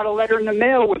 I never got a letter in the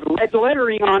mail with red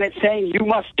lettering on it saying you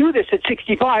must do this at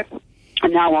 65.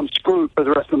 And now I'm screwed for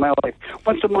the rest of my life.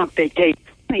 Once a month, they take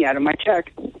money out of my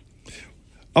check.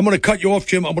 I'm going to cut you off,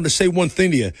 Jim. I'm going to say one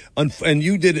thing to you. And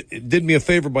you did me a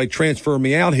favor by transferring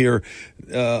me out here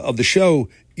of the show.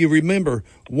 You remember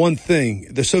one thing.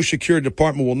 The Social Security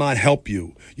Department will not help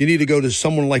you. You need to go to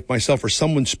someone like myself or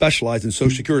someone specialized in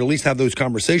Social Security, at least have those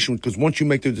conversations, because once you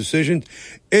make the decision,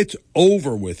 it's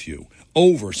over with you.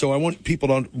 Over. So I want people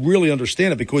to really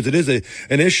understand it, because it is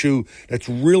an issue that's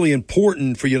really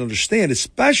important for you to understand,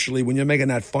 especially when you're making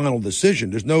that final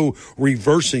decision. There's no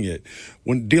reversing it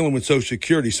when dealing with Social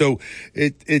Security. So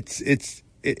it's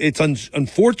it's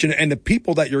unfortunate, and the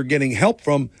people that you're getting help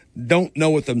from don't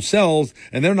know it themselves,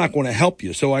 and they're not going to help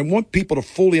you. So I want people to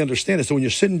fully understand it. So when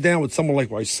you're sitting down with someone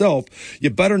like myself, you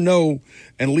better know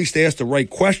and at least ask the right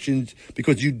questions,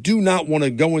 because you do not want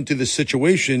to go into this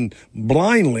situation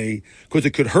blindly, because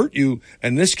it could hurt you.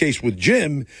 And in this case with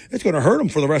Jim, it's going to hurt him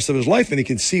for the rest of his life, and he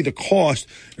can see the cost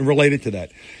related to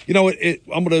that. You know,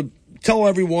 I'm going to tell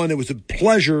everyone it was a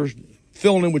pleasure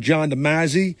filling in with John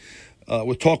DeMasi.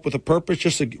 With Talk with a Purpose.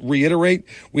 Just to reiterate,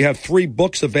 we have 3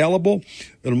 books available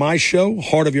on my show: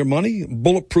 Heart of Your Money,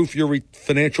 Bulletproof Your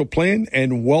Financial Plan,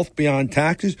 and Wealth Beyond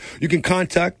Taxes. You can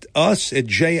contact us at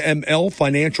JML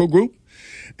Financial Group.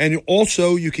 And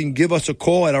also, you can give us a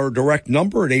call at our direct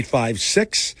number at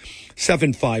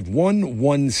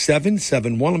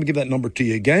 856-751-1771. Let me give that number to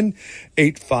you again,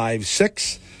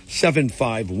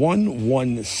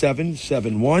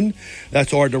 856-751-1771.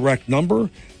 That's our direct number.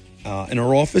 In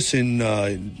our office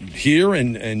here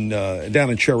and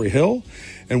down in Cherry Hill.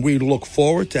 And we look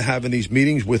forward to having these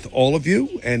meetings with all of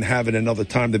you and having another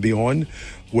time to be on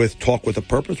with Talk with a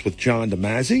Purpose with John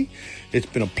DeMasi. It's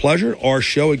been a pleasure. Our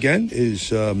show, again,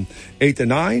 is 8 to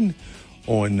 9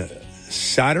 on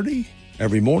Saturday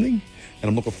every morning. And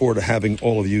I'm looking forward to having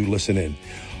all of you listen in.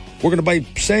 We're going to be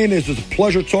saying this was a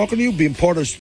pleasure talking to you, being part of